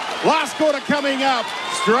 66. Last quarter coming up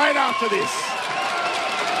straight after this.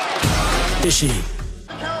 Fishy.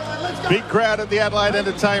 Big crowd at the Adelaide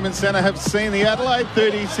Entertainment Centre have seen the Adelaide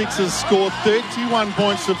 36ers score 31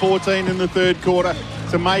 points to 14 in the third quarter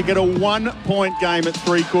to make it a 1-point game at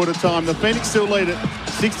three-quarter time. The Phoenix still lead it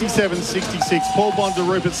 67-66. Paul Bonsor,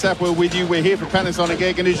 Rupert Sapwell with you. We're here for Panasonic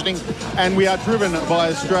Air Conditioning and we are driven by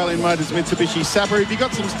Australian Motors Mitsubishi. Sapper, have you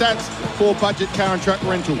got some stats for budget car and truck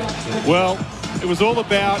rental? Well, it was all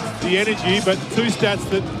about the energy, but two stats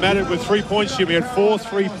that mattered were three-point shooting. We had 4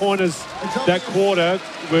 3-pointers that quarter,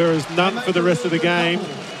 whereas none for the rest of the game.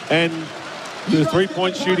 And the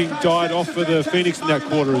three-point shooting died off for the Phoenix in that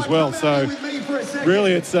quarter as well. So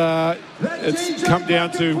really it's come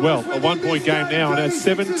down to, well, a one-point game now, and a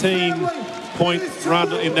 17-point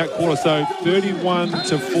run in that quarter. So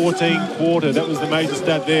 31-14 quarter. That was the major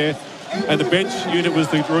stat there. And the bench unit was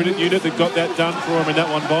the unit that got that done for him in that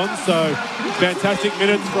one, Bond. So fantastic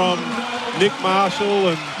minutes from Nick Marshall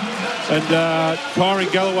and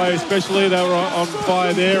Kyron Galloway especially. They were on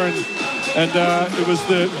fire there, and it was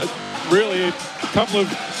really a couple of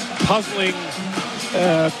puzzling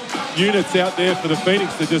units out there for the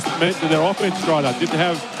Phoenix that just meant that their offense dried up. Didn't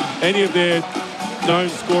have any of their known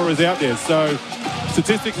scorers out there. So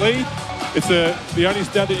statistically, it's the only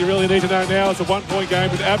stat that you really need to know now. It's a one-point game,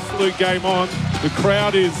 an absolute game on. The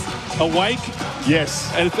crowd is awake. Yes.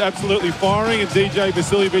 And it's absolutely firing, and DJ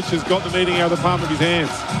Vasiljevic has got the meeting out of the palm of his hands.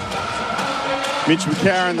 Mitch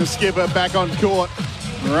McCarron, the skipper, back on court.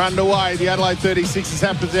 We're underway. The Adelaide 36ers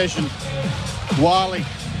have possession. Wiley.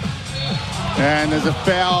 And there's a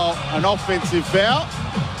foul, an offensive foul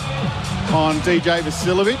on DJ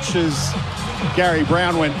Vasiljevic as Gary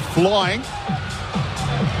Brown went flying.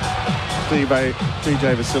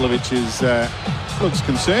 DJ Vasiljevic looks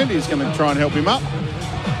concerned. He's going to try and help him up.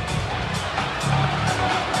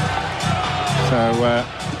 So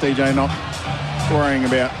DJ not worrying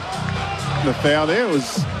about the foul there. It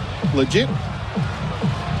was legit.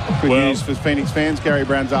 Good news for Phoenix fans. Gary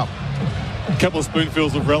Brown's up. A couple of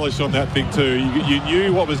spoonfuls of relish on that thing too. You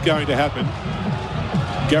knew what was going to happen.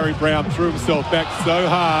 Gary Brown threw himself back so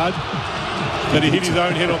hard that he hit his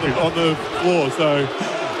own head on the floor. So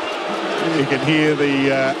you can hear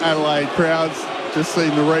the Adelaide crowds just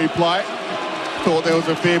seeing the replay. Thought there was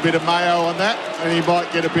a fair bit of mayo on that, and he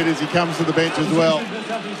might get a bit as he comes to the bench as well.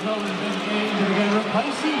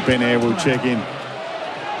 Ben Air will check in.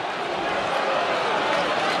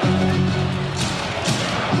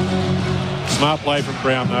 Smart play from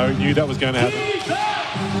Brown, though. Knew that was going to happen.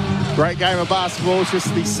 Great game of basketball. It's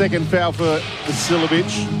just the second foul for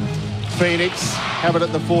Vasiljevic. Phoenix have it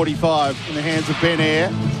at the 45 in the hands of Ben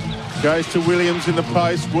Air. Goes to Williams in the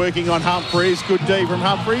post, working on Humphreys. Good D from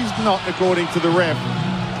Humphreys, not according to the ref.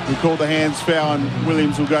 We call the hands foul, and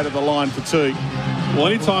Williams will go to the line for 2. Well,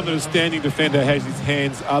 any time that a standing defender has his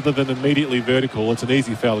hands other than immediately vertical, it's an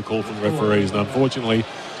easy foul to call from referees. And unfortunately,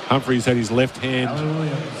 Humphreys had his left hand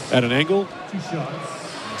at an angle.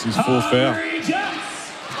 It's his 4th foul.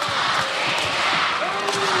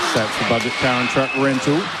 That's the budget car and truck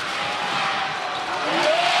rental.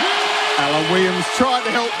 Alan Williams tried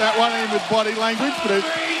to help that one in with body language, but it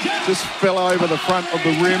just fell over the front of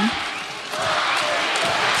the rim.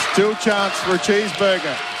 Still chance for a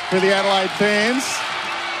cheeseburger for the Adelaide fans.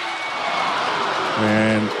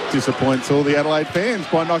 And disappoints all the Adelaide fans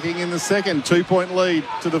by knocking in the second. 2-point lead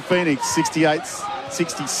to the Phoenix,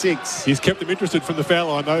 68-66. He's kept them interested from the foul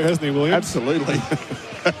line, though, hasn't he, Williams? Absolutely.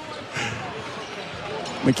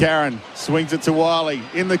 McCarron swings it to Wiley.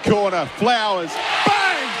 In the corner, Flowers.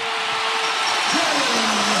 Bang!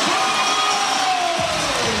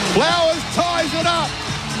 Flowers ties it up.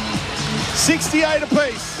 68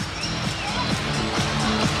 apiece.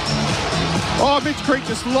 Oh, Mitch Creek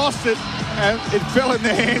just lost it, and it fell in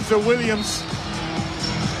the hands of Williams.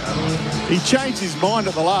 He changed his mind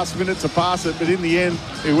at the last minute to pass it, but in the end,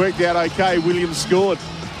 it worked out okay. Williams scored.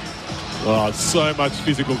 Oh, so much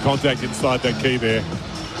physical contact inside that key there.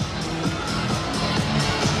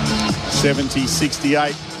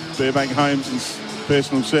 70-68, Burbank Homes'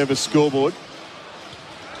 personal service scoreboard.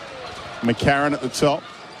 McCarron at the top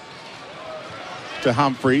to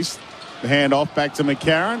Humphreys. The handoff back to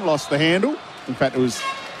McCarron, lost the handle. In fact, it was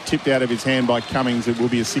tipped out of his hand by Cummings. It will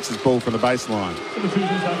be a Sixers ball from the baseline.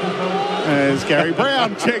 As Gary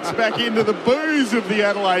Brown checks back into the boos of the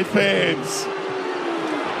Adelaide fans.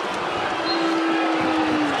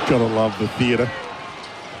 Gotta love the theatre.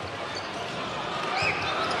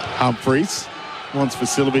 Humphreys wants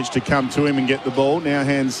Vasiljevic to come to him and get the ball. Now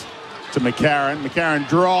hands to McCarron. McCarron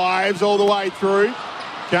drives all the way through.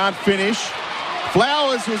 Can't finish.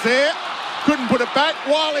 Flowers was there. Couldn't put it back.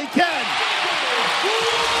 Wiley can.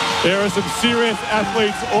 There are some serious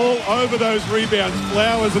athletes all over those rebounds.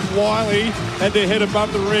 Flowers and Wiley had their head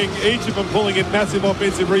above the ring, each of them pulling in massive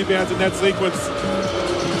offensive rebounds in that sequence.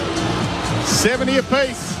 70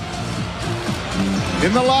 apiece.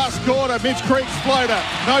 In the last quarter, Mitch Creek's floater.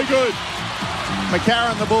 No good.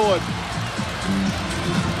 McCarron the board.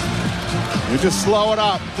 You just slow it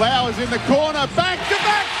up. Flowers in the corner.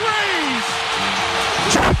 Back-to-back threes.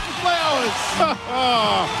 Flowers.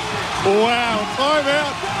 Wow,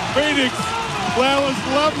 timeout. Pheonix. Flowers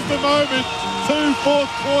loves the moment. 2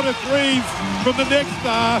 fourth-quarter threes from the next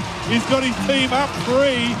star. He's got his team up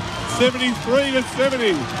 3,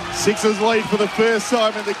 73-70. Sixers lead for the first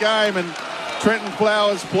time in the game, and Trenton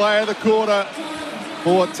Flowers, player of the quarter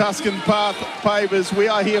for Tuscan Path Pavers. We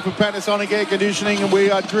are here for Panasonic Air Conditioning, and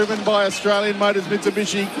we are driven by Australian Motors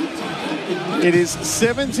Mitsubishi. It is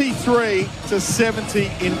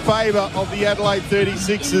 73-70 in favour of the Adelaide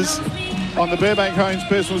 36ers on the Burbank Homes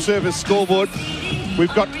Personal Service scoreboard.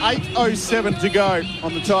 We've got 8:07 to go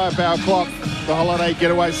on the Tyre Power clock. The holiday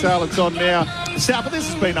getaway sale, it's on now. South, but this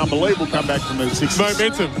has been unbelievable comeback from the Sixers.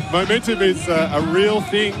 Momentum is a real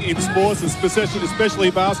thing in sports,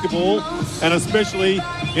 especially basketball, and especially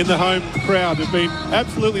in the home crowd. They've been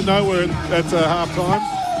absolutely nowhere at half-time.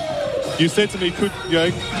 You said to me, could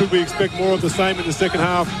we expect more of the same in the second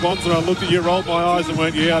half? Bonsor, I looked at you, rolled my eyes and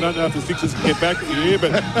went, I don't know if the Sixers can get back to you here,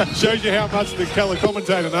 but shows you how much the colour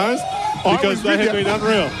commentator knows, because they have been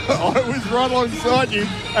unreal. I was right alongside you,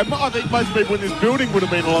 and I think most people in this building would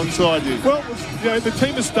have been alongside you. Well, the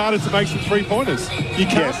team has started to make some three-pointers. You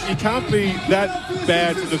can't be that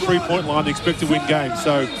bad from the three-point line and expect to win games.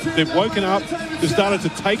 So they've woken up, they've started to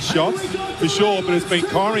take shots, for sure, but it's been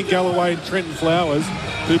Kyrie Galloway and Trenton Flowers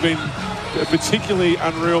who've been particularly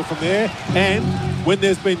unreal from there. And when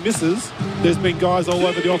there's been misses, there's been guys all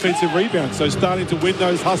over the offensive rebound, so starting to win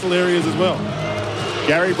those hustle areas as well.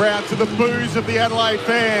 Gary Brown to the boos of the Adelaide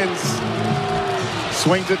fans.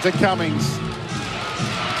 Swings it to Cummings.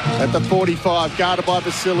 At the 45, guarded by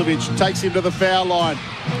Vasiljevic. Takes him to the foul line.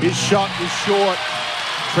 His shot is short.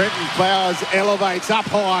 Trenton Flowers elevates up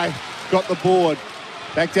high. Got the board.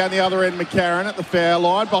 Back down the other end, McCarron at the foul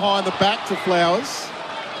line. Behind the back to Flowers.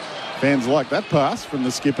 Fans like that pass from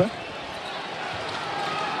the skipper.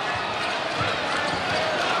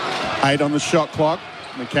 8 on the shot clock.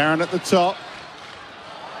 McCarron at the top.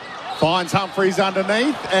 Finds Humphreys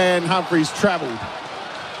underneath, and Humphreys travelled.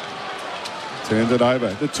 Turns it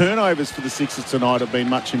over. The turnovers for the Sixers tonight have been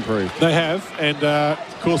much improved. They have, and of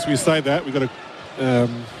course we say that. We've got to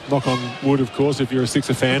knock on wood, of course, if you're a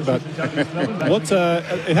Sixer fan, but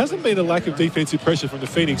it hasn't been a lack of defensive pressure from the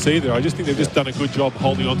Pheonix either. I just think they've just done a good job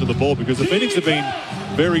holding on to the ball, because the Pheonix have been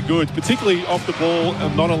very good, particularly off the ball,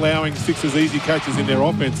 and not allowing Sixers easy catches in their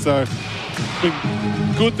offense. So it's been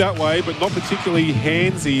good that way, but not particularly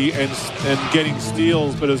handsy and getting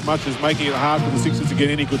steals, but as much as making it hard for the Sixers to get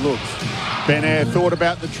any good looks. Ben Air thought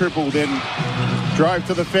about the triple, then drove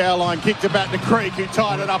to the foul line, kicked it back to Creek, who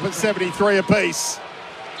tied it up at 73 apiece.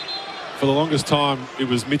 For the longest time, it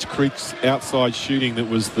was Mitch Creek's outside shooting that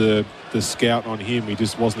was the scout on him. He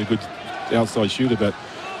just wasn't a good outside shooter, but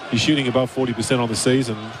he's shooting above 40% on the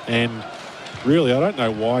season, and really, I don't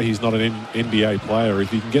know why he's not an NBA player. If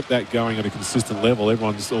he can get that going at a consistent level,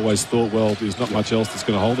 everyone's always thought, well, there's not much else that's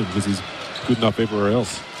going to hold him because he's good enough everywhere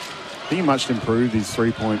else. I think he much improved his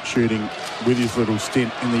three-point shooting with his little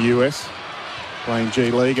stint in the US, playing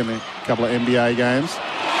G League and a couple of NBA games.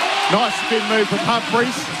 Nice spin move from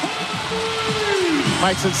Humphreys.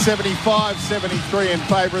 Makes it 75-73 in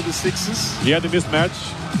favour of the Sixers. He had the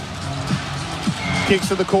mismatch. Kicks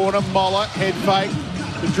to the corner, Moller, head fake,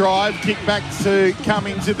 the drive, kick back to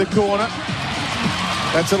Cummings in the corner.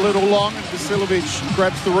 That's a little long, and Vasiljevic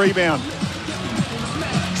grabs the rebound.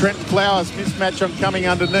 Trenton Flowers mismatch on coming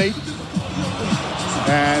underneath.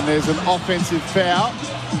 And there's an offensive foul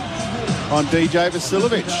on DJ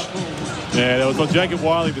Vasiljevic. Yeah, that was on Jacob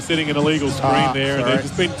Wiley for setting an illegal screen there. And there's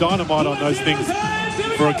just been dynamite on those things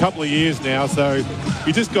for a couple of years now. So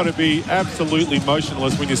you just got to be absolutely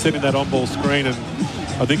motionless when you're setting that on-ball screen. And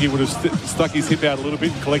I think he would have stuck his hip out a little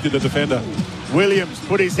bit and collected the defender. Williams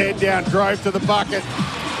put his head down, drove to the bucket.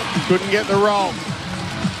 Couldn't get the roll.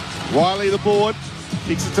 Wiley the board.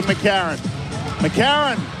 Kicks it to McCarron.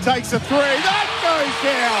 McCarron takes a three. That goes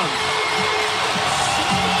down.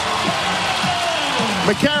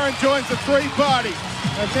 McCarron joins the three-party.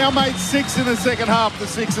 They've now made 6 in the second half, the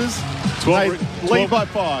Sixers. 12 by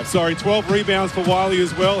 5. 12 rebounds for Wiley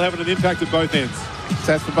as well, having an impact at both ends.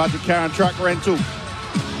 That's for Budget Car and Truck Rental.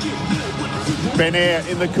 Ben Air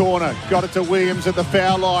in the corner. Got it to Williams at the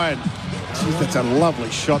foul line. Jeez, that's a lovely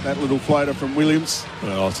shot, that little floater from Williams.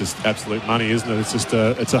 Well, it's just absolute money, isn't it? It's just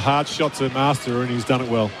it's a hard shot to master, and he's done it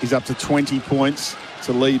well. He's up to 20 points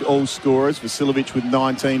to lead all scorers. Vasiljevic with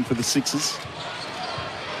 19 for the Sixers.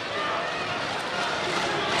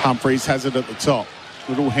 Humphreys has it at the top.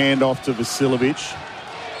 Little handoff to Vasiljevic.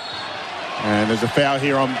 And there's a foul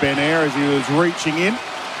here on Ben Air as he was reaching in.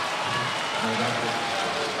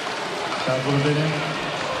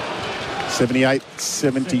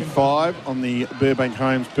 78-75 on the Burbank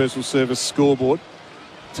Homes Personal Service scoreboard.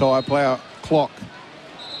 tyre player clock.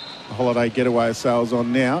 The holiday getaway sales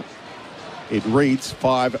on now. It reads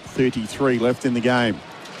 5:33 left in the game.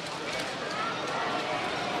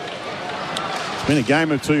 It's been a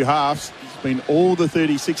game of two halves. It's been all the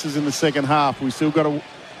 36ers in the second half. We've still got a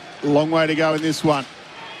long way to go in this one.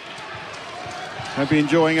 Hope you're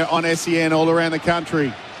enjoying it on SEN all around the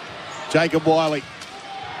country. Jacob Wiley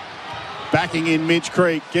backing in Mitch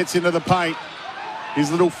Creek, gets into the paint.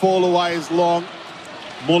 His little fall away is long.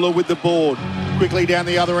 Muller with the board. Quickly down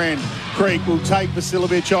the other end. Creek will take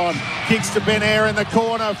Vasiljevic on. Kicks to Ben Air in the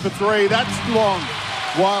corner for three. That's long.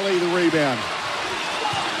 Wiley the rebound.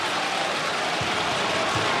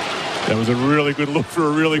 That was a really good look for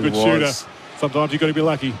a really good shooter. Sometimes you've got to be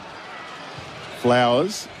lucky.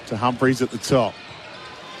 Flowers to Humphreys at the top.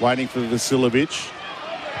 Waiting for Vasiljevic.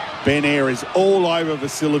 Ben Air is all over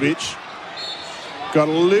Vasiljevic. Got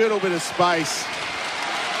a little bit of space.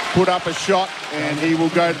 Put up a shot and he will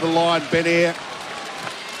go to the line. Ben Air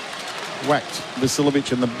whacked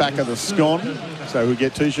Vasiljevic in the back of the scone. So he'll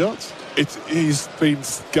get two shots. He's been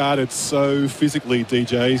guarded so physically,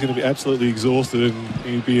 DJ. He's going to be absolutely exhausted and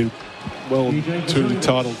he'll be too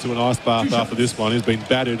entitled to an ice bath after this one. He's been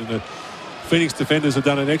battered and the Phoenix defenders have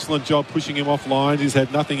done an excellent job pushing him offline. He's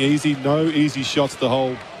had nothing easy, no easy shots the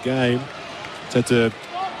whole game. He's had to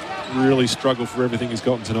really struggle for everything he's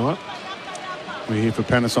gotten tonight. We're here for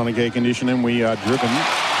Panasonic Air Conditioning. We are driven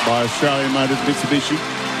by Australian Motors Mitsubishi.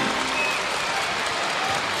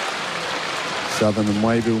 Southern and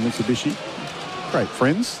Wayville Mitsubishi. Great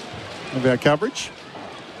friends of our coverage.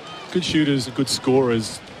 Good shooters, good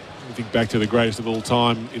scorers. I think back to the greatest of all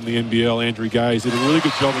time in the NBL, Andrew Gaze, did a really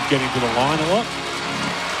good job of getting to the line a lot.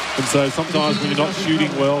 And so sometimes when you're not shooting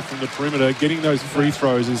well from the perimeter, getting those free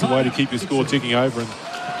throws is a way to keep your score ticking over. And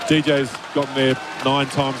DJ's gotten there 9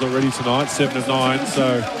 times already tonight, 7 of 9.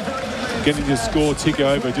 So getting your score tick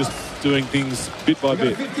over, just doing things bit by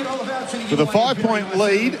bit. With a 5-point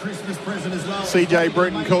lead, CJ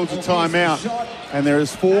Bruton calls a timeout. And there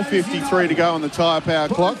is 4:53 to go on the tyre power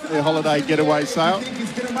clock, their holiday getaway sale.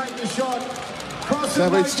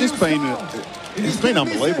 So it's just been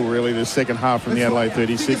unbelievable, really, the second half from the Adelaide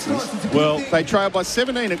 36ers. Well, they trailed by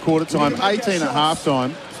 17 at quarter time, 18 at half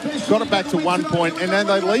time, got it back to 1 point, and then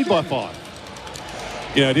they lead by 5.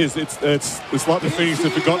 Yeah, it is. It's like the Phoenix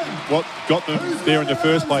have forgotten what got them there in the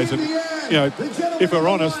first place. And, you know, if we're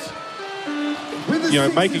honest, you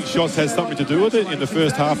know, making shots has something to do with it. In the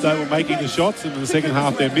first half, they were making the shots, and in the second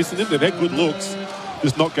half, they're missing them. They've had good looks,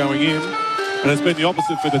 just not going in. And it's been the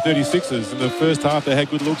opposite for the 36ers. In the first half, they had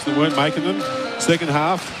good looks that weren't making them. Second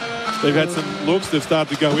half, they've had some looks, they've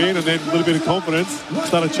started to go in, and then a little bit of confidence,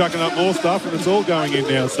 started chucking up more stuff, and it's all going in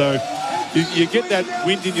now. So you get that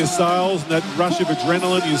wind in your sails and that rush of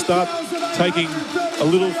adrenaline. You start taking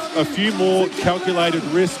a few more calculated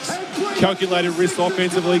risks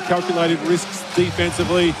offensively, calculated risks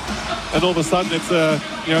defensively, and all of a sudden it's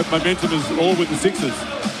momentum is all with the Sixers.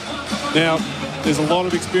 Now there's a lot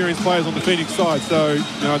of experienced players on the Phoenix side, so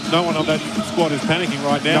no one on that squad is panicking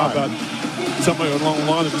right now, but somewhere along the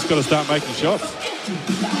line they've just got to start making shots.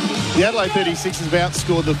 The Adelaide 36ers have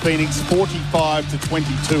outscored the Phoenix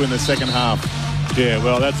 45-22 in the second half. Yeah,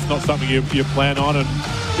 well, that's not something you plan on, and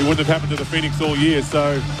it wouldn't have happened to the Phoenix all year,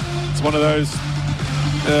 so it's one of those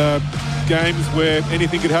games where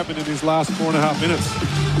anything could happen in his last 4.5 minutes.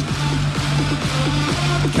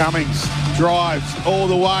 Cummings drives all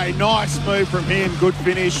the way. Nice move from him. Good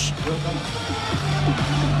finish.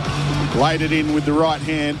 Laid it in with the right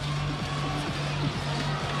hand.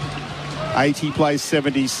 80 plays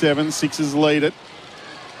 77. Sixers lead it.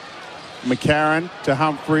 McCarron to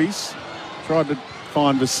Humphreys. Tried to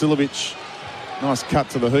find Vasiljevic. Nice cut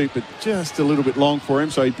to the hoop, but just a little bit long for him,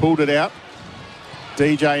 so he pulled it out.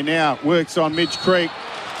 DJ now works on Mitch Creek.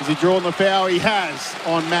 Has he drawn the foul? He has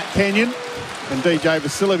on Matt Kenyon. And DJ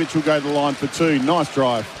Vasiljevic will go to the line for 2. Nice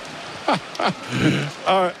drive.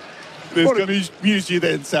 What amused you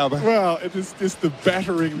then, Salva? Well, it's just the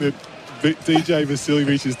battering that DJ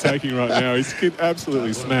Vasiljevic is taking right now. He's getting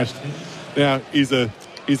absolutely smashed. Now, he's a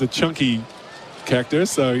chunky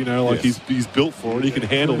cactus, so, yes. He's built for it. He can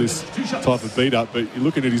handle this type of beat-up, but you're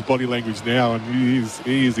looking at his body language now, and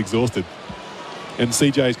he is exhausted. And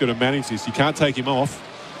CJ's got to manage this. You can't take him off,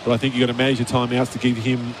 but I think you've got to manage your timeouts to give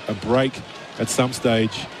him a break at some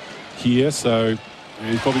stage here. So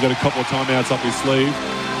he's probably got a couple of timeouts up his sleeve.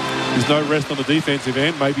 There's no rest on the defensive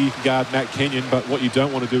end. Maybe you can guard Matt Kenyon, but what you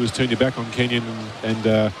don't want to do is turn your back on Kenyon and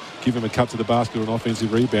give him a cut to the basket or an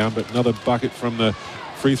offensive rebound. But another bucket from the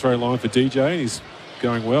free throw line for DJ, and he's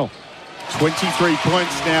going well. 23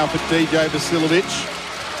 points now for DJ Vasiljevic.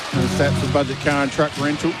 And stats for Budget Car and Truck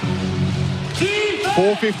Rental.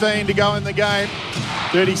 4:15 to go in the game.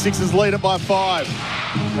 36ers lead it by 5.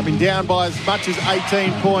 They've been down by as much as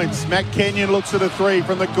 18 points. Matt Kenyon looks at a 3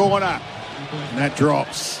 from the corner. And that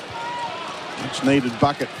drops. Much needed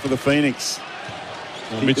bucket for the Phoenix.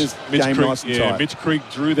 Well, Mitch Creek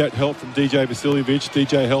drew that help from DJ Vasiljevic.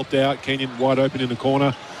 DJ helped out. Kenyon wide open in the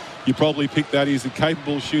corner. You probably pick that. He's a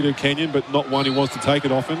capable shooter, Kenyon, but not one who wants to take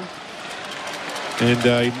it often. And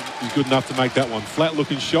he's good enough to make that one.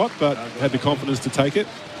 Flat-looking shot, but had the confidence to take it.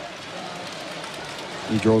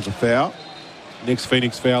 He draws a foul. Next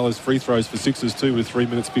Phoenix foul is free throws for Sixers too, with 3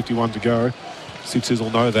 minutes 51 to go. Sixers will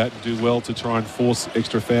know that and do well to try and force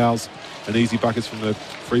extra fouls and easy buckets from the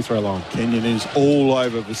free throw line. Kenyon is all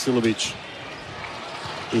over Vasiljevic.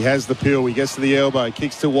 He has the peel. He gets to the elbow.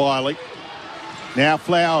 Kicks to Wiley. Now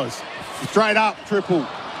Flowers. Straight up. Triple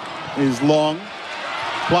is long.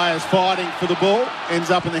 Players fighting for the ball. Ends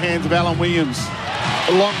up in the hands of Alan Williams.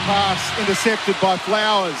 A long pass intercepted by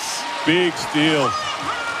Flowers. Big steal.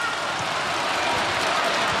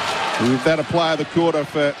 We've had a player of the quarter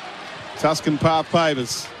for Tuscan Path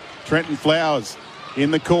Pavers. Trenton Flowers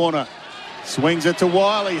in the corner. Swings it to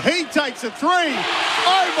Wiley. He takes a 3.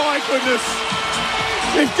 Oh, my goodness.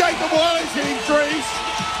 If Jacob Wiley's hitting threes.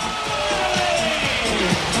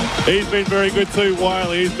 He's been very good too,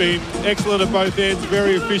 Wiley. He's been excellent at both ends.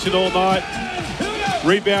 Very efficient all night.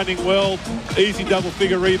 Rebounding well. Easy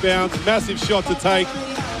double-figure rebounds. Massive shot to take.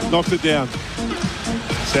 Knocks it down.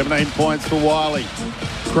 17 points for Wiley.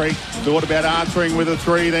 Creek thought about answering with a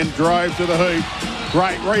 3, then drove to the hoop.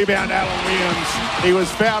 Great rebound, Alan Williams. He was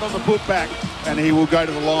fouled on the putback, and he will go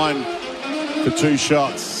to the line for 2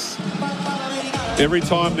 shots. Every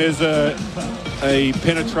time there's a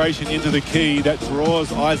penetration into the key, that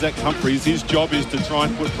draws Isaac Humphries. His job is to try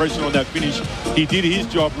and put pressure on that finish. He did his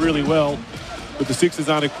job really well, but the Sixers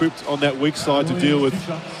aren't equipped on that weak side to deal with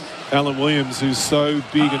Alan Williams, who's so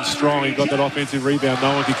big and strong. He got that offensive rebound.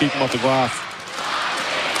 No one can keep him off the glass.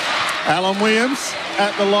 Alan Williams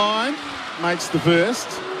at the line, makes the first.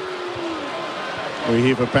 We're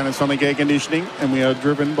here for Panasonic Air Conditioning, and we are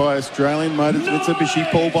driven by Australian Motors Mitsubishi.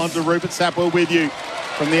 Paul Bonsor, Rupert Sapwell with you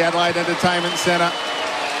from the Adelaide Entertainment Centre.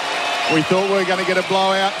 We thought we were going to get a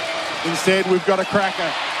blowout. Instead, we've got a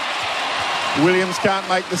cracker. Williams can't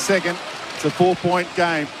make the second. It's a 4-point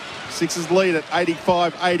game. Sixers lead at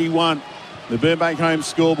 85-81. The Burbank home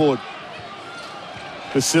scoreboard.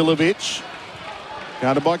 Vasiljevic.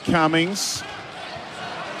 Guarded by Cummings.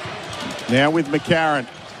 Now with McCarron.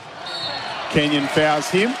 Kenyon fouls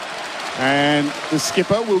him. And the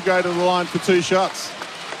skipper will go to the line for 2 shots.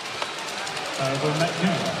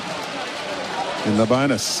 In the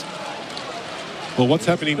bonus. Well, what's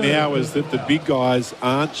happening now is that the big guys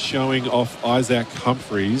aren't showing off Isaac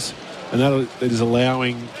Humphries, and that is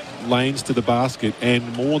allowing lanes to the basket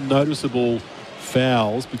and more noticeable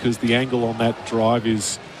fouls because the angle on that drive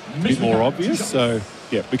is a bit more obvious. So,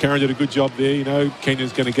 yeah, McCarron did a good job there. You know,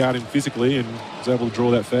 Kenyon's going to guard him physically and was able to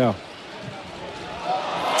draw that foul.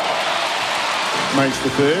 Makes the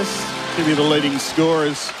first. Give you the leading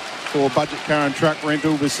scorers for Budget Car and Truck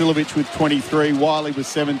Rental. Vasiljevic with 23, Wiley with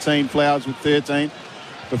 17, Flowers with 13.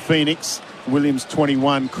 For Phoenix, Williams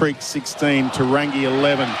 21, Creek 16, Tarangi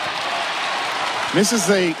 11. This is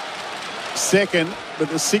the second, but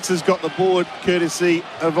the Sixers got the board courtesy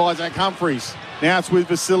of Isaac Humphries. Now it's with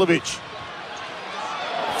Vasiljevic.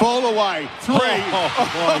 Fall away, 3. Oh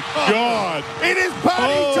my God. It is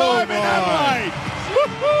party time in Adelaide.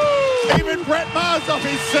 Woo-hoo! Even Brett Maher's off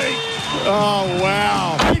his seat. Oh,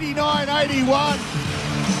 wow. 89-81.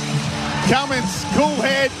 Cummins, cool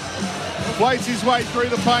head, plays his way through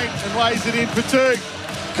the paint and lays it in for 2.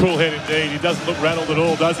 Cool head indeed. He doesn't look rattled at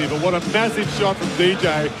all, does he? But what a massive shot from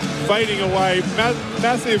DJ. Fading away.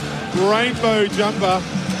 Massive rainbow jumper.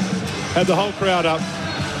 Had the whole crowd up.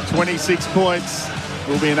 26 points.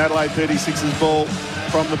 Will be an Adelaide 36ers ball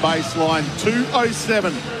from the baseline.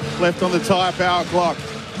 2:07 left on the tyre power clock.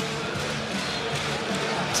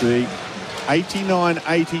 See,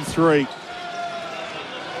 89-83.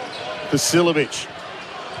 Vasiljevic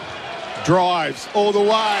drives all the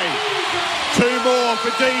way. 2 more for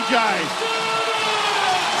DJ.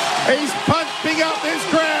 He's punching up this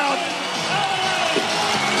crowd.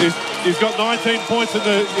 He's got 19 points in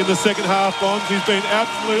the second half, Bonds. He's been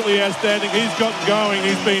absolutely outstanding. He's gotten going.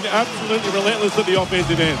 He's been absolutely relentless at the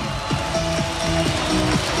offensive end.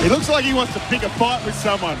 He looks like he wants to pick a fight with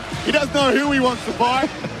someone. He doesn't know who he wants to fight.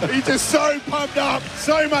 He's just so pumped up.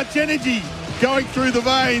 So much energy going through the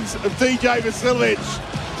veins of DJ Vasiljevic.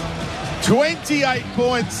 28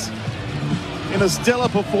 points in a stellar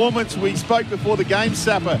performance. We spoke before the game,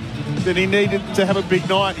 Sapper, that he needed to have a big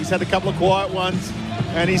night. He's had a couple of quiet ones.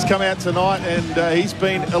 and he's come out tonight, and he's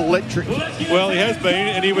been electric. Well, he has been,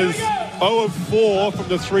 and he was 0 of 4 from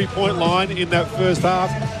the three-point line in that first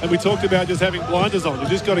half. And we talked about just having blinders on. You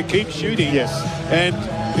just got to keep shooting. Yes. And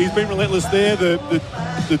he's been relentless there.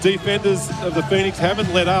 The defenders of the Phoenix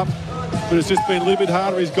haven't let up, but it's just been a little bit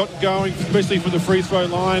harder. He's gotten going, especially from the free throw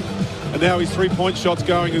line. And now his three-point shot's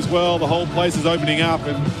going as well. The whole place is opening up,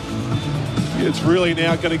 and it's really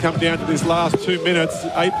now going to come down to this last 2 minutes,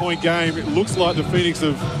 8-point game. It looks like the Phoenix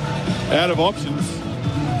are out of options.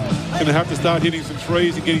 Going to have to start hitting some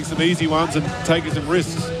threes and getting some easy ones and taking some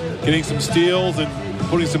risks, getting some steals and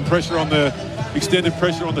putting some pressure on the extended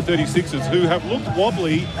pressure on the 36ers, who have looked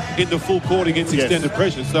wobbly in the full court against extended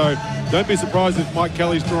pressure. So don't be surprised if Mike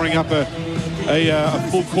Kelly's drawing up a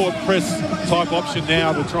full court press type option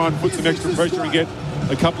now to try and put some extra pressure and get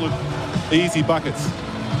a couple of easy buckets.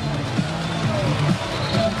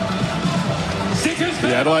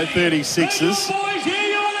 The Adelaide 36ers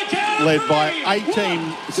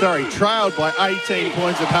trailed by 18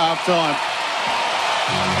 points at half-time.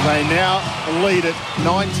 They now lead it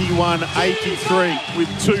 91-83 with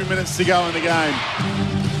 2 minutes to go in the game.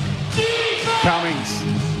 Cummings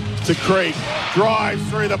to Creek, drives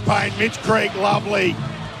through the paint. Mitch Creek, lovely,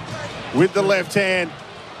 with the left hand.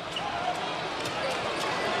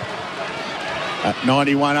 At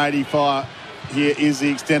 91-85, here is the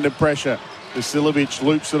extended pressure. Vasilovic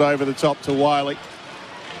loops it over the top to Wiley.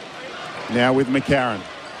 Now with McCarron.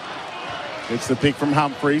 Gets the pick from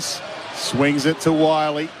Humphries. Swings it to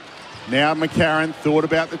Wiley. Now McCarron thought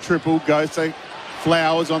about the triple. Goes to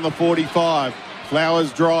Flowers on the 45.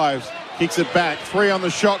 Flowers drives. Kicks it back. 3 on the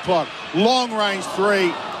shot clock. Long range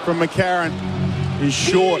 3 from McCarron is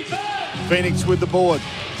short. Phoenix with the board.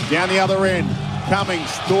 Down the other end.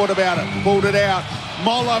 Cummings thought about it. Pulled it out.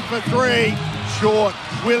 Moller for 3. Short.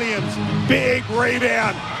 Williams. Big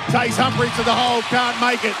rebound. Takes Humphries to the hole. Can't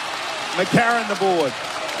make it. McCarron the board.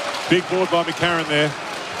 Big board by McCarron there.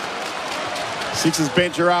 Sixers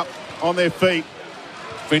bench are up on their feet.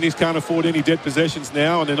 Phoenix can't afford any dead possessions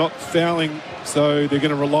now, and they're not fouling, so they're going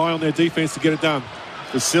to rely on their defense to get it done.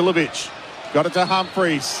 Vasilovic got it to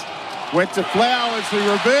Humphries. Went to Flowers, who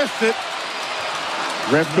reversed it.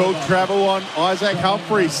 Ref called travel on Isaac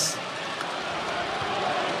Humphries.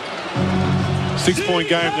 6-point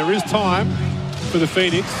game. There is time for the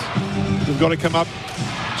Phoenix. They've got to come up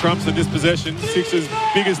trumps in this possession. Sixers'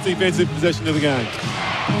 biggest defensive possession of the game.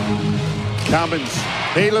 Cummins,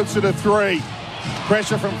 he looks at a 3.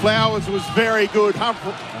 Pressure from Flowers was very good.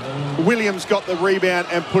 Williams got the rebound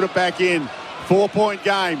and put it back in. 4-point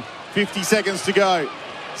game, 50 seconds to go.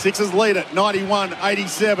 Sixers lead it,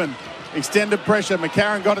 91-87. Extended pressure.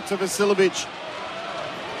 McCarron got it to Vasilovic.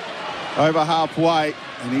 Over halfway,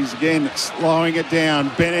 and he's again slowing it down.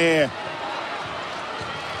 Ben Air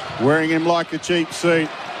wearing him like a cheap suit.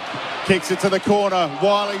 Kicks it to the corner.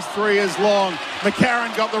 Wiley's 3 is long.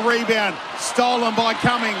 McCarron got the rebound. Stolen by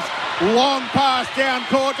Cummings. Long pass down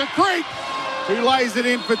court to Creek, who lays it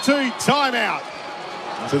in for 2. Timeout.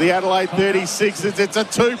 To the Adelaide 36ers. It's a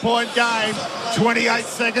 2-point game. 28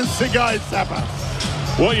 seconds to go, Sapper.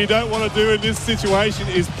 What you don't want to do in this situation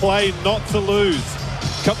is play not to lose.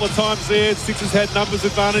 A couple of times there, Sixers had numbers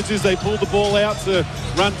advantages. They pulled the ball out to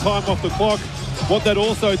run time off the clock. What that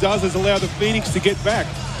also does is allow the Phoenix to get back.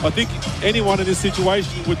 I think anyone in this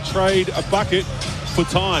situation would trade a bucket for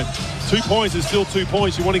time. 2 points is still 2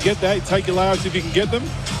 points. You want to get that, take your layups if you can get them.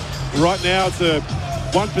 Right now it's a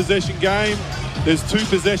 1-possession game. There's 2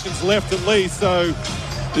 possessions left at least, so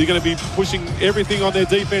they're going to be pushing everything on their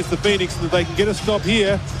defense, the Phoenix, and if they can get a stop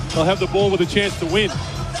here, they'll have the ball with a chance to win.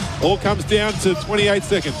 All comes down to 28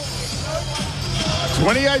 seconds.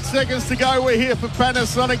 28 seconds to go. We're here for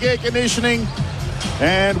Panasonic Air Conditioning.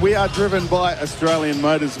 And we are driven by Australian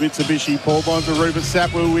Motors Mitsubishi. Paul Bonsor, Rupert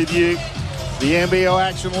Sapwell with you. The NBL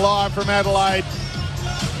action live from Adelaide.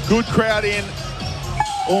 Good crowd in.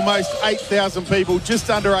 Almost 8,000 people, just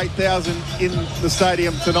under 8,000 in the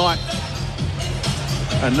stadium tonight.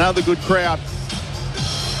 Another good crowd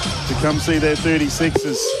to come see their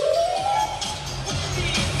 36ers.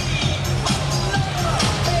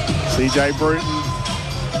 CJ Bruton.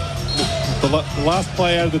 The last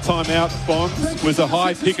play out of the timeout, Bonds, was a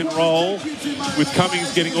high pick and roll with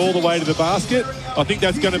Cummings getting all the way to the basket. I think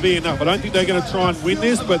that's going to be enough. I don't think they're going to try and win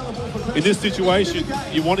this, but in this situation,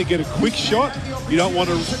 you want to get a quick shot. You don't want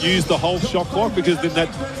to use the whole shot clock because then that,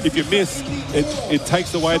 if you miss, it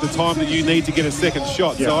takes away the time that you need to get a second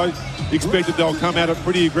shot. Yeah. So I expect that they'll come at it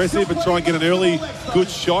pretty aggressive and try and get an early good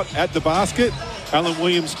shot at the basket. Alan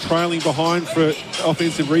Williams trailing behind for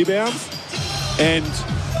offensive rebounds. And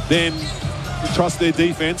then trust their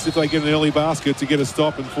defence if they get an early basket to get a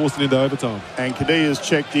stop and force it into overtime. And Kadia's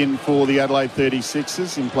checked in for the Adelaide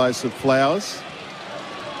 36ers in place of Flowers.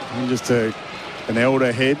 And just an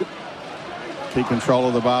elder head. Keep control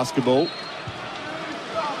of the basketball.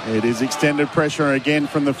 It is extended pressure again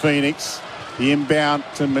from the Phoenix. The inbound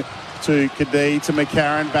to Kadee, to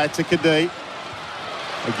McCarron, back to Kadee.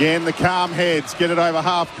 Again, the calm heads get it over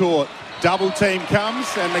half court. Double team comes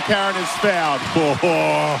and McCarron is fouled.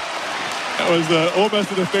 That was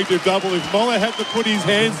almost an effective double. If Moller had to put his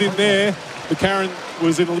hands in there, McCarron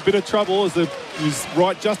was in a bit of trouble as he was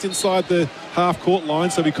right just inside the half-court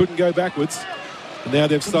line, so he couldn't go backwards. And now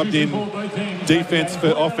they've subbed in defence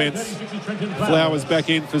for offence. Flowers back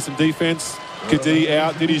in for some defence. Kadee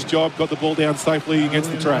out, did his job, got the ball down safely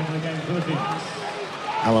against the track.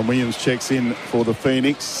 Alan Williams checks in for the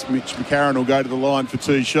Phoenix. Mitch McCarron will go to the line for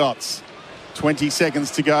 2 shots. 20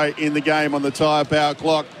 seconds to go in the game on the tyre power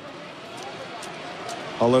clock.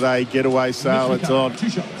 Holiday getaway sale, it's on.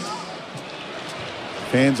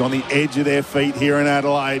 Fans on the edge of their feet here in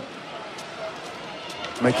Adelaide.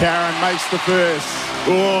 McCarron makes the first.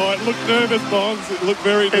 Oh, it looked nervous, Bonds. It looked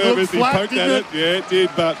very nervous. He poked at it. Yeah, it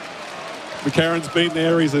did, but McCarron's been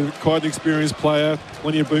there. He's quite an experienced player.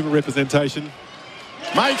 Plenty of boomer representation.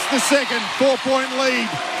 Makes the second 4-point lead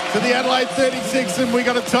to the Adelaide 36, and we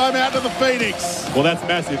got a timeout to the Phoenix. Well, that's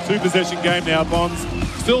massive. 2-possession game now, Bonds.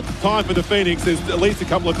 Still time for the Phoenix. There's at least a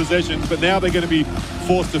couple of possessions, but now they're going to be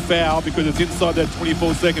forced to foul because it's inside that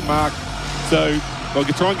 24-second mark. So they'll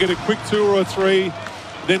try and get a quick 2 or a 3,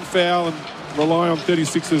 then foul and rely on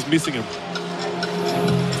 36ers missing them.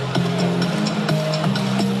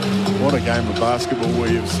 What a game of basketball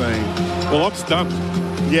we have seen. Well, I'm stunned.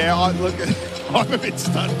 Yeah, I'm a bit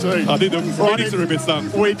stunned too. I think the Phoenix are a bit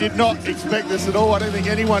stunned. We did not expect this at all. I don't think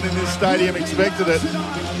anyone in this stadium expected it.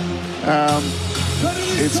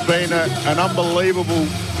 It's been an unbelievable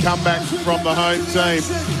comeback from the home team.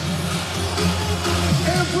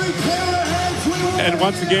 And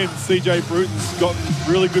once again, CJ Bruton's got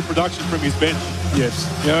really good production from his bench. Yes.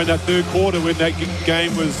 You know, in that third quarter when that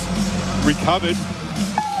game was recovered,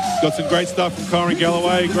 got some great stuff from Kyron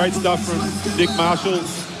Galloway, great stuff from Nick Marshall.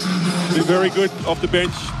 Been very good off the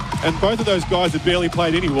bench. And both of those guys had barely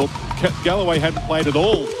played any. Well, Galloway hadn't played at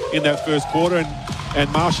all in that first quarter,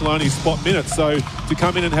 and Marshall only spot minutes. So to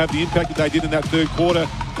come in and have the impact that they did in that third quarter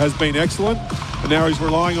has been excellent. And now he's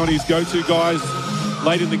relying on his go-to guys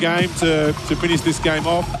late in the game to finish this game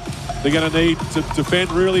off. They're going to need to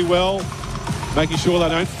defend really well, making sure they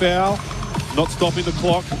don't foul, not stopping the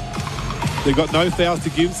clock. They've got no fouls to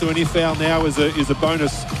give, so any foul now is a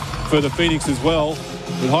bonus for the Phoenix as well.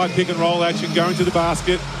 With high pick and roll action, going to the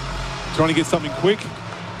basket, trying to get something quick,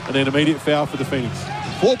 and then immediate foul for the Phoenix.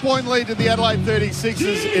 4-point lead to the Adelaide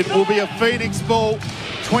 36ers. It will be a Phoenix ball.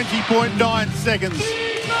 20.9 seconds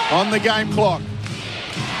on the game clock.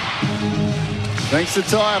 Thanks to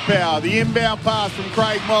tyre power. The inbound pass from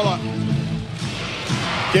Craig Moller.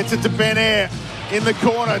 Gets it to Ben Air. In the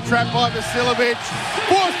corner, trapped by Vasiljevic.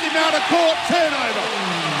 Forced him out of court. Turnover.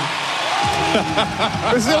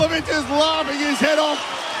 Vasiljevic is laughing his head off.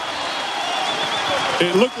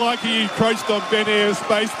 It looked like he encroached on Ben Air's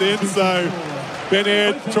space then, so Ben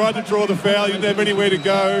Air tried to draw the foul. He didn't have anywhere to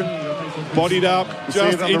go. Bodied up,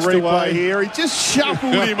 just inched away. Here. He just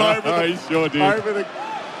shuffled him over he sure did.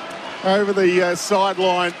 over the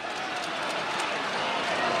sideline.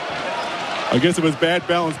 I guess it was bad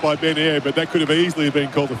balance by Ben Air, but that could have easily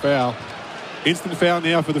been called a foul. Instant foul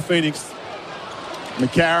now for the Phoenix.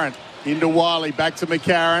 McCarron into Wiley, back to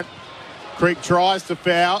McCarron. Creek tries to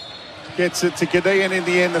foul, gets it to Kadee, and in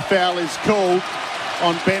the end the foul is called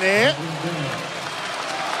on Ben Air.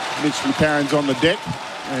 Mitch McCarron's on the deck,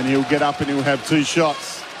 and he'll get up and he'll have 2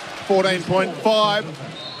 shots. 14.5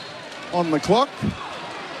 on the clock.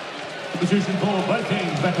 Substitution for both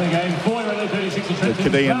teams back in the game. The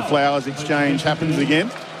Kadee and Flowers exchange happens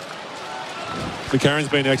again. McCarron's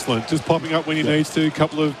been excellent, just popping up when he needs to. A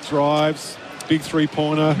couple of drives, big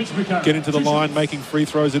three-pointer, get into the line, making free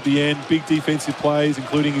throws at the end, big defensive plays,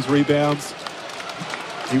 including his rebounds.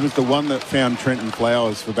 He was the one that found Trenton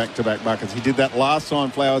Flowers for back-to-back buckets. He did that last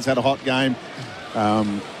time Flowers had a hot game.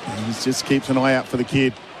 He just keeps an eye out for the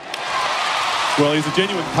kid. Well, he's a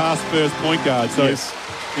genuine pass-first point guard, so yes.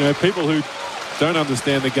 You know, people who don't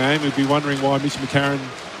understand the game would be wondering why Mitch McCarron,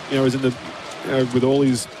 you know, is in the, you know, with all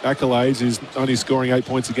his accolades, is only scoring 8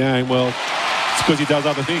 points a game. Well, it's because he does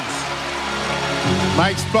other things.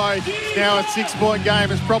 Makes both. Now a 6-point game.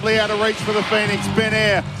 It's probably out of reach for the Phoenix. Ben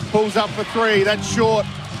Air pulls up for 3. That's short.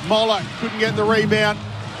 Moller couldn't get the rebound.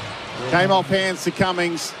 Came off hands to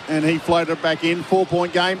Cummings, and he floated it back in.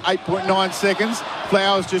 4-point game, 8.9 seconds.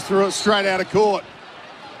 Flowers just threw it straight out of court.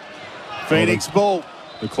 Phoenix ball.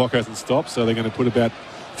 The clock hasn't stopped, so they're going to put about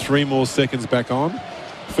 3 more seconds back on.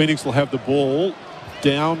 Phoenix will have the ball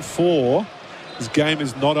down 4. This game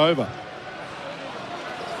is not over.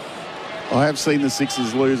 I have seen the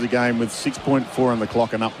Sixers lose a game with 6.4 on the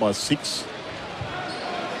clock and up by 6.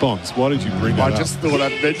 Bonds, why did you bring that up? I just thought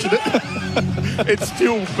I'd mention it. It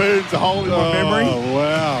still burns a hole in my memory. Oh,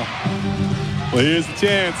 wow. Well, here's the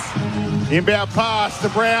chance. Inbound pass to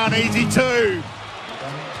Brown, easy 2.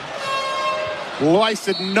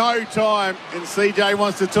 Wasted no time, and CJ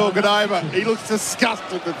wants to talk it over. He looks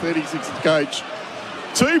disgusted, the 36ers coach.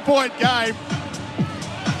 2-point game.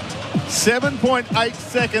 7.8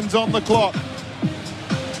 seconds on the clock.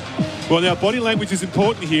 Well, now, body language is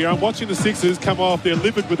important here. I'm watching the Sixers come off. They're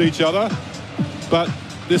livid with each other, but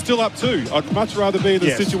they're still up 2. I'd much rather be in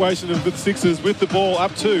the situation of the Sixers with the ball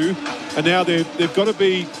up 2, and now they've got to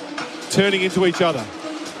be turning into each other.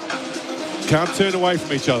 Can't turn away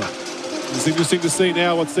from each other. It's interesting to see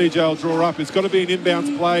now what CJ will draw up. It's got to be an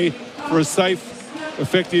inbounds play for a safe,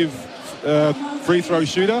 effective free throw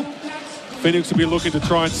shooter. Phoenix will be looking to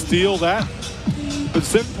try and steal that. But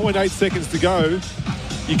 7.8 seconds to go,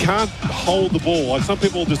 you can't hold the ball. Like, some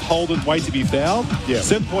people just hold it and wait to be fouled. Yeah.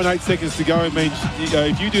 7.8 seconds to go means,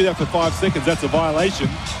 if you do that for 5 seconds, that's a violation.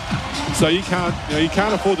 So you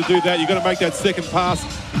can't afford to do that. You've got to make that second pass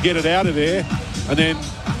and get it out of there. And then,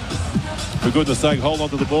 for goodness sake, hold on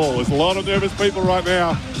to the ball. There's a lot of nervous people right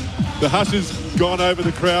now. The hush has gone over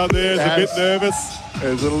the crowd there. It's a bit nervous.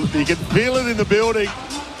 You can feel it in the building.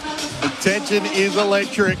 The tension is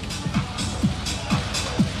electric.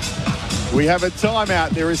 We have a timeout.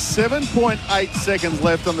 There is 7.8 seconds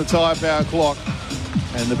left on the Tyre Power clock.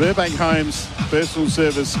 And the Burbank Homes personal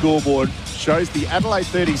service scoreboard shows the Adelaide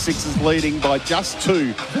 36ers leading by just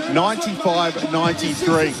 2,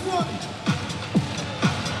 95-93.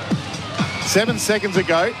 7 seconds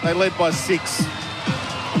ago, they led by 6.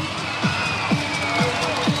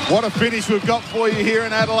 What a finish we've got for you here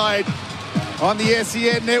in Adelaide on the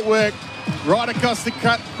SEN Network, right across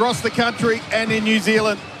the country and in New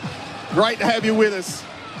Zealand. Great to have you with us.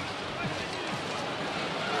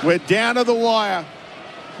 We're down to the wire.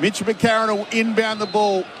 Mitch McCarron will inbound the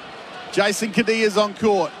ball. Jason Kadia's on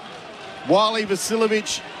court. Wiley,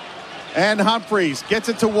 Vasiljevic and Humphreys gets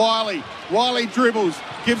it to Wiley. Wiley dribbles,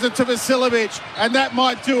 gives it to Vasiljevic, and that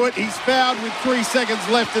might do it. He's fouled with 3 seconds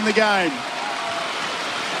left in the game.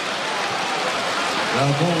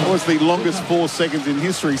 That was the longest 4 seconds in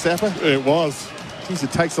history, Sapper. It was. Jeez,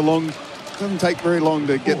 doesn't take very long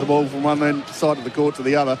to get the ball from one end side of the court to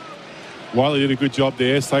the other. Wiley did a good job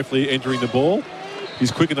there, safely entering the ball. He's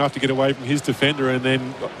quick enough to get away from his defender and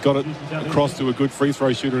then got it across to a good free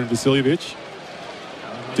throw shooter in Vasiljevic.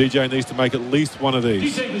 DJ needs to make at least one of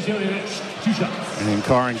these. And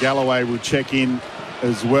Kyron Galloway will check in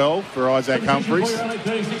as well for Isaac Humphreys.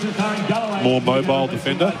 More mobile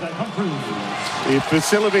defender. If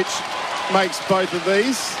Vasiljevic makes both of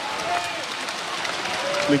these,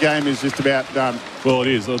 the game is just about done. Well, it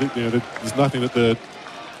is. I think there's nothing that the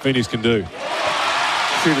Phoenix can do.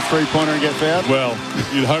 Shoot a three-pointer and get fouled? Well,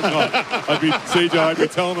 you'd hope not. I'd be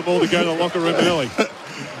telling them all to go to the locker room early.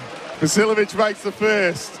 Vasiljevic makes the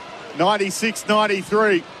first.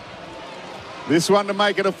 96-93. This one to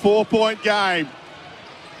make it a 4-point game.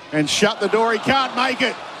 And shut the door. He can't make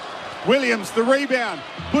it. Williams, the rebound,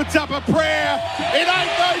 puts up a prayer. It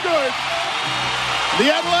ain't no good. The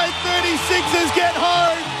Adelaide 36ers get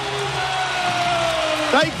home.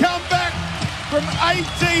 They come back from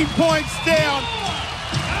 18 points down.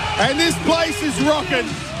 And this place is rocking.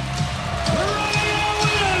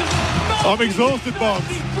 I'm exhausted, Bob.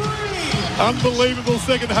 Unbelievable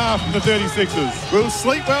second half from the 36ers. We'll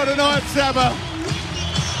sleep well tonight, Saba.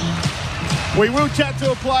 We will chat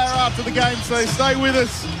to a player after the game, so stay with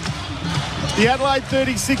us. The Adelaide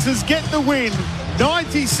 36ers get the win,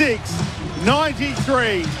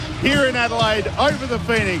 96-93 here in Adelaide over the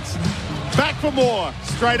Phoenix. Back for more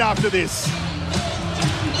straight after this.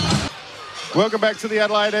 Welcome back to the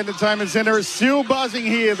Adelaide Entertainment Centre. It's still buzzing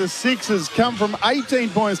here. The Sixers come from 18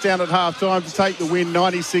 points down at halftime to take the win,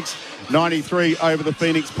 96-93 over the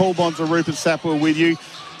Phoenix. Paul Bonsor, Rupert Sapwell with you.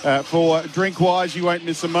 For Drink Wise, you won't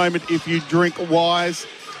miss a moment if you drink wise.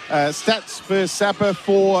 Stats for Sapper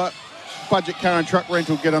for budget car and truck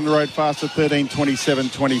rental, get on the road faster,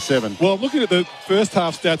 13-27-27. Well, I'm looking at the first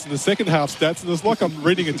half stats and the second half stats, and it's like I'm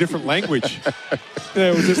reading a different language.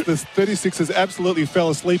 It was just the 36ers absolutely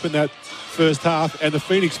fell asleep in that first half, and the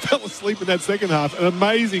Phoenix fell asleep in that second half. An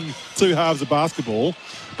amazing two halves of basketball.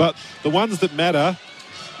 But the ones that matter,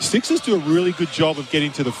 Sixers do a really good job of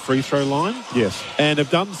getting to the free throw line. Yes. And have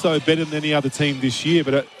done so better than any other team this year.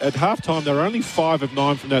 But at halftime, they were only 5 of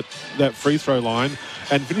 9 from that free throw line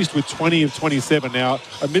and finished with 20 of 27. Now,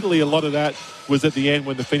 admittedly, a lot of that was at the end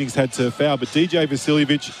when the Phoenix had to foul. But DJ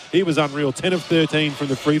Vasiljevic, he was unreal. 10 of 13 from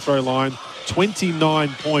the free throw line, 29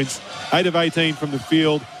 points, 8 of 18 from the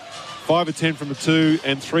field, 5 of 10 from the 2,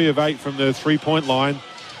 and 3 of 8 from the three-point line.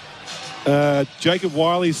 Jacob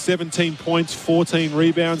Wiley, 17 points, 14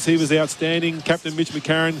 rebounds. He was outstanding. Captain Mitch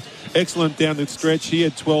McCarron, excellent down the stretch. He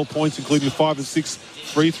had 12 points, including 5 of 6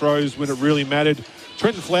 free throws when it really mattered.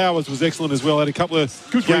 Trenton Flowers was excellent as well. Had a couple of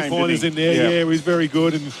three-pointers in there. Yeah, he was very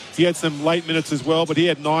good. And he had some late minutes as well, but he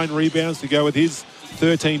had 9 rebounds to go with his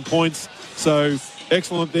 13 points. So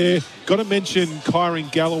excellent there. Got to mention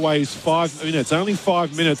Kyron Galloway's 5 minutes. Only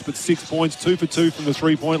 5 minutes, but 6 points, 2 for 2 from the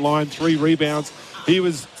three-point line, 3 rebounds. He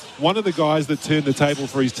was one of the guys that turned the table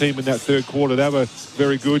for his team in that third quarter. They were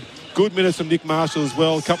very good. Good minutes from Nick Marshall as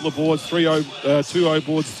well. A couple of boards, 2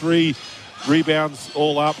 boards, 3 rebounds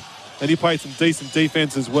all up. And he played some decent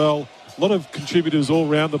defense as well. A lot of contributors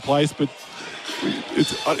all around the place, but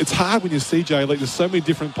it's hard when you see Jay. Like, there's so many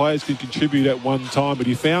different players can contribute at one time, but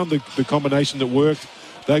he found the combination that worked.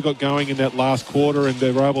 They got going in that last quarter, and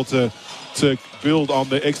they were able to build on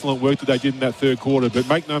the excellent work that they did in that third quarter. But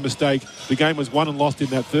make no mistake, the game was won and lost in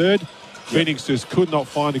that third. Phoenix just could not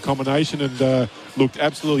find a combination and looked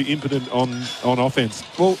absolutely impotent on offense.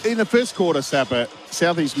 Well, in the first quarter, Sapper,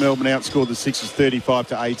 South East Melbourne outscored the Sixers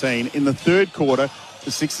 35-18. In the third quarter,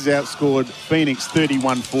 the Sixers outscored Phoenix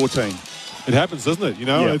 31-14. It happens, doesn't it? You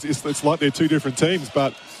know, it's like they're two different teams,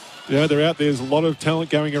 but you know, they're out there. There's a lot of talent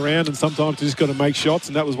going around, and sometimes you just got to make shots,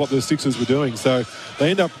 and that was what the Sixers were doing. So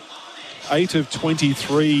they end up 8 of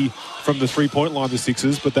 23 from the three-point line, the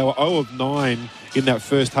Sixers, but they were 0 of 9 in that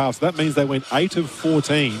first half. So that means they went 8 of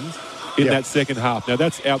 14 in that second half. Now,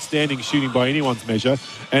 that's outstanding shooting by anyone's measure,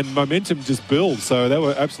 and momentum just builds. So they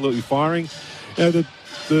were absolutely firing. You know,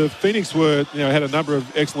 the Phoenix had a number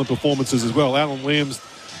of excellent performances as well. Alan Williams,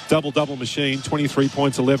 double-double machine, 23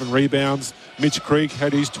 points, 11 rebounds. Mitch Creek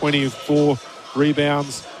had his 24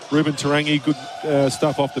 rebounds. Ruben Tarangi, good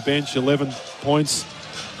stuff off the bench, 11 points.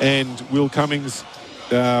 And Will Cummings,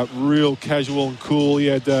 real casual and cool. He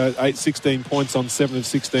had 16 points on 7 of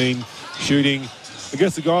 16 shooting. I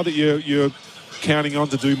guess the guy that you're counting on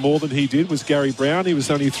to do more than he did was Gary Brown. He was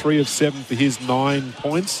only 3 of 7 for his 9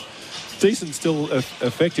 points. Decent still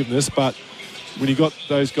effectiveness, but when you got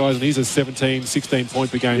those guys, and he's a 17, 16 point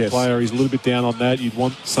per game player, he's a little bit down on that. You'd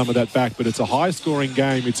want some of that back, but it's a high scoring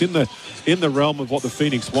game. It's in the realm of what the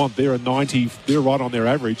Phoenix want. They're a 90, they're right on their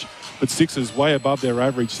average, but Sixers way above their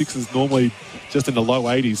average. Sixers normally just in the low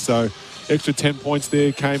 80s. So extra 10 points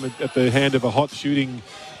there came at the hand of a hot shooting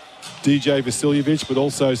DJ Vasiljevic, but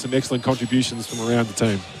also some excellent contributions from around the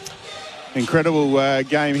team. Incredible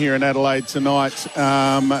game here in Adelaide tonight.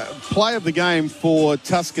 Play of the game for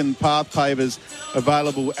Tuscan Path Pavers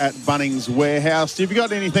available at Bunnings Warehouse. Have you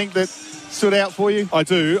got anything that stood out for you? I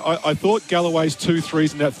do. I thought Galloway's 2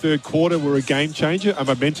 threes in that third quarter were a game changer, a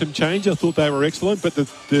momentum changer. I thought they were excellent, but the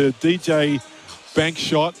DJ bank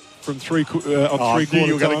shot from three-quarter time. I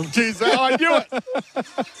knew it.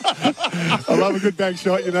 I love a good bank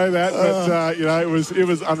shot, you know that. But, it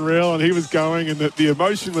was unreal, and he was going, and the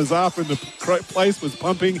emotion was up, and the place was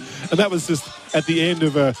pumping. And that was just at the end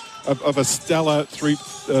of a stellar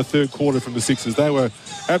third quarter from the Sixers. They were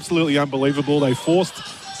absolutely unbelievable. They forced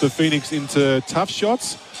the Phoenix into tough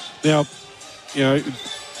shots. Now, the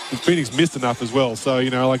Phoenix missed enough as well. So,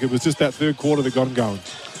 it was just that third quarter that got them going.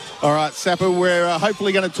 All right, Sapper, we're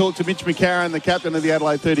hopefully going to talk to Mitch McCarron, the captain of the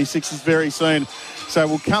Adelaide 36ers, very soon. So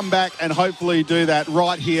we'll come back and hopefully do that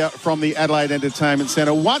right here from the Adelaide Entertainment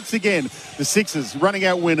Centre. Once again, the Sixers running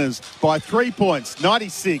out winners by 3 points,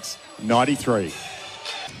 96-93.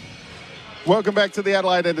 Welcome back to the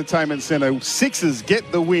Adelaide Entertainment Centre. Sixers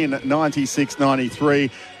get the win,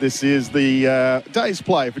 96-93. This is the day's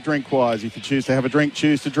play for Drink Wise. If you choose to have a drink,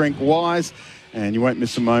 choose to drink wise. And you won't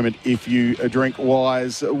miss a moment if you drink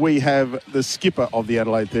wise. We have the skipper of the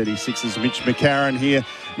Adelaide 36ers, Mitch McCarron, here.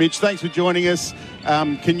 Mitch, thanks for joining us.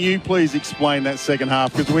 Can you please explain that second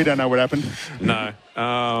half? Because we don't know what happened. No,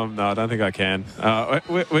 I don't think I can.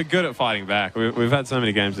 We're good at fighting back. We've had so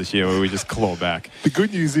many games this year where we just claw back. The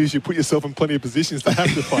good news is you put yourself in plenty of positions to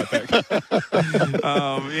have to fight back.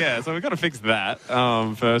 So we've got to fix that,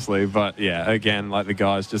 firstly. But, again, like the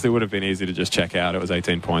guys, it would have been easy to just check out. It was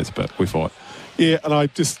 18 points, but we fought. Yeah, and I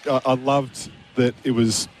loved that it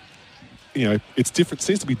was, it's different.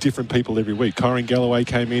 Seems to be different people every week. Kyron Galloway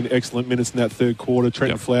came in, excellent minutes in that third quarter.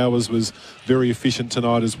 Trenton Flowers was very efficient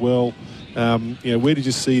tonight as well. Where did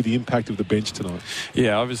you see the impact of the bench tonight?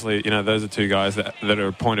 Yeah, obviously, those are two guys that are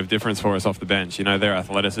a point of difference for us off the bench. Their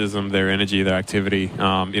athleticism, their energy, their activity.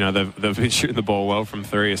 They've been shooting the ball well from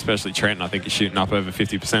three, especially Trenton. I think he's shooting up over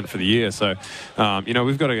 50% for the year. So,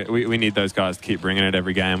 we need those guys to keep bringing it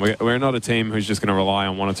every game. We're not a team who's just going to rely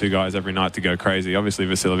on one or two guys every night to go crazy. Obviously,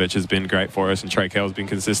 Vasiljevic has been great for us and Trey Kell's been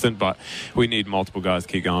consistent, but we need multiple guys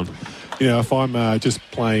to keep going. If I'm just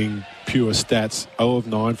playing pure stats, 0 of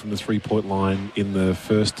 9 from the three-point line in the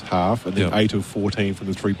first half and then 8 of 14 from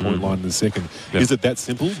the three-point line in the second. Yep. Is it that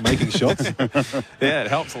simple, making shots? Yeah, it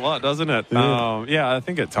helps a lot, doesn't it? Yeah. I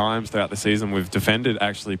think at times throughout the season we've defended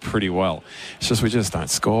actually pretty well. It's just we just don't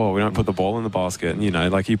score. We don't put the ball in the basket.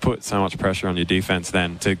 And, you put so much pressure on your defense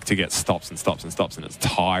then to get stops and stops and stops, and it's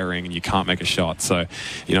tiring and you can't make a shot. So,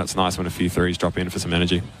 it's nice when a few threes drop in for some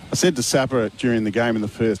energy. I said to Sapper during the game in the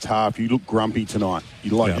first half, you look grumpy tonight.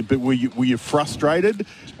 You like it, but were you frustrated,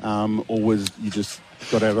 or was you just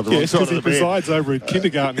got out of the wrong side of the bed? Because he presides over a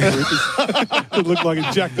kindergarten group. It looked like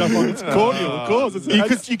it jacked up on its cordial, of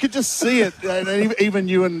course. You could just see it. And even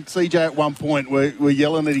you and CJ at one point were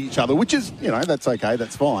yelling at each other, which is, that's okay,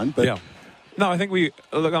 that's fine. But yeah. No, I think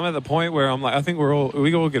I'm at the point where I'm like, I think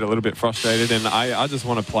we all get a little bit frustrated, and I just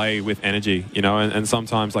want to play with energy, and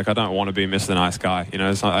sometimes I don't want to be Mr. Nice guy,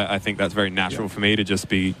 so I think that's very natural for me to just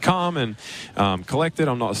be calm and collected.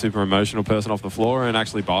 I'm not a super emotional person off the floor, and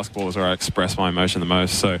actually basketball is where I express my emotion the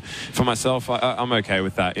most. So for myself, I'm okay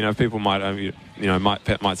with that. People might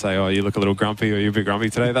might say, oh, you look a little grumpy, or you're a bit grumpy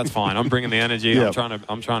today. That's fine. I'm bringing the energy. I'm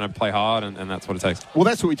trying to play hard, and that's what it takes. Well,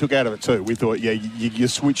 that's what we took out of it too. We thought, you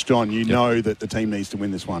switched on. Know that the team needs to win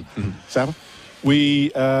this one. Sava? We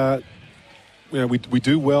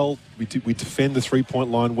do well. We defend the three-point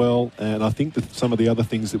line well, and I think that some of the other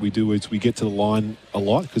things that we do is we get to the line a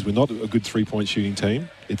lot because we're not a good three-point shooting team.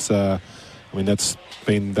 It's that's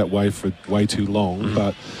been that way for way too long.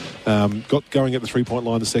 But got going at the three-point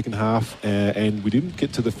line the second half, and we didn't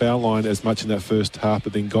get to the foul line as much in that first half,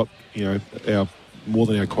 but then got more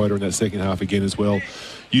than our quota in that second half again as well.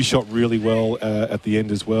 You shot really well at the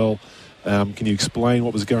end as well. Can you explain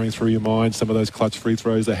what was going through your mind? Some of those clutch free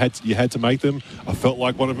throws, you had to make them. I felt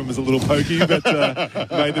like one of them was a little pokey, but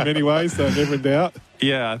made them anyway, so never in doubt.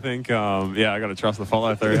 Yeah, I think, I got to trust the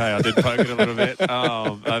follow through. Hey, I did poke it a little bit.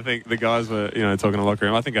 I think the guys were, talking in the locker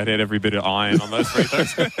room. I think I had every bit of iron on those free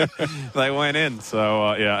throws. They went in.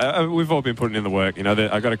 So, we've all been putting in the work.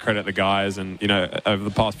 I got to credit the guys. And, over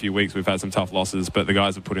the past few weeks, we've had some tough losses, but the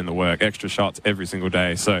guys have put in the work. Extra shots every single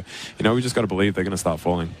day. So, we just got to believe they're going to start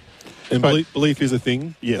falling. And belief is a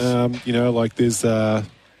thing. Yes. There's...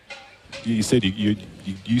 you said you're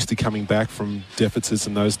used to coming back from deficits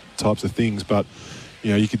and those types of things, but,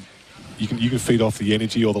 you can feed off the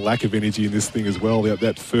energy or the lack of energy in this thing as well.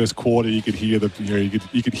 That first quarter, you could hear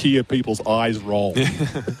you could hear people's eyes roll.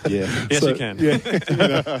 Yes, you can.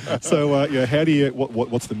 So, how do you?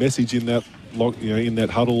 What's the message in that? In that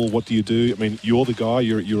huddle, what do you do? I mean, you're the guy.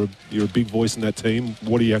 You're a big voice in that team.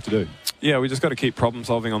 What do you have to do? Yeah, we just got to keep problem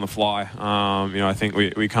solving on the fly. I think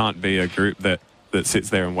we can't be a group that sits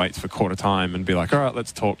there and waits for quarter time and be like, all right,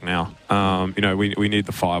 let's talk now. We need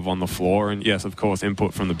the five on the floor, and yes, of course,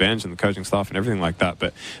 input from the bench and the coaching staff and everything like that,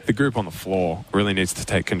 but the group on the floor really needs to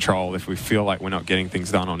take control. If we feel like we're not getting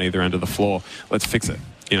things done on either end of the floor, let's fix it.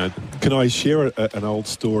 Can I share an old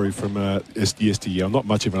story from yesteryear? I'm not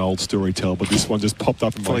much of an old storyteller, but this one just popped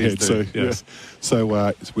up in my head. Do. Yes.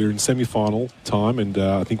 So we're in semi-final time, and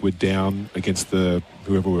I think we're down against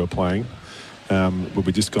whoever we were playing. But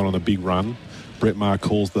we just gone on a big run. Brett Maher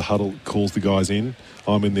calls the huddle, calls the guys in.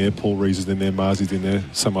 I'm in there, Paul Rees is in there, Marzi's in there,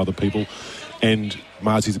 some other people. And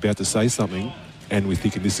Marzi's about to say something, and we're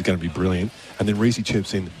thinking this is going to be brilliant. And then Rees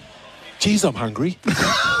chirps in, geez, I'm hungry.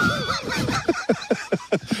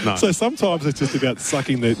 No. So sometimes it's just about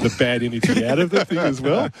sucking the bad energy out of the thing as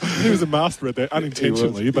well. He was a master at that,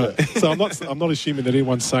 unintentionally. So I'm not assuming that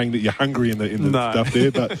anyone's saying that you're hungry in the stuff there.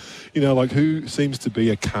 But who seems to be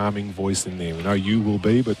a calming voice in there? We know you will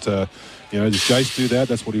be, but does Jace do that?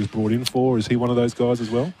 That's what he was brought in for. Is he one of those guys as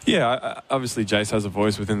well? Yeah, obviously Jace has a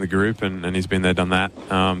voice within the group, and he's been there, done that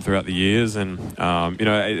throughout the years. And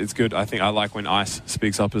it's good. I think I like when Ice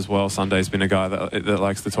speaks up as well. Sunday's been a guy that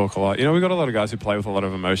likes to talk a lot. We've got a lot of guys who play with a lot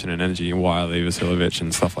of emotion and energy, Wiley, Vasiljevic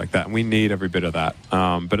and stuff like that. And we need every bit of that.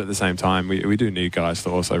 But at the same time, we do need guys to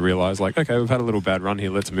also realise, okay, we've had a little bad run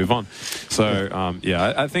here. Let's move on. So,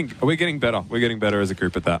 I think we're getting better. We're getting better as a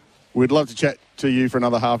group at that. We'd love to chat to you for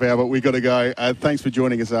another half hour, but we've got to go. Thanks for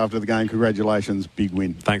joining us after the game. Congratulations. Big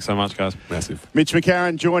win. Thanks so much, guys. Massive. Mitch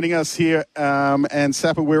McCarron joining us here. And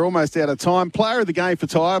Sapper, we're almost out of time. Player of the game for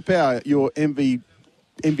Tyre Power, your MVP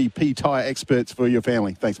MVP tyre experts for your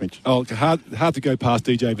family. Thanks, Mitch. Oh, hard to go past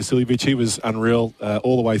DJ Vasiljevic. He was unreal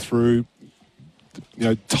all the way through.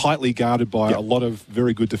 Tightly guarded by a lot of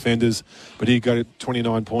very good defenders, but he got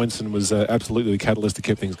 29 points and was absolutely the catalyst to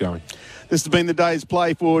keep things going. This has been the day's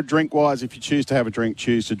play for Drinkwise. If you choose to have a drink,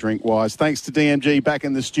 choose to Drinkwise. Thanks to DMG back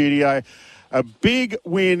in the studio. A big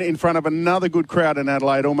win in front of another good crowd in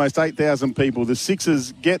Adelaide, almost 8,000 people. The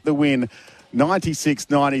Sixers get the win,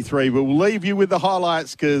 96-93. But we'll leave you with the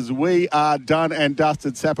highlights because we are done and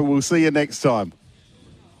dusted. Sapper, we'll see you next time.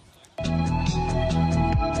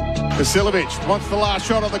 Vasiljevic wants the last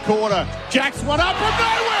shot of the quarter. Jacks one up from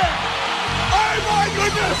nowhere. Oh, my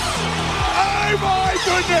goodness. Oh, my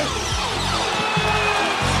goodness.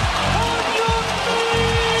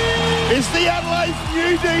 It's the Adelaide's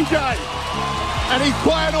new DJ. And he's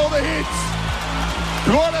playing all the hits.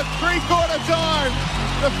 Three-quarter time.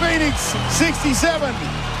 The Pheonix 67.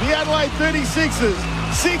 The Adelaide 36ers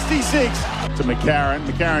 66. To McCarron.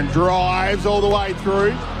 McCarron drives all the way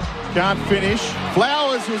through. Can't finish.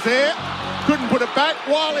 Flowers was there. Couldn't put it back.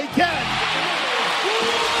 Wiley can.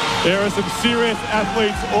 There are some serious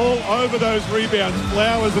athletes all over those rebounds.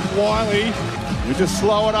 Flowers and Wiley. We just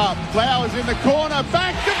slow it up. Flowers in the corner.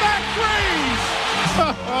 Back-to-back threes.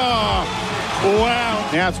 Wow.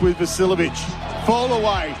 Now it's with Vasiljevic. Fall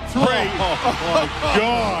away. Three. Oh my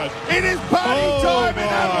God. It is party time in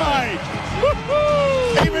Adelaide.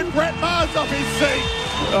 Woo-hoo. Even Brett Maher's off his seat.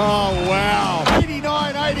 Oh, wow.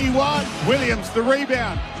 89-81. Williams, the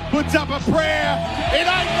rebound. Puts up a prayer. It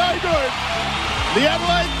ain't no good. The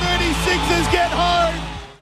Adelaide 36ers get home.